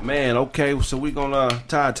 man, okay, so we gonna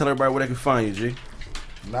Todd, tell everybody where they can find you, G.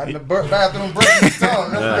 Not in the bathroom breaking his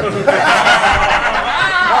tongue.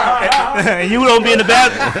 And you don't be in the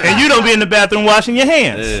bathroom. And you don't be in the bathroom washing your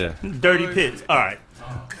hands. Yeah. Dirty pits. All right.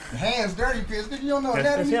 Hands dirty, piss. Nigga, you don't know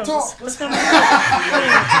that. You talk.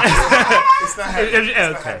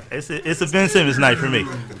 Okay. It's a Ben Simmons night for me.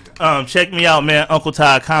 Check me out, man. Uncle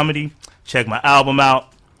Todd Comedy. Check my album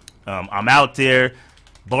out. I'm out there.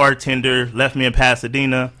 Bartender left me in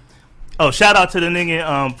Pasadena. Oh, shout out to the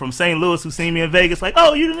nigga from St. Louis who seen me in Vegas. Like,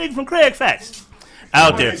 oh, you the nigga from Craig Facts.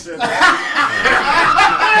 Out there. They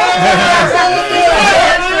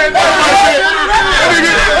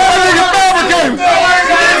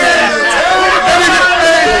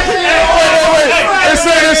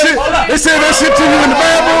said that shit to you in the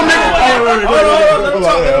bathroom, nigga.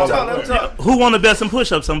 Who won the best in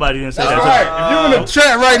push-up? Somebody didn't say that. Right. If you in the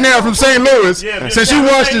chat right now from St. Louis, since you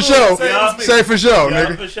watched the show, say for sure,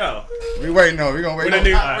 nigga. For sure. We waiting on. We gonna wait. That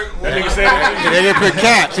nigga said that. They didn't put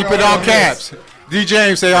caps. He put on caps. D.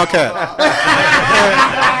 James say all caps.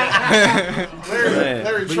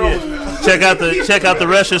 Check out the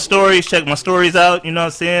rest of stories. Check my stories out. You know what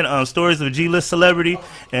I'm saying? Stories of a G-list celebrity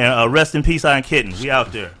and rest in peace, Iron Kitten. We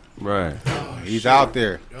out there. Right. He's out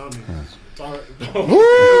there.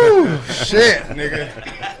 Woo! Shit, nigga.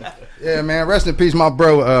 Yeah, man. Rest in peace, my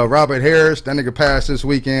bro, Robert Harris. That nigga passed this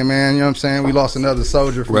weekend, man. You know what I'm saying? We lost another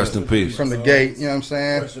soldier from Rest in peace. From the gate. You know what I'm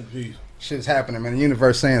saying? Rest in peace. Shit's happening, man. The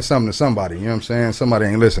universe saying something to somebody. You know what I'm saying? Somebody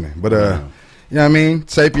ain't listening. But, you know what I mean?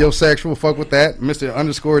 Sapiosexual. Fuck with that. Mr.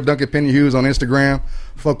 _ Duncan Penny Hughes on Instagram.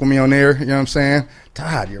 Fuck with me on there. You know what I'm saying?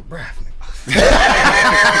 Todd, you're breath.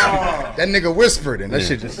 That nigga whispered and that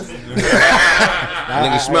shit just.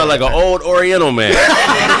 Nigga smell like an old Oriental man.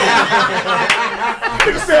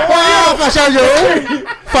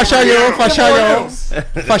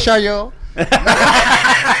 Fashayo.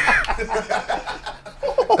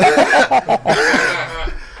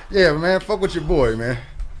 Yeah, man. Fuck with your boy, man.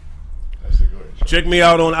 Check me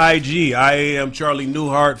out on IG. I am Charlie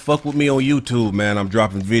Newhart. Fuck with me on YouTube, man. I'm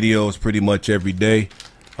dropping videos pretty much every day.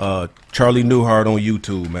 Charlie Newhart on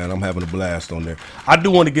YouTube, man. I'm having a blast on there. I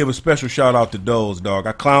do want to give a special shout out to Doze, dog.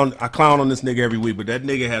 I clown on this nigga every week, but that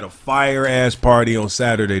nigga had a fire ass party on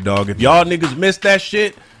Saturday, dog. If y'all niggas missed that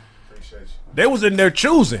shit, they was in there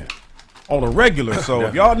choosing on a regular. So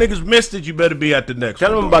if y'all niggas missed it, you better be at the next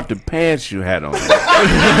Tell one. them about the pants you had on. Hey,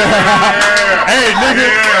 nigga,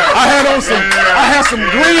 I had some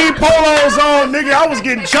green polos on, nigga. I was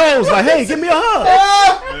getting chose. Like, hey, give me a hug.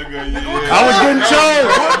 I was getting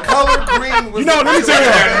chose. What color green was You know, let me tell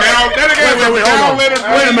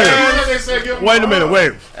you. Wait a minute.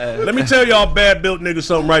 Let me tell y'all bad built niggas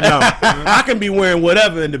something right now. I can be wearing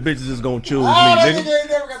whatever and the bitches is gonna choose me, nigga.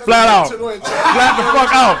 Flat out. Flat the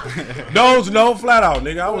fuck out. Those no, flat out,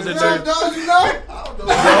 nigga. I was in there.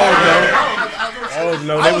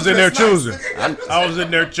 No, they was in there choosing. I was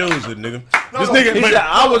in there choosing, nigga. This nigga, He said,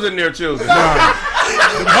 I was in there choosing. the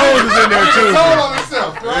hoes is in there choosing. I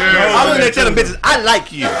was in there telling bitches, I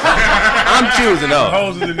like you. I'm choosing The up.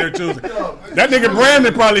 hoes is in there choosing. That nigga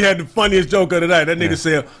Brandon probably had the funniest joke of the night. That nigga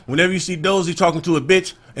said, whenever you see Dozy talking to a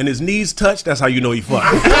bitch and his knees touch, that's how you know he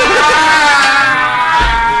fucked.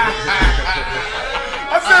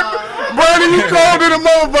 Brandon, you cold in a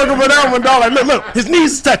motherfucker for that one, dog. Like, look, his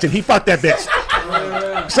knees is touching. He fucked that bitch.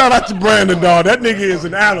 Shout out to Brandon, dog. That nigga is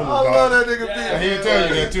an animal, I dog. love that nigga. He tell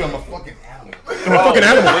you that too. I'm a fucking animal. I'm a fucking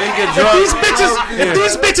animal. If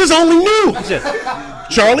these bitches only knew.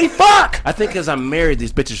 Charlie, fuck. I think as I'm married,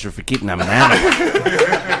 these bitches are forgetting I'm an animal.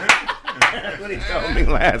 That's what he told me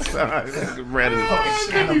last time.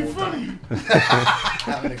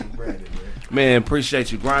 Man,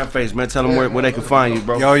 appreciate you. Grindface, man. Tell them where they can find you,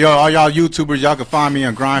 bro. Yo, all y'all YouTubers, y'all can find me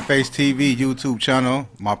on Grindface TV YouTube channel.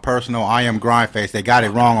 My personal, I am Grindface. They got it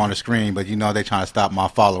wrong on the screen, but you know they trying to stop my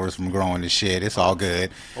followers from growing this shit. It's all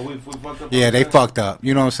good. Yeah, they fucked up.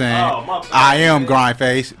 You know what I'm saying? I am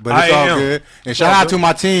Grindface, but it's all good. And shout out to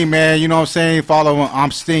my team, man. You know what I'm saying? Follow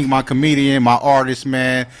I'm Stink, my comedian, my artist,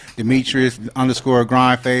 man. Demetrius _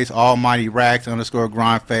 Grindface, Almighty Rax _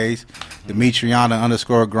 Grindface, Demetriana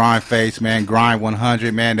 _ Grindface, man. man. Grind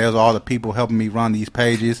 100, man. There's all the people helping me run these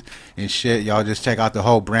pages and shit. Y'all just check out the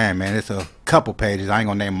whole brand, man. It's a couple pages. I ain't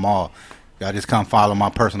gonna name them all. Y'all just come follow my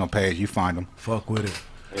personal page. You find them. Fuck with it.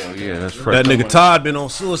 Hell yeah, that's fresh. That nigga Todd been on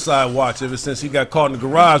suicide watch ever since he got caught in the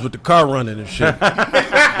garage with the car running and shit. That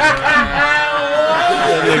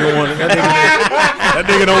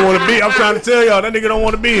nigga don't want to be. I'm trying to tell y'all, that nigga don't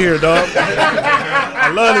want to be here, dog. I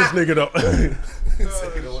love this nigga though.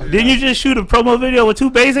 Didn't you just shoot a promo video with 2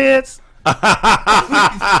 bass heads? Where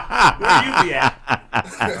you be at?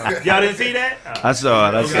 Y'all didn't see that? I saw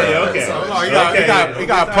it. Okay. He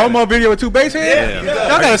got a promo video with 2 bass heads? Yeah.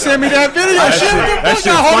 Y'all gotta send me that video. That shit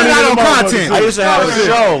Y'all holding funny out on than a content. I used to have a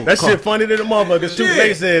show. That shit funny to the motherfuckers. 2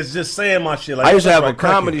 bass heads just saying my shit. Like, I used to have a right,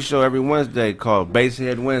 comedy show every Wednesday called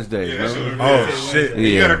Basehead Wednesdays. Oh shit!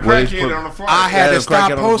 You got a crackhead on the front. I had Yeah, to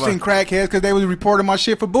stop crackhead on the posting crackheads because they was reporting my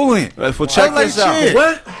shit for bullying. For check Like this out. shit.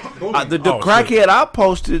 What? The crackhead I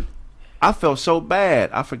posted, I felt so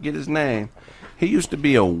bad. I forget his name. He used to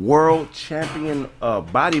be a world champion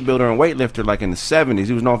bodybuilder and weightlifter like in the 70s.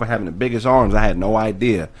 He was known for having the biggest arms. I had no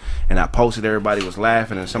idea. And I posted, everybody was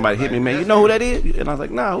laughing, and somebody hit me, man, you know who that is? And I was like,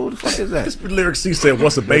 nah, who the fuck is that? This lyrics he said,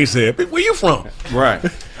 "What's a bass head? Where you from?" Right.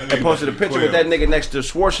 I posted a picture with that nigga next to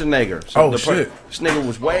Schwarzenegger. Oh, shit. This nigga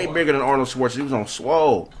was way bigger than Arnold Schwarzenegger. He was on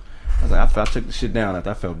swole. I was like, I took the shit down after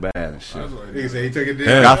I felt bad and shit. He said he took it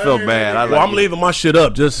down. Yeah. I felt bad. Well, I'm leaving my shit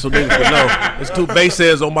up just so niggas can know. There's 2 bass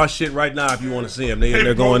heads on my shit right now. If you want to see them,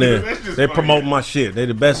 they're going in. They promoting my shit. They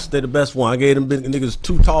the best. They the best one. I gave them niggas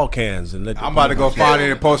 2 tall cans and I'm about to go find it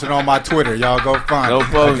and post it on my Twitter. Y'all go find it.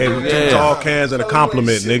 post gave them 2 tall cans and a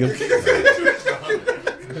compliment, nigga.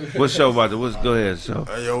 What show about it? Go ahead, show.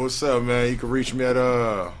 Hey, yo, what's up, man? You can reach me at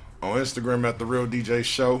on Instagram at The Real DJ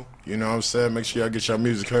Show. You know what I'm saying? Make sure y'all get your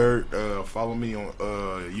music heard. Follow me on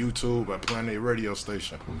YouTube at Planet Radio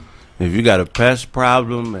Station. If you got a pest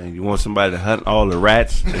problem and you want somebody to hunt all the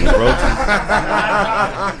rats and the roaches,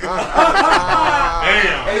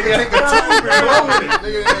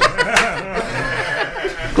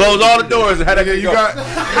 close all the doors and how that you got.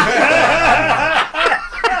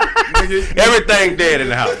 Everything dead in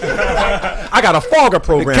the house. I got a fogger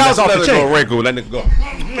program. The couch That's off the leather chain. go wrinkle. Let it go.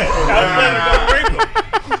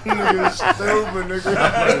 Nigga, stupid, nigga.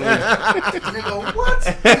 Nigga, what?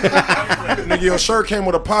 Nigga, your shirt came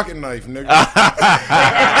with a pocket knife, nigga.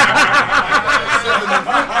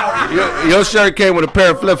 Your shirt came with a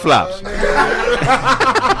pair of flip flops.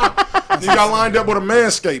 You got lined up with a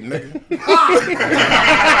manscape, nigga.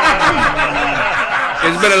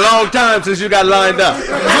 It's been a long time since you got lined up.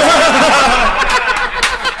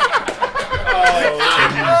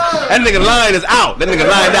 That nigga line is out. That nigga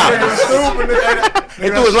lined out. Stupid, nigga. He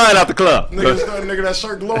threw his line out the club. Nigga, that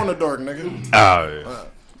shirt glow in the dark, nigga. Oh,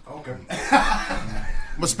 yeah. Okay.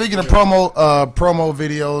 But speaking of promo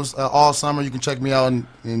videos, all summer you can check me out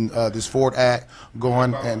in this Ford ad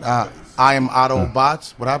going, and I am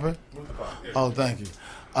Autobots. What happened? Oh, thank you.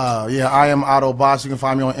 Yeah, I am Autobots. You can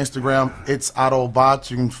find me on Instagram. It's Autobots.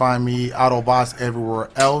 You can find me Autobots everywhere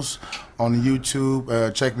else on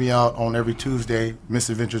YouTube. Check me out on every Tuesday.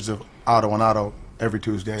 Misadventures of Otto and Otto every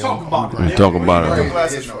Tuesday. Talk about it. Nigga,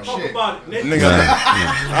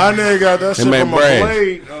 I nigga got that shit from a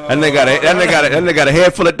blade. That nigga got a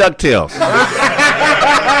head full of DuckTales.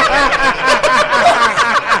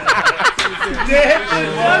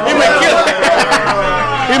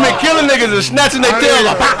 He been killing niggas and snatching their tail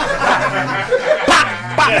up.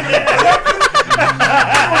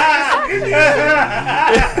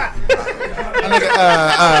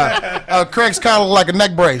 Craig's kind of like a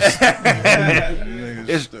neck brace.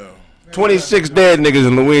 It's 26 dead niggas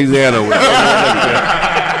in Louisiana.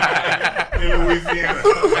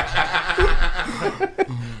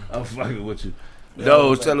 I'm fucking with you.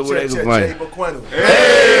 No, tell her where they can find.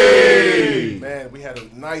 Hey! Man, we had a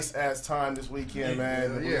nice ass time this weekend,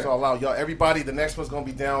 man. It was all out. Y'all, everybody, the next one's going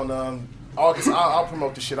to be down August. I'll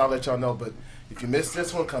promote the shit. I'll let y'all know. But if you missed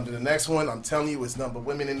this one, come to the next one. I'm telling you, it's number of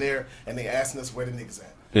women in there, and they asking us where the niggas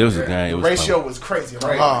at. It was a guy. The ratio was crazy.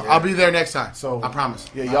 Right? I'll be there next time. So I promise.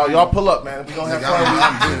 Yeah, y'all pull up, man. We gonna have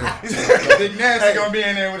fun. Big Nasty gonna be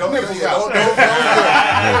in there with the nipples out.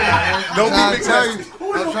 Don't be Big Nasty. Who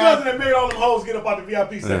was your cousin that made all them hoes get up out the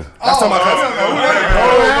VIP section? That's my cousin.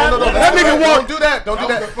 That nigga walked. Don't do that. Don't do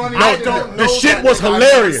that. No, the shit was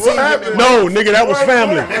hilarious. No, nigga, that was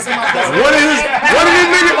family. One of these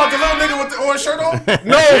niggas. About the little nigga with the orange shirt on?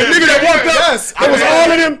 No, nigga that walked up. It was all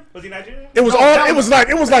of them. Was he Nigerian? It was all. It was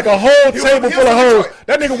like a whole table full of hoes.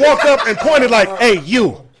 That nigga walked up and pointed like, "Hey,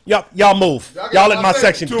 y'all move. Y'all in my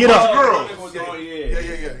section. Get up."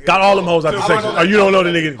 Got all them hoes out the section. Oh, you don't know the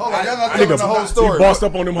nigga. Nigga, the whole story. He bossed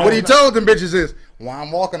up on them hoes. What he told them bitches is, While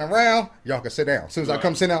I'm walking around, y'all can sit down. As soon as I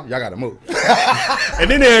come sit down, y'all got to move. And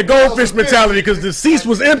then they had goldfish mentality because the seats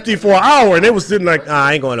was empty for an hour and they was sitting like,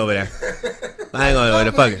 I ain't going over there. I ain't going over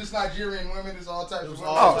there. Fuck it. Just Nigerian women. It's all types of women.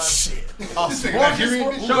 Oh shit!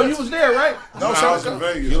 Nigerian. So you was there, right? No, I was in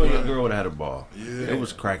Vegas. You and your girl would have had a ball. Yeah. It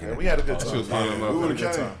was cracking. We had a good time. We would have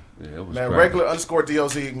good time. Yeah, it was Man, cracking. regular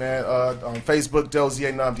 _DOZ, man. On Facebook, DOZ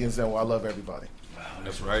Namdi. I love everybody.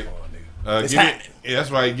 That's right.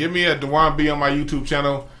 That's right. Give me a Dewan B on my YouTube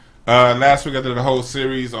channel. Last week I did a whole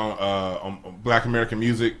series on Black American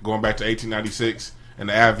music going back to 1896 and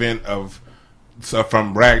the advent of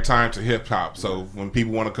from ragtime to hip hop. So when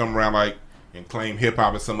people want to come around and claim hip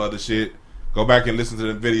hop and some other shit, go back and listen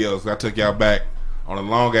to the videos. I took y'all back on a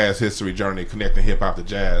long ass history journey connecting hip hop to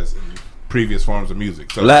jazz and previous forms of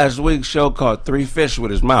music. So last week's show called Three Fish with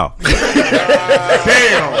His Mouth. Damn.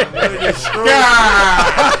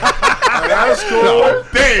 That's cool.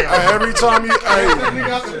 Damn. Every time you,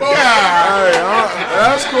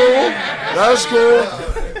 that's cool. That's cool.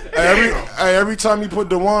 Every time you put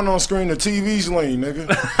the one on screen, the TV's lane, nigga.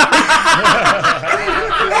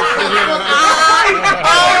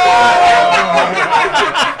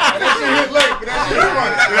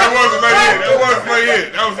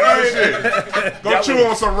 That was my shit. Go chew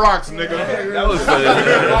on some rocks, nigga. That was funny.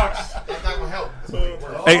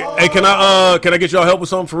 Hey, can I get y'all help with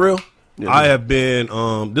something for real? Yeah. I have been,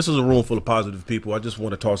 this is a room full of positive people. I just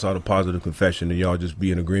want to toss out a positive confession and y'all just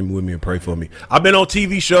be in agreement with me and pray for me. I've been on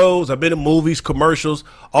TV shows, I've been in movies, commercials,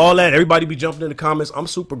 all that. Everybody be jumping in the comments. I'm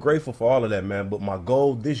super grateful for all of that, man. But my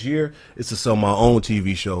goal this year is to sell my own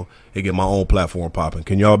TV show and get my own platform popping.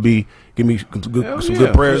 Can y'all give me some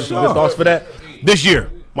good prayers, some good thoughts for that? This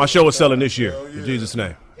year, my show is selling this year. In Jesus'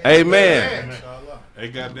 name. Amen. Hey,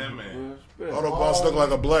 goddamn, man. Autobots look like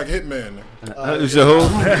a black hitman. So who?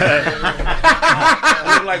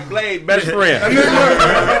 Look like Blade, best friend.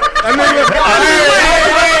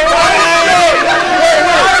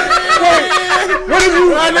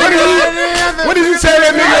 What did you say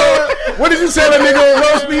that nigga? What did you say that nigga on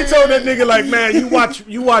roast me? He told that nigga like, man,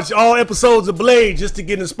 you watch all episodes of Blade just to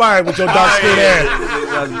get inspired with your dark skin ass.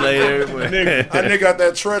 That nigga got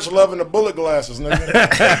that Trench loving the bullet glasses,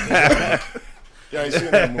 nigga. Yeah, you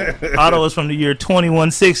seen that movie. Otto is from the year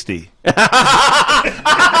 2160. Okay.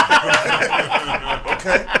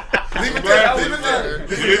 Leave it there.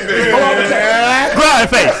 Go on with that. Grind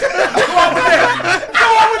face. Go on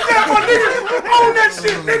with that, my nigga. Own that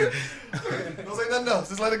shit, nigga. Don't say nothing else.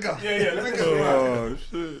 Just let it go. Yeah, let it go. Oh,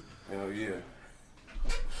 shit. Hell yeah.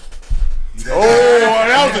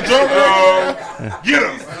 That was a joke. Get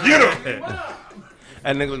him.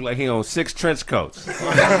 That nigga look like he on 6 trench coats.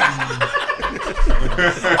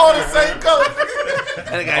 All the same color.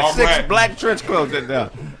 And I got 6 black trench coats.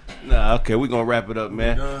 Nah, okay, we gonna wrap it up,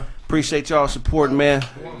 man. Appreciate y'all support, man.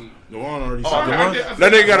 The one already said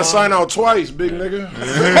that nigga gotta sign out twice, big nigga.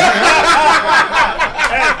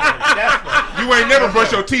 You ain't never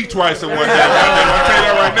brush your teeth twice in one day. I'll tell you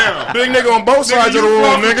that right now. Big nigga on both sides of the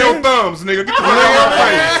room, nigga. Your thumbs, nigga. Get the fuck out of my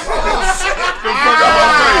face. Get the fuck out of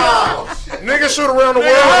my face. Nigga shoot around the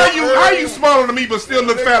world. How you smaller than me but still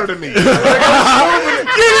look fatter than me? You don't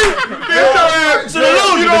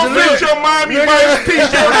fit your mommy by his t-shirt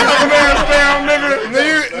down, nigga.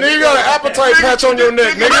 Nigga, you got an appetite patch on your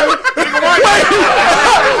neck, nigga. Wait!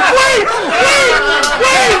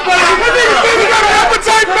 Nigga got an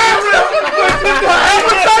appetite patch.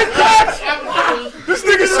 This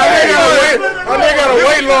nigga said I got a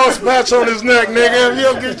weight loss patch on his neck, nigga.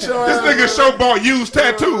 He'll get your This nigga show bought used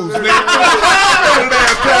tattoos, nigga.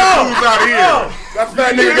 Tattoos out here. That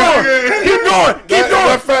fat nigga Keep going.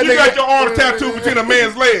 That fat You nigga got your arm tattooed between a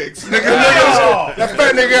man's legs, nigga. That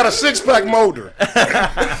fat nigga got a 6-pack motor.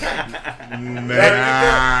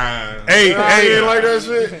 Hey, you ain't like that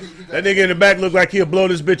shit? That nigga in the back look like he'll blow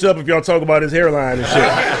this bitch up if y'all talk about his hairline and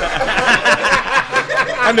shit.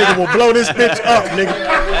 That nigga will blow this bitch up, nigga.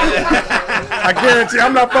 I guarantee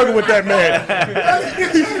I'm not fucking with that man.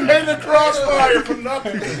 He made the crossfire from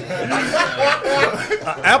nothing.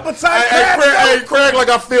 Appetite? Hey, Craig, like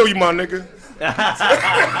I feel you, my nigga.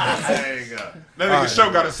 There you go. That nigga show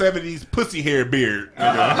got a 70s pussy hair beard.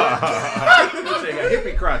 Hippie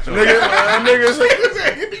crotch on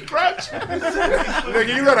hippie crotch.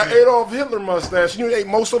 Nigga, you got an Adolf Hitler mustache. You ate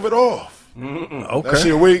most of it off. Okay. That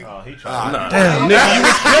shit weak. Damn, nigga, you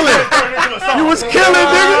was killing. You was killing,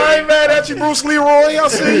 nigga. I ain't mad at you, Bruce Leroy. I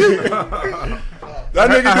see you. That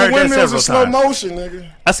nigga do windmills in slow motion, nigga.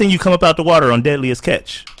 I seen you come up out the water on Deadliest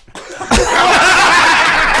Catch.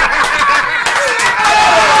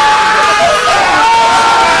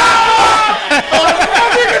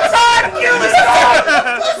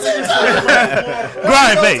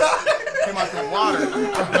 Grind face. Came out the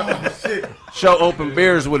water. Show open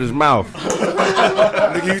beers with his mouth.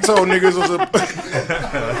 Nigga, you told niggas it was a.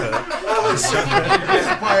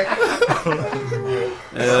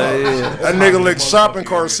 That nigga licked shopping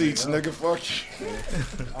car seats, nigga. Fuck you.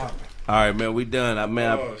 All right, man, we done.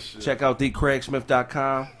 Check out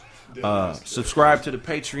thecraigsmith.com. Subscribe to the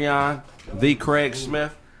Patreon, The Craig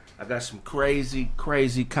Smith. I got some crazy,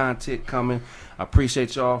 crazy content coming. I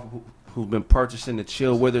appreciate y'all who've been purchasing the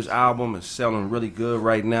Chill Withers album. It's selling really good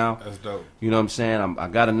right now. That's dope. You know what I'm saying? I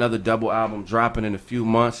got another double album dropping in a few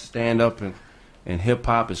months, stand up and hip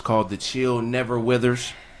hop. It's called The Chill Never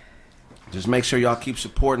Withers. Just make sure y'all keep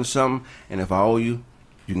supporting something, and if I owe you,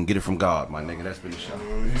 you can get it from God, my nigga. That's been the show.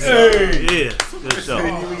 Hey. Yeah, good show.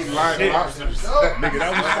 Nigga,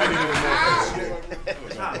 that was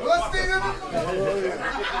funny.